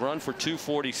 And they've run for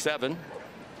 247,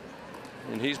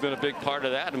 and he's been a big part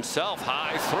of that himself.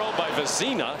 High throw by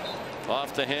Vecina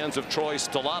off the hands of Troy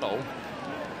Stellato.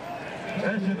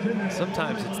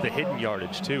 Sometimes it's the hidden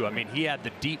yardage too. I mean, he had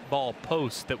the deep ball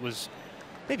post that was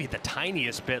maybe the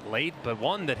tiniest bit late, but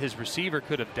one that his receiver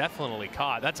could have definitely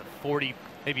caught. That's a 40,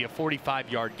 maybe a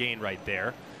 45-yard gain right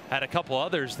there. Had a couple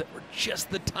others that were just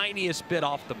the tiniest bit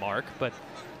off the mark, but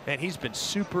man, he's been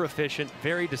super efficient,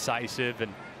 very decisive,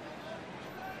 and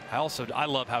I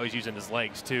love how he's using his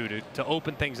legs too to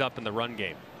open things up in the run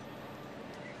game.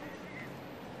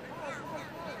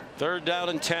 3rd down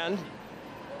and 10.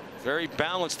 Very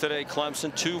balanced today,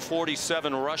 Clemson.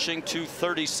 247 rushing,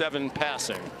 237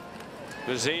 passing.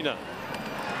 Vecina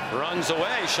runs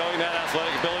away, showing that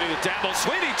athletic ability that Dabo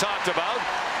Swinney talked about.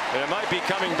 And it might be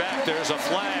coming back. There's a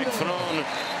flag thrown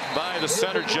by the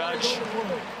center judge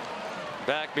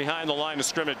back behind the line of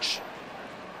scrimmage.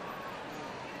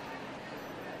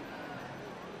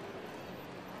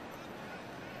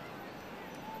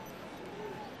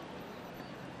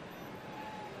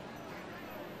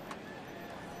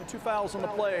 Two fouls on the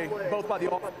play, both by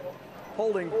the offense.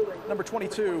 Holding, number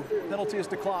 22, penalty is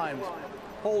declined.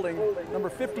 Holding, number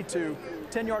 52,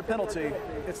 10-yard penalty.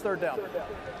 It's 3rd down.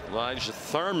 Elijah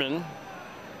Thurman,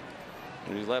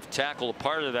 the left tackle, a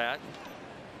part of that.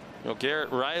 You know,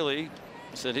 Garrett Riley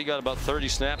said he got about 30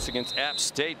 snaps against App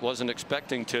State, wasn't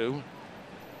expecting to.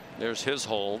 There's his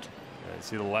hold. I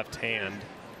see the left hand,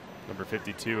 number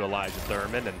 52, Elijah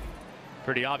Thurman, and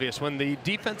pretty obvious when the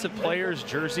defensive player's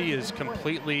jersey is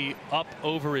completely up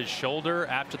over his shoulder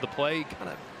after the play. You kind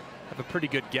of have a pretty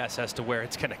good guess as to where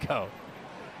it's going to go.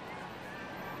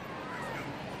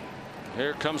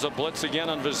 Here comes a blitz again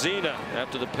on Vecina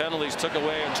after the penalties took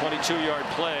away a 22-yard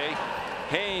play.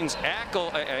 Haynes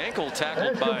ankle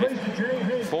tackled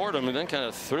by Fordham and then kind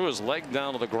of threw his leg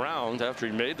down to the ground after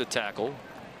he made the tackle.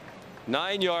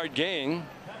 9-yard gain.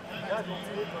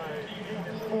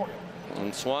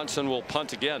 And Swanson will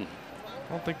punt again.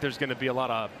 I don't think there's going to be a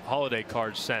lot of holiday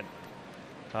cards sent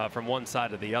from one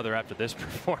side to the other after this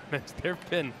performance. There have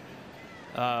been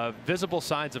visible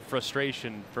signs of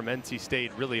frustration from NC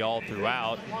State really all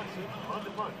throughout.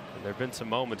 And there have been some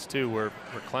moments too where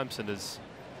Clemson has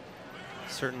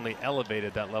certainly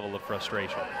elevated that level of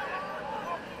frustration.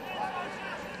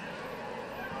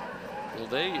 Well,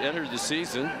 they entered the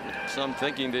season, some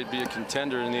thinking they'd be a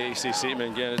contender in the ACC. I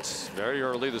mean, again, it's very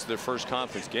early. This is their first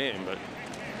conference game, but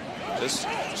this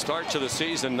start to the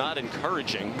season not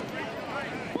encouraging.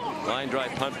 Line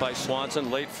drive punt by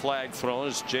Swanson. Late flag thrown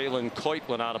as Jalen Coit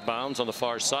went out of bounds on the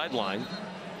far sideline.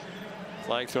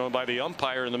 Flag thrown by the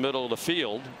umpire in the middle of the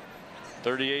field.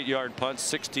 38-yard punt,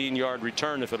 16-yard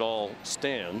return if it all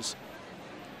stands.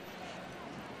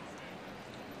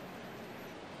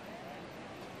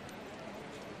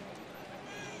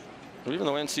 Even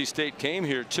though NC State came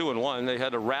here 2-1, they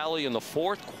had a rally in the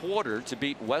 4th quarter to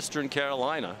beat Western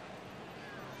Carolina.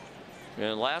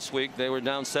 And last week they were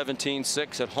down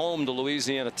 17-6 at home to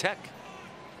Louisiana Tech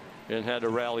and had a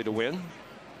rally to win.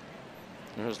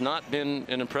 There has not been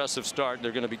an impressive start.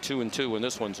 They're going to be 2-2 when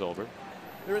this one's over.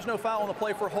 There is no foul on the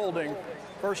play for holding.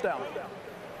 1st down.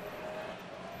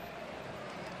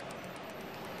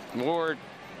 More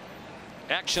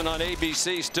action on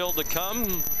ABC still to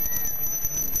come,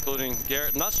 including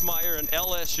Garrett Nussmeier and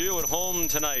LSU at home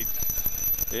tonight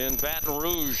in Baton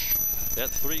Rouge at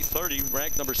 3:30,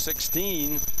 ranked number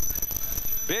 16.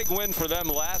 Big win for them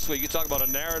last week. You talk about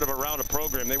a narrative around a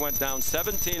program. They went down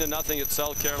 17-0 at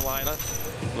South Carolina.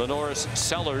 Lenoris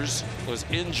Sellers was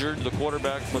injured, the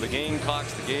quarterback for the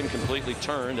Gamecocks. The game completely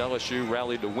turned. LSU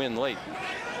rallied to win late.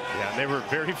 Yeah, they were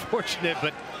very fortunate,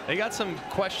 but they got some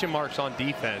question marks on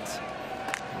defense.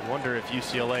 I wonder if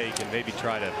UCLA can maybe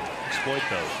try to exploit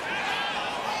those.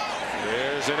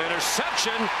 There's an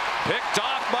interception picked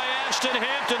off by Ashton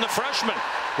Hampton, the freshman,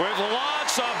 with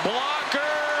lots of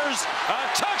blockers. A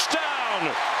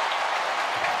touchdown.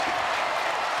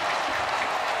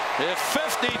 If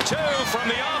 52 from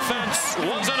the offense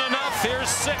wasn't enough, here's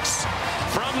 6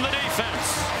 from the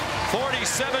defense.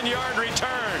 47-yard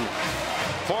return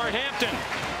for Hampton.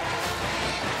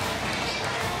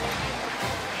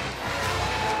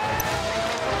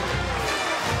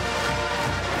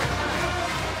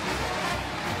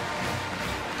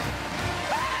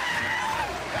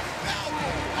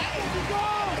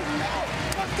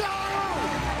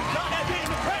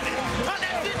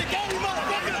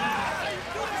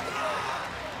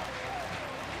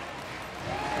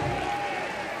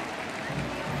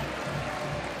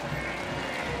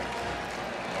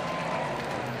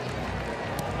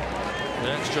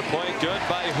 Extra point good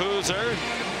by Hooser.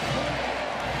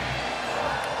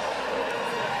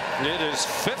 It is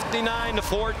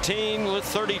 59-14 with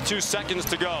 32 seconds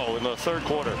to go in the third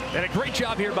quarter. And a great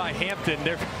job here by Hampton.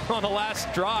 They're on the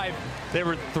last drive. There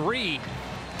were 3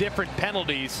 different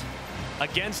penalties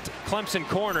against Clemson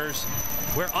corners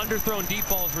where underthrown deep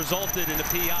balls resulted in a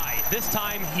PI. This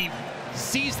time he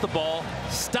sees the ball,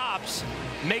 stops,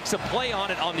 makes a play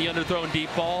on it on the underthrown deep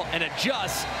ball, and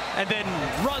adjusts, and then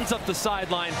runs up the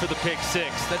sideline for the pick 6.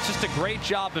 That's just a great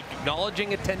job of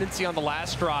acknowledging a tendency on the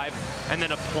last drive and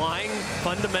then applying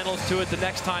fundamentals to it the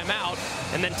next time out,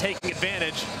 and then taking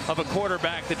advantage of a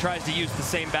quarterback that tries to use the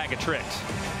same bag of tricks.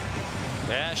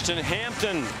 Ashton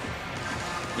Hampton.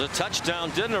 The touchdown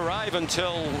didn't arrive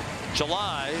until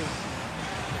July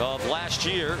of last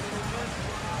year.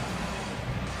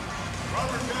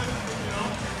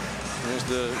 There's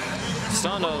the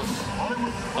son of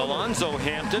Alonzo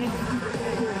Hampton,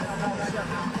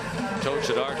 coach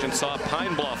at Arkansas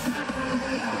Pine Bluff. He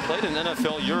played in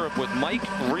NFL Europe with Mike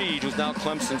Reed, who's now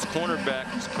Clemson's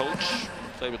cornerbacks coach.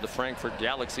 Played with the Frankfurt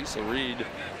Galaxy, so Reed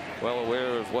well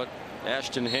aware of what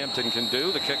Ashton Hampton can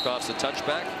do. The kickoff's a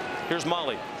touchback. Here's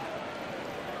Molly.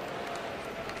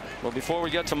 Well, before we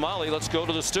get to Molly, let's go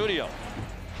to the studio.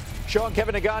 Sean,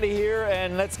 Kevin Nagani here,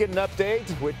 and let's get an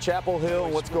update with Chapel Hill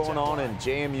and what's going on in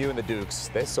JMU and the Dukes.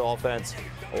 This offense,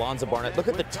 Alonzo Barnett, look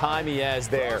at the time he has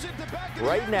there.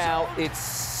 Right now,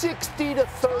 it's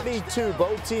 60-32.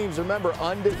 Both teams, remember,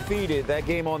 undefeated. That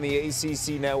game on the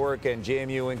ACC network, and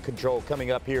JMU in control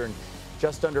coming up here in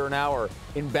just under an hour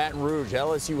in Baton Rouge.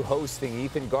 LSU hosting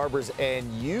Ethan Garbers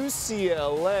and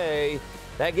UCLA.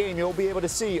 That game you'll be able to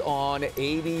see on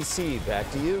ABC. Back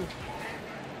to you.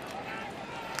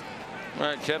 All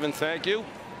right, Kevin, thank you.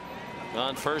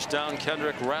 On first down,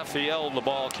 Kendrick Raphael, the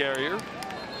ball carrier.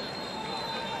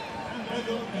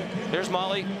 Here's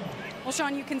Molly. Well,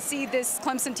 Sean, you can see this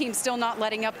Clemson team still not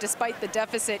letting up despite the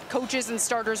deficit. Coaches and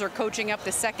starters are coaching up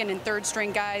the second and third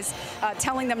string guys,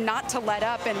 telling them not to let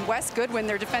up. And Wes Goodwin,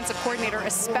 their defensive coordinator,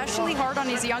 especially hard on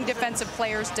his young defensive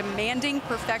players, demanding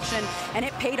perfection. And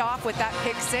it paid off with that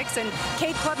pick 6. And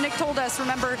Cade Klubnik told us,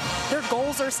 remember, their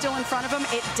goals are still in front of them.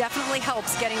 It definitely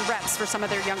helps getting reps for some of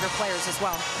their younger players as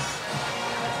well.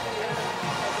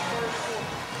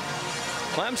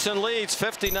 Clemson leads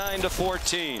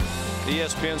 59-14.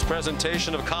 ESPN's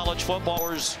presentation of college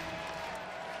footballers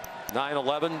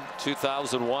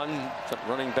 9/11/2001.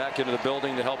 Running back into the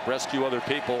building to help rescue other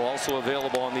people. Also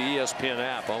available on the ESPN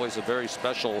app. Always a very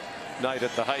special night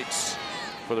at the Heights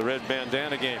for the red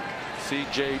bandana game.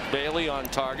 C.J. Bailey on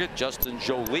target. Justin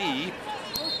Jolie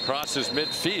crosses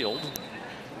midfield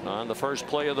on the first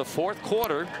play of the fourth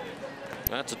quarter.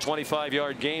 That's a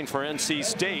 25-yard gain for NC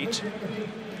State.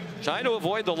 Trying to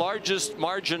avoid the largest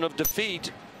margin of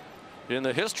defeat in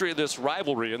the history of this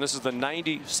rivalry, and this is the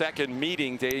 92nd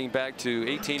meeting dating back to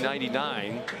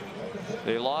 1899.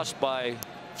 They lost by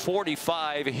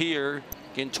 45 here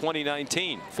in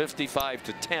 2019,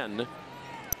 55-10.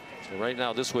 So right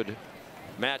now this would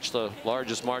match the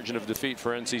largest margin of defeat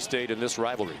for NC State in this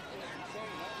rivalry.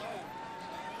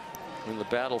 In the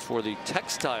battle for the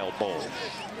Textile Bowl.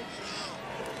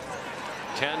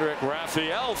 Kendrick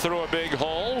Raphael threw a big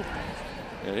hole,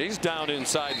 and he's down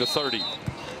inside the 30.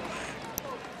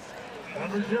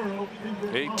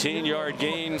 18-yard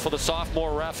gain for the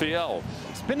sophomore Raphael.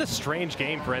 It's been a strange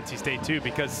game for NC State, too,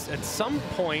 because at some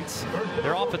points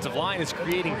their offensive line is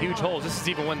creating huge holes. This is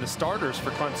even when the starters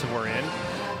for Clemson were in.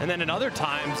 And then in other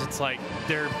times, it's like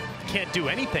they can't do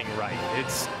anything right.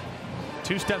 It's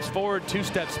 2 steps forward, 2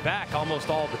 steps back almost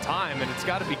all the time. And it's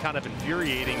got to be kind of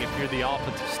infuriating if you're the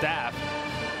offensive staff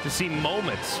to see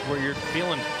moments where you're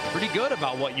feeling pretty good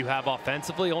about what you have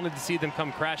offensively, only to see them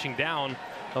come crashing down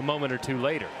a moment or two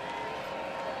later.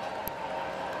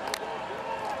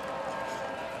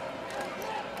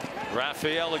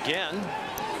 Raphael again.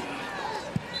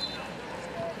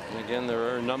 Again, there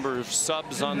are a number of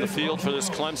subs on the field for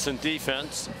this Clemson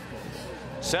defense.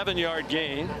 7-yard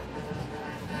gain.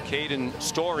 Caden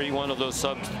Story, one of those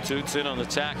substitutes, in on the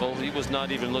tackle. He was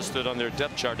not even listed on their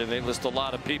depth chart, and they list a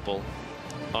lot of people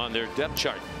on their depth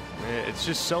chart. It's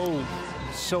just so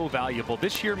valuable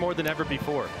this year more than ever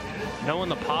before, knowing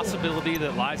the possibility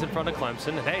that lies in front of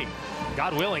Clemson. And hey,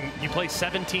 God willing, you play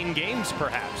 17 games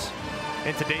perhaps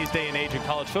in today's day and age in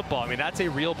college football. I mean, that's a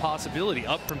real possibility,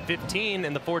 up from 15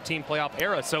 in the 14 playoff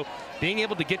era. So being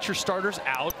able to get your starters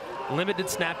out, limited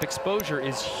snap exposure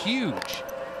is huge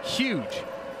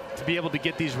to be able to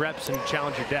get these reps and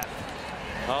challenge your depth.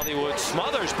 Hollywood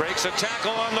Smothers breaks a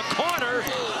tackle on the corner,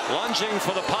 lunging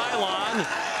for the pylon.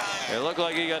 It looked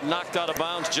like he got knocked out of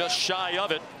bounds just shy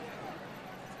of it.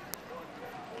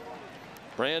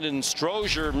 Brandon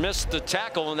Strozier missed the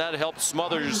tackle, and that helped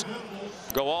Smothers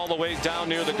go all the way down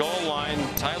near the goal line.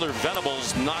 Tyler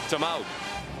Venables knocked him out.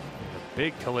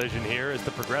 Big collision here as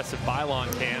the progressive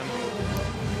pylon cam.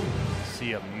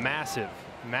 See a massive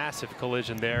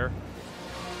collision there.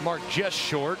 Marked just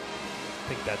short.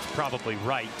 I think that's probably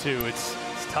right too. It's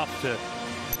tough to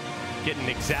get an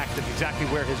exactly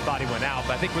where his body went out,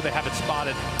 but I think where they have it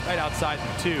spotted right outside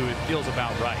the 2, it feels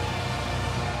about right.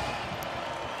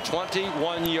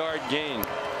 21-yard gain.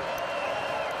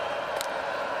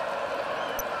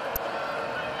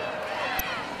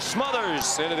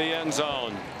 Smothers into the end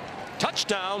zone.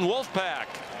 Touchdown, Wolfpack.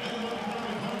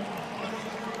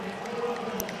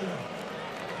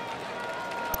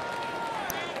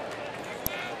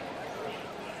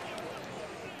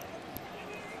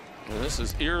 And this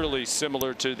is eerily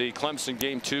similar to the Clemson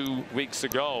game 2 weeks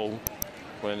ago,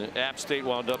 when App State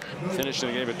wound up finishing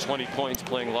the game at 20 points,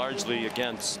 playing largely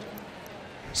against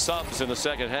subs in the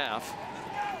second half.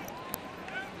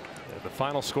 The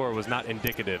final score was not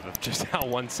indicative of just how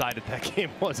one-sided that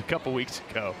game was a couple weeks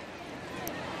ago.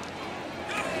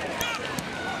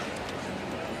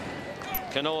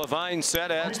 Kanoa Vine set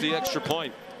adds the extra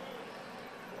point.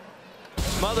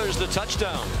 Smothers the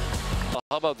touchdown.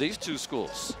 How about these two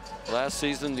schools? Last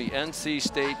season, the NC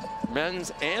State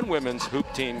men's and women's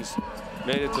hoop teams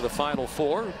made it to the Final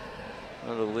Four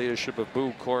under the leadership of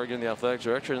Boo Corrigan, the athletic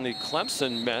director, and the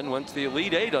Clemson men went to the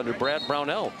Elite Eight under Brad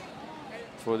Brownell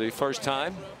for the first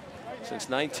time since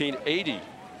 1980.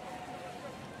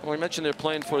 Well, we mentioned they're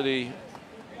playing for the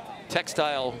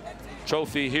textile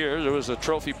trophy here. There was a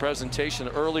trophy presentation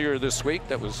earlier this week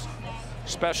that was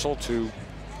special to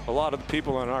a lot of the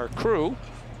people on our crew.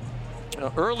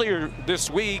 Earlier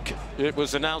this week, it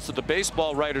was announced that the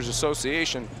Baseball Writers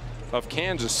Association of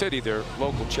Kansas City, their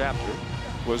local chapter,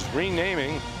 was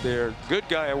renaming their Good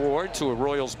Guy Award to a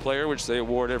Royals player, which they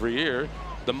award every year,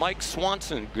 the Mike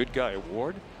Swanson Good Guy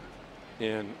Award,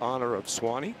 in honor of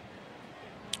Swanee,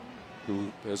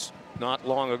 who has not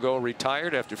long ago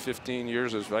retired after 15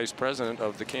 years as vice president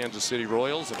of the Kansas City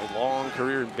Royals and a long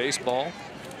career in baseball.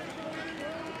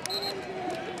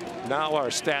 Now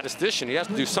our statistician, he has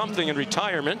to do something in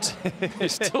retirement.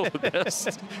 He's still the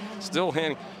best, still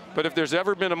handing. But if there's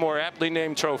ever been a more aptly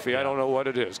named trophy, I don't know what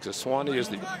it is, because Swanee is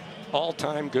the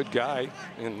all-time good guy,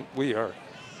 and we are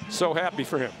so happy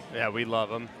for him. Yeah, we love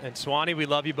him. And Swanee, we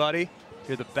love you, buddy.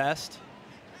 You're the best.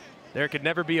 There could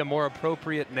never be a more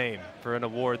appropriate name for an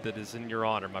award that is in your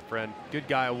honor, my friend. Good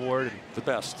Guy Award. The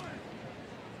best.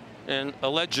 And a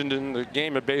legend in the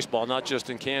game of baseball, not just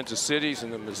in Kansas City, he's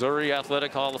in the Missouri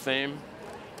Athletic Hall of Fame.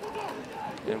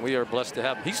 And we are blessed to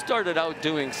have him. He started out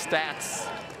doing stats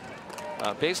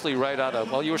basically right out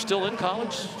of, well, you were still in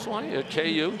college, Swanee, at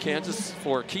KU, Kansas,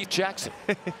 for Keith Jackson.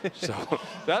 So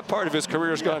that part of his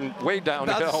career has gone way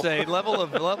downhill. About to say, level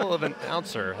of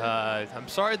announcer. I'm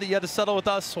sorry that you had to settle with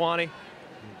us, Swanee,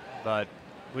 but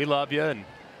we love you, and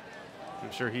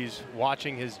I'm sure he's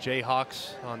watching his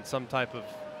Jayhawks on some type of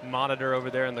monitor over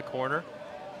there in the corner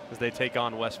as they take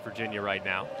on West Virginia right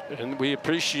now. And we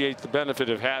appreciate the benefit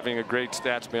of having a great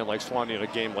stats man like Swanee in a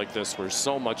game like this, where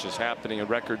so much is happening and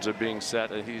records are being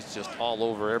set, and he's just all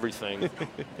over everything.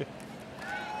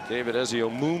 David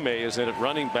Eziomume is in at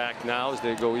running back now as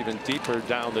they go even deeper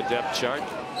down the depth chart.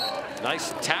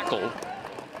 Nice tackle.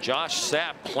 Josh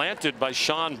Sapp planted by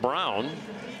Sean Brown.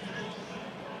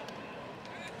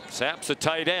 Sapp's a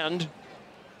tight end.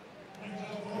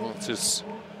 Well, it's his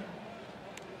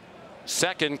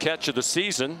second catch of the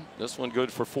season. This one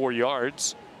good for 4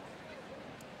 yards.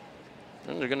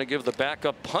 And they're going to give the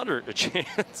backup punter a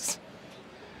chance.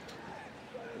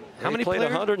 How many played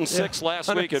players? 106 last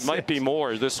 106. week. It might be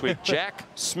more this week. Jack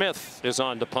Smith is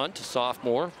on to punt,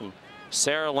 sophomore from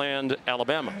Saraland,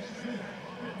 Alabama.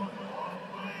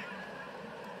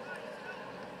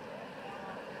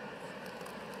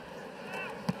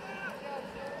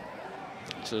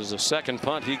 This is the second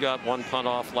punt. He got one punt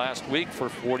off last week for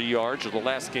 40 yards, or the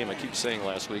last game. I keep saying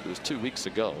last week. It was 2 weeks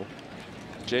ago.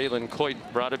 Jalen Coit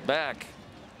brought it back.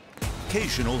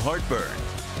 Occasional heartburn.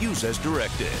 Use as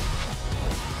directed.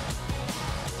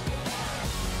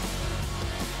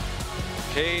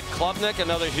 Cade Klubnik,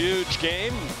 another huge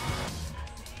game.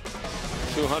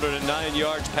 209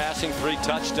 yards passing, 3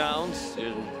 touchdowns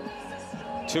in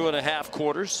 2.5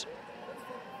 quarters.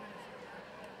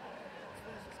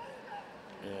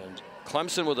 And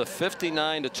Clemson with a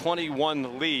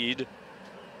 59-21 lead.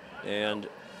 And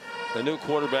the new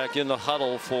quarterback in the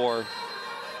huddle for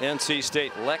NC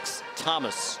State, Lex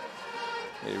Thomas,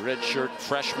 a redshirt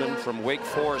freshman from Wake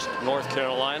Forest, North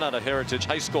Carolina, out of Heritage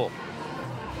High School.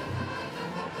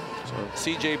 So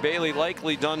C.J. Bailey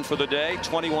likely done for the day.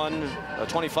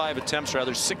 25 attempts,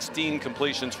 rather, 16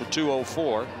 completions for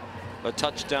 204. A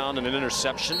touchdown and an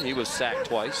interception. He was sacked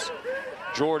twice.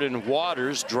 Jordan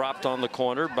Waters dropped on the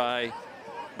corner by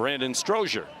Brandon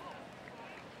Strozier.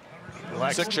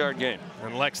 6-yard gain.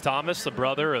 And Lex Thomas, the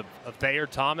brother of Thayer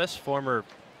Thomas, former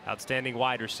outstanding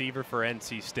wide receiver for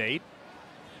NC State,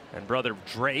 and brother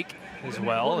Drake as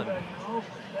well. And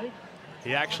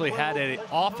he actually had an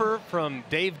offer from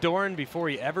Dave Doran before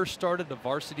he ever started the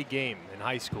varsity game in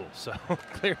high school. So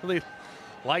clearly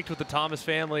liked what the Thomas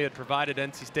family had provided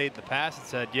NC State in the past and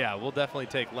said, yeah, we'll definitely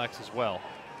take Lex as well.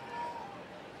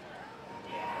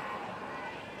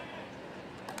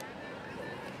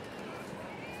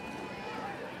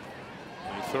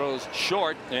 He throws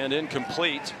short and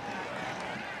incomplete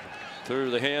through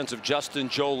the hands of Justin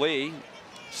Jolie.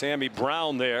 Sammy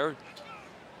Brown there.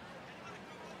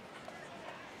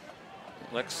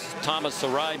 Lex Thomas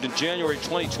arrived in January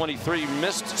 2023,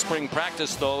 missed spring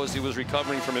practice though as he was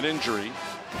recovering from an injury.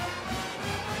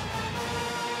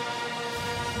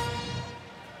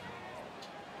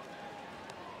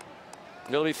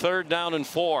 It'll be 3rd down and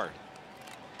 4.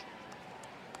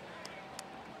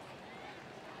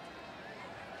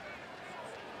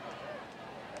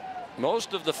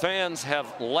 Most of the fans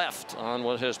have left on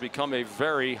what has become a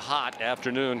very hot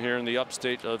afternoon here in the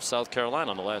upstate of South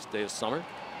Carolina on the last day of summer.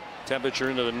 Temperature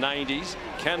into the 90s.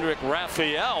 Kendrick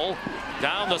Raphael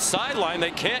down the sideline.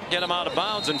 They can't get him out of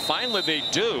bounds, and finally they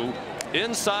do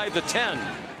inside the 10.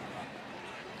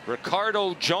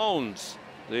 Ricardo Jones,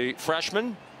 the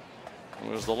freshman,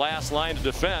 was the last line of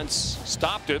defense,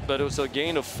 stopped it, but it was a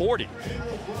gain of 40.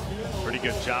 Pretty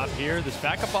good job here. This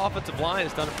backup offensive line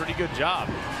has done a pretty good job.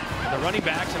 The running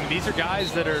backs, I mean, these are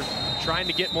guys that are trying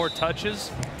to get more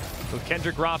touches. With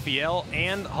Kendrick Raphael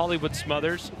and Hollywood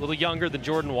Smothers, a little younger than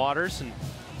Jordan Waters, and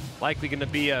likely going to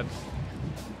be a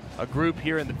group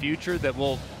here in the future that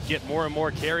will get more and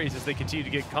more carries as they continue to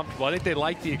get comfortable. I think they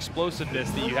like the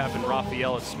explosiveness that you have in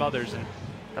Raphael and Smothers, and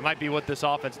that might be what this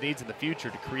offense needs in the future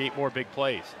to create more big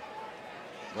plays.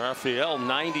 Raphael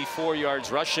 94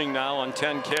 yards rushing now on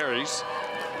 10 carries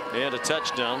and a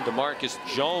touchdown. Demarcus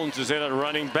Jones is in at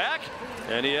running back,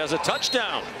 and he has a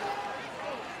touchdown.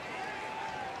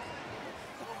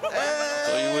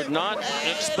 So you would not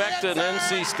expect an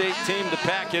NC State team to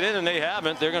pack it in, and they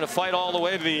haven't. They're going to fight all the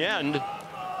way to the end.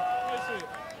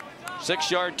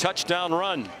 6-yard touchdown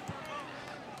run.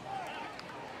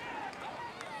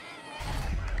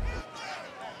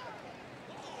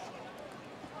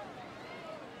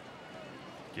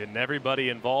 Getting everybody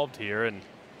involved here, and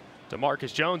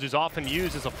Demarcus Jones is often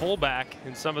used as a fullback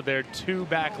in some of their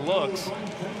 2-back looks.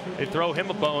 They throw him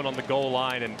a bone on the goal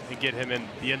line and get him in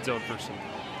the end zone for some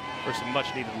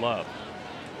much needed love.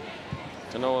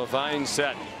 Noah Vine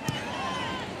set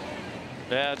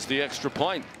adds the extra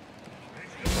point.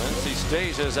 NC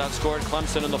State has outscored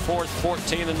Clemson in the 4th,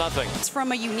 14-0. It's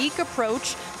from a unique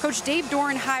approach. Coach Dave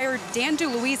Doran hired Dan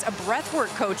DeLuise, a breathwork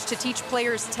coach, to teach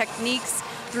players techniques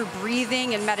through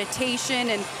breathing and meditation,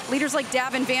 and leaders like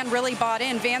Davin Van really bought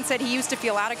in. Van said he used to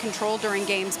feel out of control during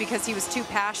games because he was too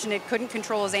passionate, couldn't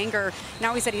control his anger.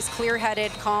 Now he said he's clear-headed,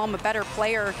 calm, a better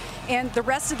player, and the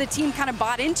rest of the team kind of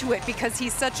bought into it because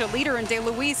he's such a leader, and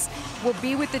DeLuise will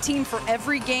be with the team for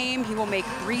every game. He will make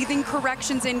breathing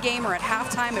corrections in game or at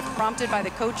halftime if prompted by the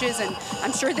coaches, and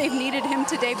I'm sure they've needed him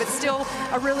today, but still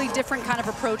a really different kind of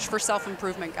approach for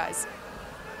self-improvement, guys.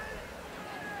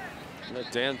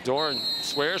 Dan Doran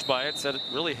swears by it, said it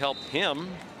really helped him.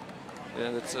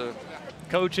 And it's a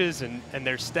coaches and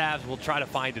their staffs will try to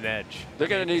find an edge. They're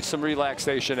going to need some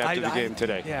relaxation after the game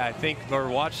today. Yeah, I think, or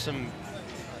watch some.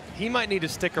 He might need to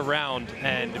stick around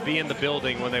and be in the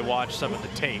building when they watch some of the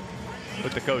tape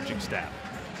with the coaching staff.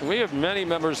 We have many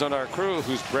members on our crew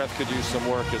whose breath could use some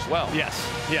work as well. Yes,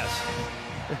 yes.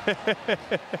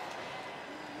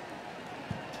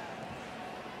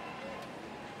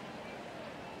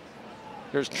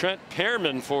 Here's Trent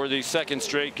Pearman for the 2nd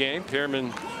straight game.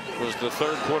 Pearman was the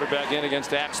 3rd quarterback in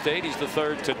against App State. He's the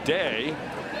 3rd today.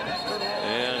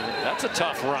 And that's a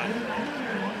tough run.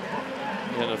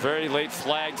 And a very late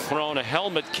flag thrown. A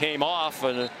helmet came off.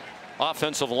 An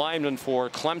offensive lineman for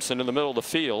Clemson in the middle of the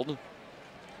field.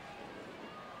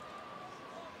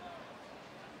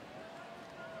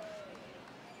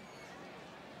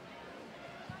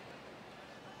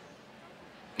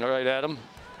 All right, Adam.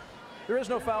 There is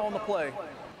no foul on the play.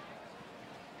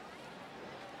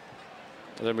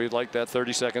 And then we'd like that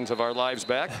 30 seconds of our lives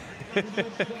back.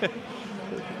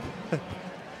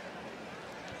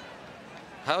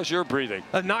 How's your breathing?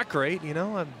 Not great. You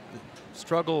know, I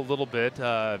struggle a little bit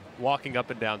walking up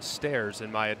and down stairs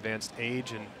in my advanced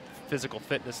age and physical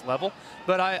fitness level.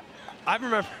 But I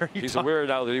remember he's aware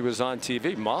now that he was on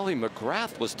TV. Molly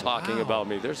McGrath was talking about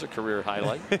me. There's a career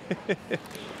highlight.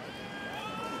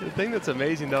 The thing that's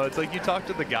amazing, though, it's like you talk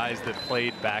to the guys that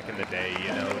played back in the day, you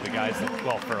know, the guys that,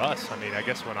 well, for us, I mean, I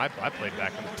guess when I played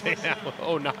back in the day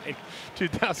now, 09,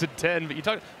 2010, but you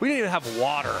talk, we didn't even have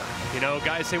water, you know,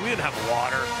 guys say we didn't have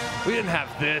water, we didn't have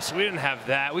this, we didn't have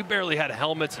that, we barely had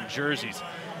helmets and jerseys,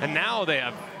 and now they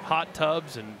have hot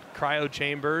tubs and cryo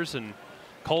chambers and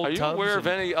cold tubs. Are you aware of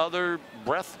any other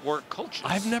breathwork coaches?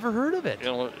 I've never heard of it. You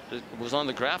know, it was on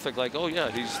the graphic like, oh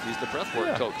yeah, he's the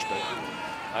breathwork coach, but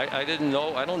I didn't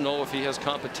know. I don't know if he has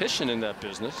competition in that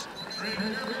business.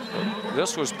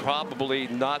 This was probably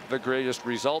not the greatest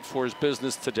result for his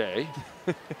business today.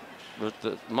 But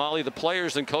Molly, the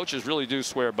players and coaches really do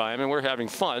swear by him, and we're having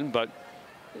fun, but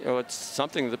you know, it's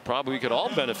something that probably we could all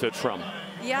benefit from.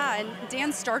 Yeah, and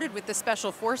Dan started with the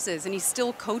Special Forces, and he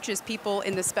still coaches people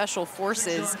in the Special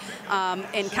Forces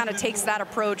and kind of takes that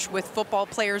approach with football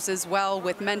players as well,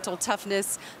 with mental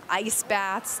toughness, ice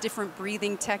baths, different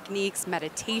breathing techniques,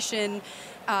 meditation.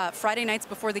 Friday nights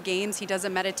before the games, he does a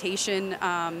meditation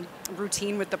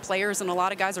routine with the players, and a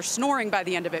lot of guys are snoring by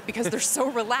the end of it because they're so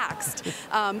relaxed.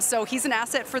 So he's an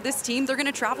asset for this team. They're going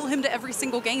to travel him to every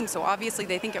single game, so obviously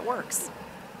they think it works.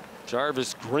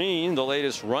 Jarvis Green, the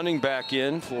latest running back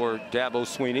in for Dabo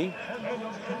Swinney.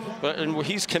 And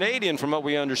he's Canadian from what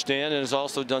we understand, and has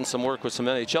also done some work with some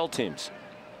NHL teams.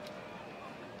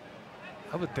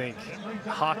 I would think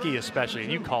hockey especially,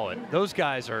 and you call it, those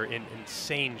guys are in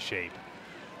insane shape.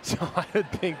 So I would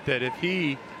think that if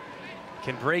he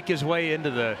can break his way into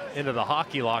the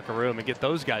hockey locker room and get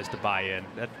those guys to buy in,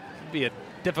 that'd be a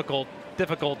difficult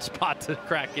spot to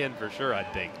crack in for sure, I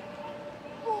think.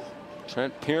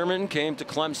 Trent Pierman came to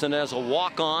Clemson as a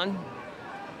walk-on.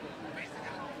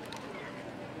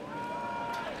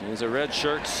 He's a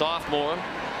redshirt sophomore.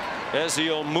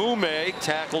 Ezio Mume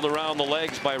tackled around the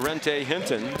legs by Rente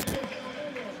Hinton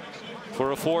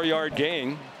for a 4-yard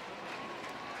gain.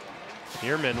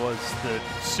 Pierman was the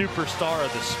superstar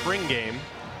of the spring game,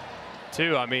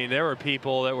 too. I mean, there were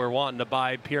people that were wanting to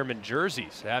buy Pierman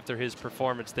jerseys after his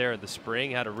performance there in the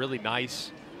spring. Had a really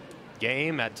nice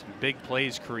game, had some big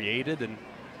plays created, and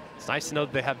it's nice to know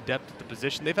that they have depth at the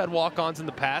position. They've had walk-ons in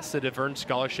the past that have earned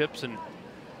scholarships and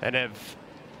have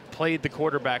played the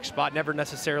quarterback spot, never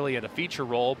necessarily in a feature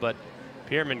role, but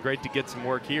Pierman, great to get some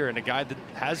work here, and a guy that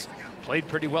has played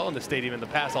pretty well in the stadium in the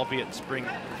past, albeit in spring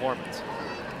performance.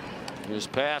 His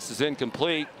pass is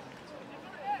incomplete.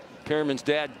 Pierman's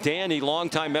dad, Danny,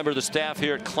 longtime member of the staff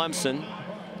here at Clemson.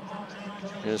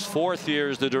 His 4th year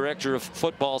as the director of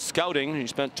football scouting. He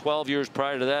spent 12 years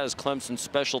prior to that as Clemson's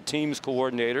special teams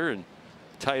coordinator and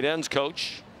tight ends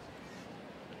coach.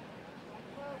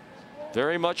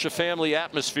 Very much a family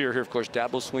atmosphere here. Of course,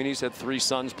 Dabo Swinney's had 3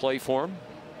 sons play for him.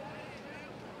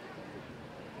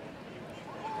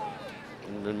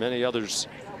 And many others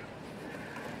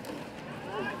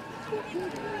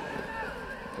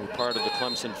were part of the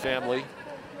Clemson family.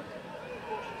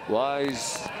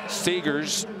 Wise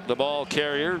Seegers, the ball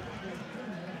carrier.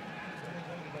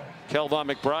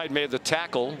 Kelvon McBride made the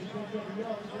tackle.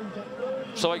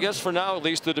 So I guess for now, at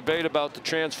least, the debate about the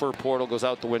transfer portal goes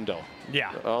out the window.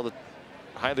 Yeah. All the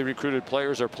highly recruited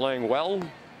players are playing well.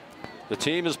 The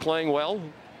team is playing well.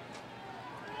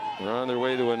 They're on their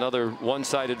way to another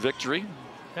one-sided victory.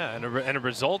 Yeah, and a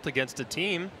result against a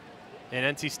team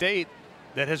in NC State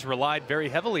that has relied very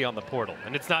heavily on the portal.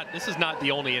 And it's not, this is not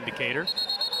the only indicator,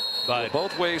 but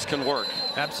both ways can work.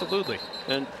 Absolutely.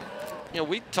 And you know,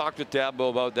 we talked with Dabo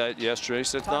about that yesterday. He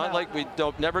said it's not like we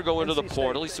don't never go into the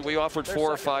portal. He said we offered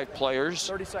 4 or 5 players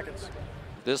 30 seconds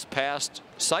this past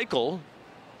cycle,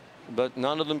 but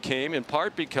none of them came, in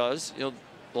part because, you know,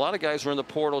 a lot of guys were in the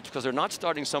portal because they're not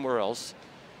starting somewhere else,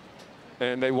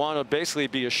 and they want to basically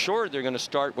be assured they're going to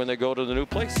start when they go to the new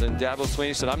place. And Dabo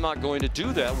Swinney said, I'm not going to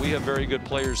do that. We have very good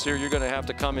players here. You're going to have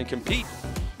to come and compete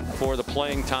for the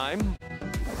playing time.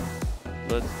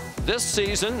 But this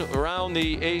season, around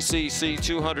the ACC,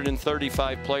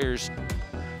 235 players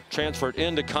transferred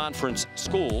into conference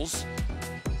schools.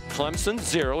 Clemson,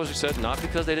 0, as we said, not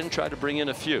because they didn't try to bring in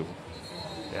a few.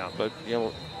 Yeah. But, you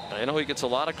know, I know he gets a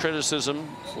lot of criticism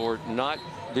for not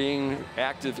being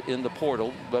active in the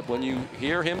portal, but when you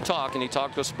hear him talk, and he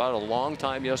talked to us about it a long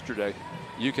time yesterday,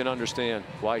 you can understand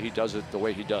why he does it the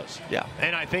way he does. Yeah,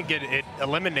 and I think it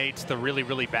eliminates the really,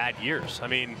 really bad years. I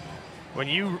mean, when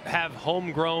you have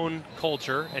homegrown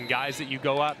culture and guys that you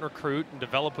go out and recruit and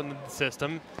develop in the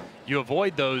system, you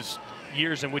avoid those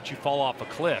years in which you fall off a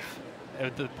cliff.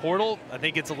 At the portal, I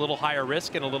think it's a little higher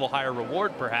risk and a little higher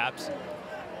reward, perhaps.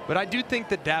 But I do think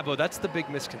that Dabo, that's the big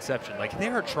misconception. Like, they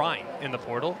are trying in the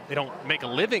portal. They don't make a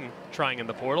living trying in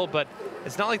the portal, but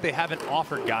it's not like they haven't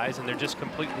offered guys and they're just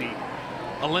completely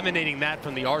eliminating that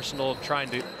from the arsenal of trying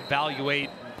to evaluate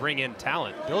and bring in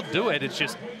talent. They'll do it. It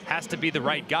just has to be the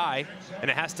right guy, and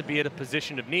it has to be at a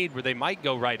position of need where they might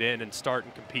go right in and start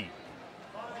and compete.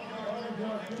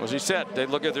 As he said, they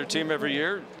look at their team every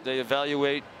year. They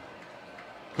evaluate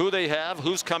who they have,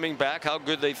 who's coming back, how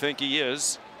good they think he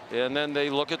is. And then they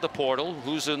look at the portal,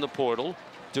 who's in the portal.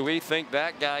 Do we think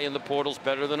that guy in the portal's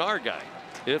better than our guy?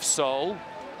 If so,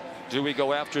 do we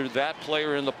go after that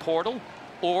player in the portal,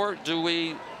 or do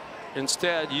we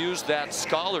instead use that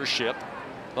scholarship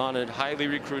on a highly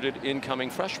recruited incoming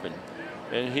freshman?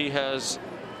 And he has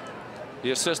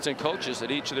the assistant coaches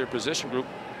at each of their position group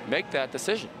make that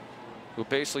decision, who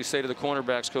basically say to the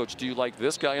cornerbacks coach, do you like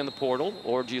this guy in the portal,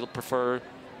 or do you prefer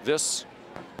this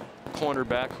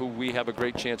cornerback who we have a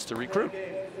great chance to recruit?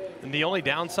 And the only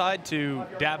downside to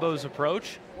Dabo's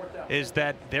approach is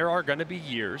that there are going to be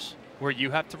years where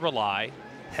you have to rely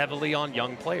heavily on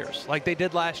young players like they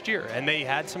did last year, and they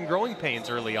had some growing pains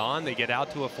early on. They get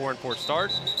out to a 4-4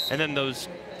 start, and then those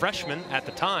freshmen at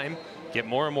the time get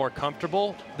more and more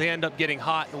comfortable. They end up getting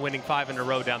hot and winning 5 in a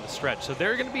row down the stretch. So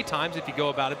there are going to be times, if you go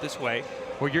about it this way,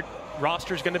 where your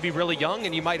roster is going to be really young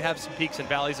and you might have some peaks and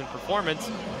valleys in performance,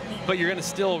 but you're going to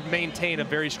still maintain a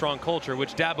very strong culture,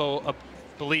 which Dabo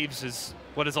believes is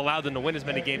what has allowed them to win as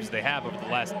many games as they have over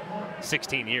the last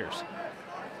 16 years.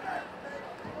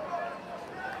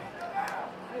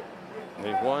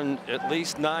 They've won at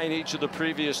least 9 each of the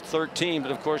previous 13,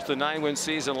 but of course the 9-win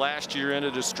season last year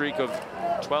ended a streak of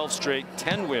 12 straight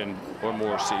 10-win or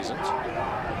more seasons.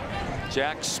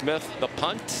 Jack Smith, the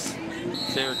punt.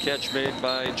 Fair catch made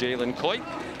by Jalen Coit.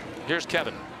 Here's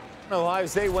Kevin. Ohio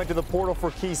State went to the portal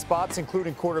for key spots,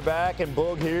 including quarterback and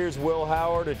Boog. Here's Will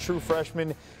Howard, a true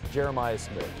freshman, Jeremiah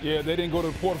Smith. Yeah, they didn't go to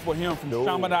the portal for him from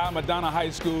Chaminade Madonna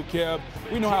High School, Kev.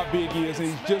 We know how big he is, and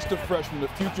he's just a freshman. The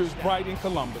future is bright in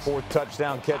Columbus. 4th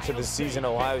touchdown catch of the season.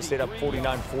 Ohio State up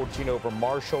 49-14 over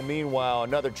Marshall. Meanwhile,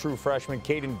 another true freshman,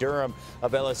 Caden Durham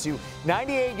of LSU.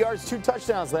 98 yards, 2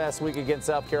 touchdowns last week against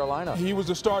South Carolina. He was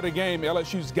the start of the game.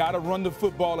 LSU's got to run the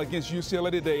football against UCLA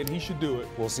today, and he should do it.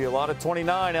 We'll see a lot of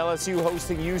 29. LSU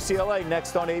hosting UCLA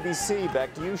next on ABC.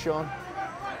 Back to you, Sean.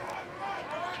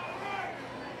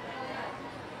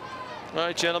 All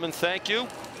right, gentlemen, thank you.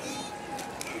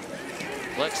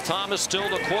 Lex Thomas still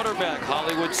the quarterback.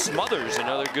 Hollywood Smothers,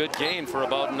 another good game for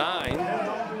about 9.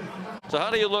 So how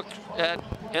do you look at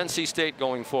NC State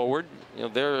going forward? You know,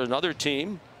 they're another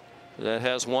team that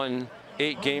has won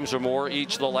 8 games or more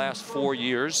each of the last 4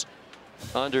 years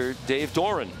under Dave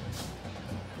Doran.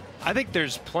 I think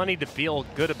there's plenty to feel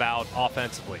good about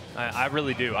offensively. I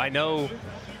really do. I know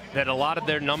that a lot of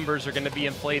their numbers are going to be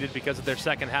inflated because of their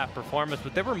second half performance,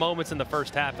 but there were moments in the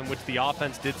first half in which the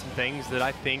offense did some things that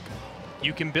I think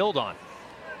you can build on.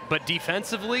 But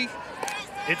defensively,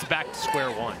 it's back to square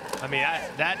one. I mean,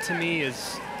 that to me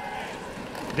is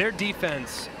their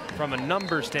defense from a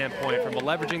number standpoint, from a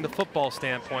leveraging the football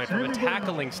standpoint, from a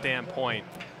tackling standpoint,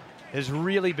 has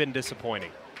really been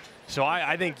disappointing. So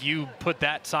I think you put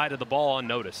that side of the ball on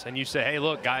notice and you say, hey,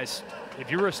 look, guys,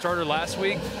 if you were a starter last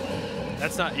week,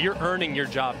 that's not, you're earning your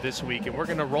job this week, and we're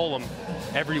going to roll them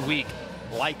every week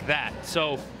like that.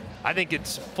 So I think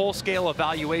it's full-scale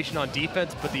evaluation on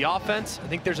defense, but the offense, I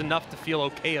think there's enough to feel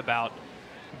okay about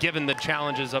given the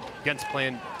challenges up against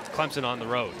playing Clemson on the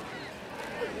road.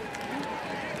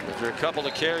 After a couple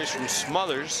of carries from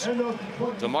Smothers,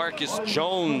 Demarcus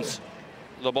Jones,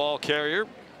 the ball carrier.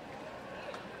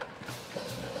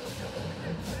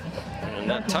 And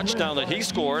that touchdown that he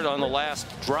scored on the last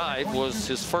drive was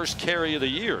his first carry of the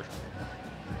year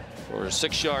for a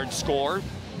 6-yard score.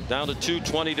 Down to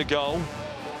 2:20 to go.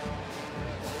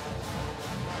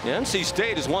 The NC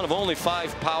State is one of only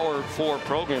 5 Power 4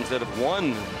 programs that have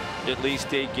won at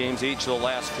least 8 games each of the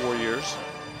last 4 years.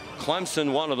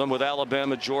 Clemson, one of them, with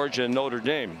Alabama, Georgia, and Notre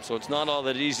Dame. So it's not all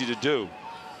that easy to do.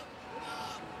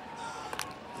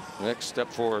 Next step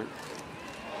for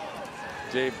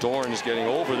Dave Doran is getting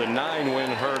over the 9-win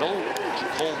hurdle.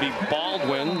 Jacoby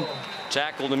Baldwin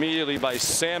tackled immediately by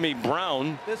Sammy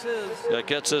Brown. That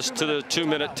gets us to the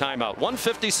 2-minute timeout.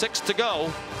 1:56 to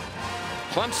go.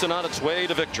 Clemson on its way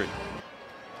to victory.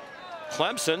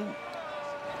 Clemson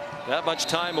that much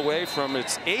time away from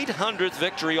its 800th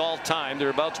victory all time. They're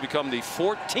about to become the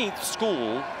 14th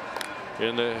school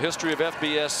in the history of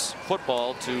FBS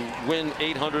football to win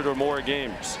 800 or more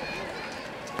games.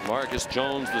 Demarcus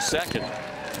Jones II.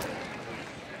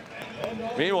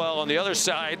 Meanwhile, on the other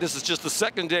side, this is just the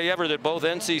second day ever that both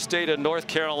NC State and North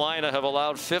Carolina have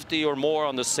allowed 50 or more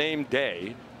on the same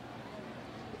day.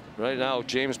 Right now,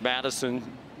 James Madison,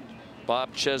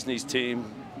 Bob Chesney's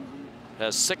team,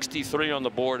 has 63 on the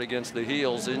board against the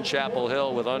Heels in Chapel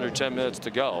Hill with under 10 minutes to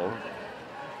go.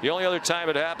 The only other time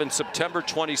it happened, September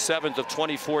 27th of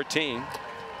 2014.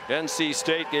 NC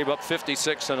State gave up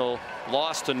 56 in a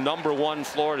loss to #1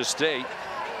 Florida State.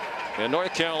 And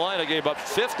North Carolina gave up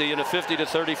 50 in a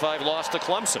 50-35 loss to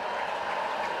Clemson.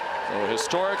 So a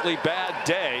historically bad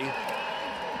day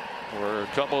for a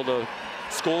couple of the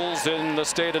schools in the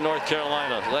state of North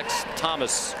Carolina. Lex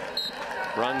Thomas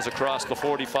runs across the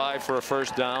 45 for a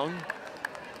first down.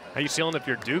 How you feeling if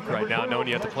you're Duke right now, knowing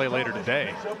you have to play later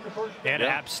today? And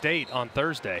App State on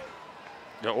Thursday.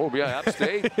 Oh, yeah, App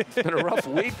State. It's been a rough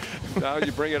week. Now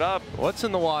you bring it up. What's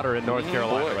in the water in North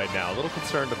Carolina right now? A little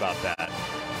concerned about that.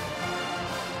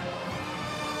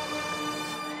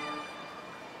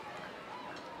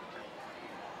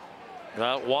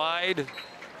 Out wide,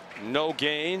 no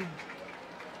gain.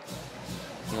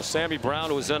 Well, Sammy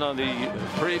Brown was in on the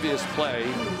previous play.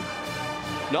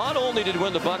 Not only did he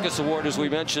win the Buckus Award, as we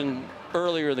mentioned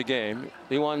earlier in the game,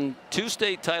 he won 2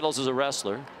 state titles as a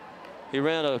wrestler. He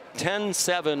ran a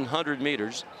 10.7 100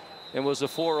 meters and was a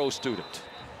 4.0 student.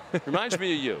 Reminds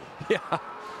me of you.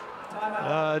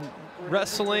 Yeah.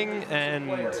 Wrestling and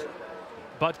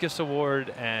Butkus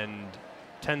Award and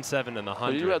 10.7 in the 100.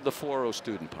 Well, you had the 4.0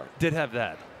 student part. Did have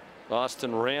that.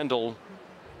 Austin Randall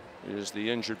is the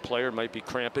injured player, might be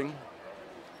cramping.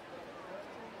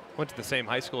 Went to the same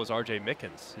high school as R.J.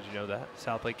 Mickens. Did you know that?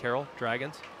 South Lake Carroll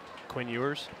Dragons. Quinn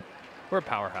Ewers. We're a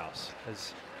powerhouse,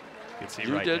 as you can see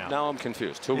right now. Now I'm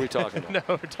confused. Who are we talking about?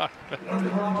 No, we're talking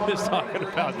about, just talking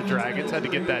about the Dragons. Had to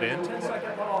get that in.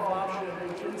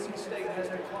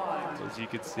 As you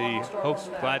can see,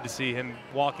 glad to see him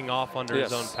walking off under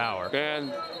his own power.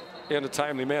 And in a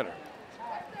timely manner.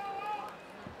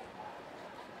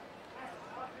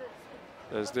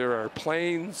 As there are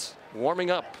planes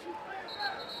warming up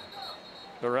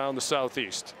around the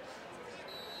southeast,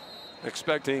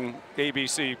 expecting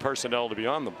ABC personnel to be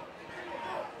on them.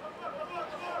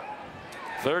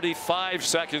 35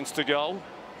 seconds to go.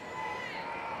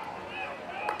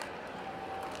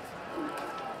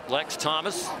 Lex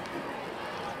Thomas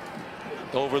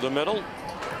over the middle.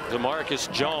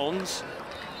 Demarcus Jones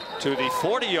to the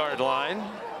 40-yard line.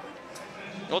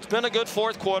 Well, it's been a good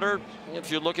fourth quarter. If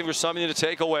you're looking for something to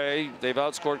take away, they've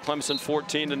outscored Clemson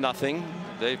 14-0.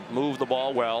 They've moved the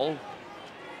ball well.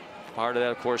 Part of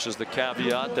that, of course, is the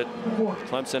caveat that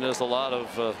Clemson has a lot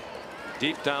of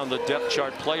deep down the depth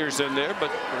chart players in there,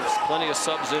 but there's plenty of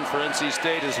subs in for NC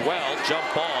State as well. Jump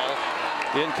ball,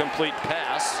 incomplete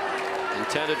pass,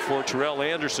 intended for Terrell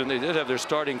Anderson. They did have their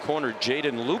starting corner,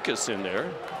 Jaden Lucas, in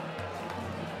there.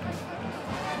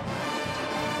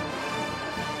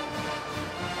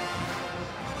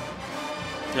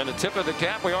 And a tip of the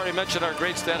cap, we already mentioned our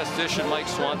great statistician Mike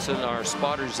Swanson, our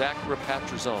spotter Zach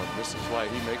Rapatrazone. This is why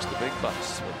he makes the big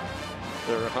bucks.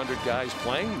 There are 100 guys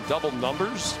playing, double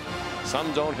numbers.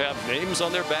 Some don't have names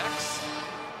on their backs.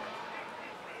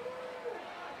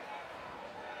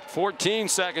 14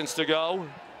 seconds to go.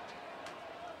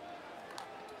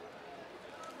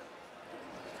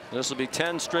 This will be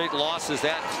 10 straight losses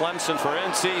at Clemson for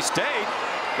NC State.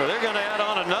 Well, they're going to add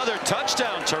on another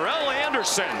touchdown. Terrell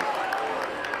Anderson.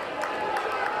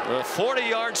 A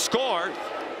 40-yard score.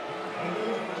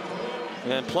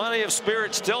 And plenty of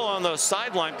spirit still on the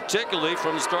sideline, particularly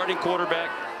from the starting quarterback,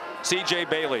 C.J.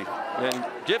 Bailey. And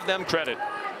give them credit.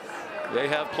 They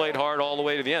have played hard all the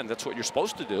way to the end. That's what you're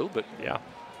supposed to do, but yeah,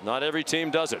 not every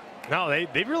team does it. No,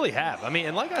 they really have. I mean,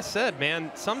 and like I said,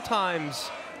 man, sometimes,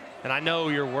 and I know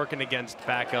you're working against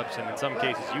backups, and in some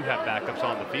cases you have backups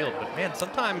on the field, but man,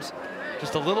 sometimes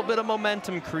just a little bit of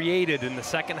momentum created in the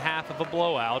second half of a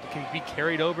blowout can be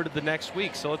carried over to the next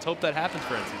week. So let's hope that happens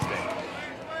for NC State.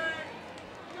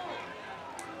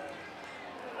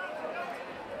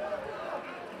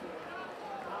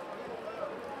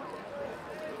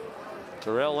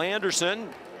 Terrell Anderson,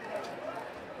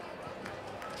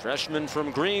 freshman from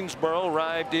Greensboro,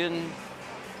 arrived in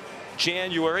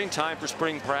January in time for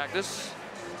spring practice.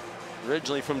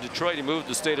 Originally from Detroit, he moved to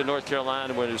the state of North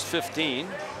Carolina when he was 15.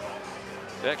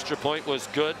 The extra point was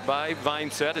good by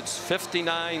Vineset. It's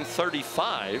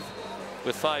 59-35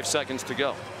 with 5 seconds to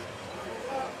go.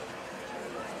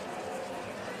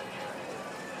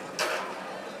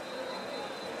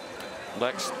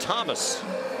 Lex Thomas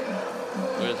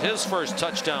with his first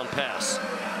touchdown pass.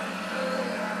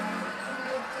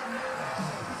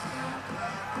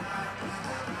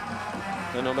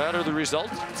 And no matter the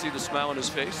result, you can see the smile on his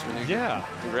face when he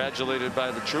congratulated by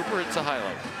the trooper. It's a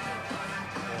highlight.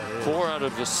 4 out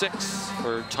of the 6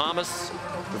 for Thomas.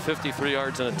 for 53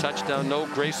 yards and a touchdown. No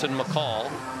Grayson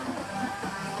McCall.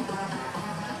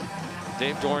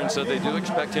 Dave Doran said they do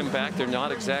expect him back. They're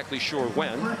not exactly sure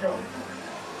when.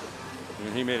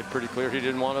 And he made it pretty clear he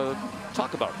didn't want to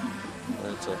talk about it.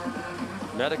 It's a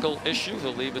medical issue.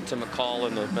 He'll leave it to McCall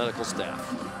and the medical staff.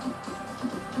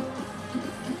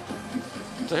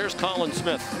 So here's Colin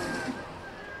Smith.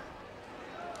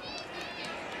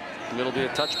 It'll be a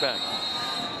touchback.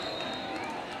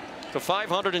 To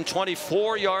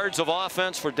 524 yards of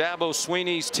offense for Dabo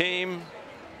Sweeney's team.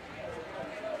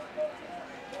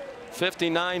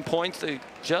 59 points. They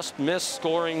just missed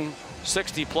scoring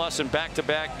 60+ in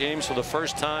back-to-back games for the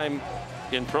first time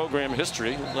in program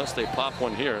history, unless they pop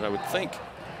one here, and I would think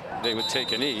they would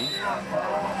take an E.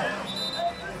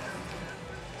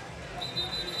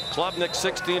 Klubnik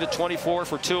 16-24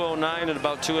 for 209 in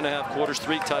about 2.5 quarters,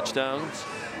 3 touchdowns.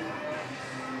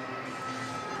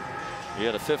 He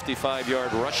had a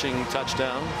 55-yard rushing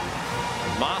touchdown.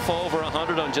 Mafah over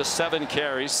 100 on just 7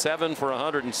 carries, 7 for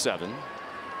 107.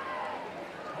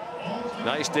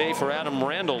 Nice day for Adam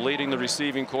Randall, leading the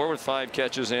receiving corps with 5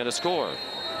 catches and a score.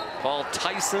 Paul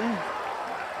Tyson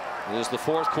is the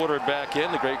 4th quarterback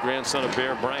in. The great-grandson of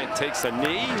Bear Bryant takes a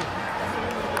knee.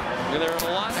 And they're in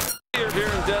a lot here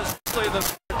in Desley than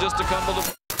just a couple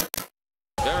of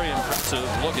very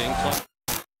impressive looking.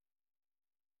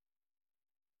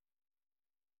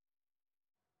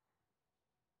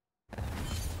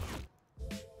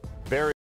 Very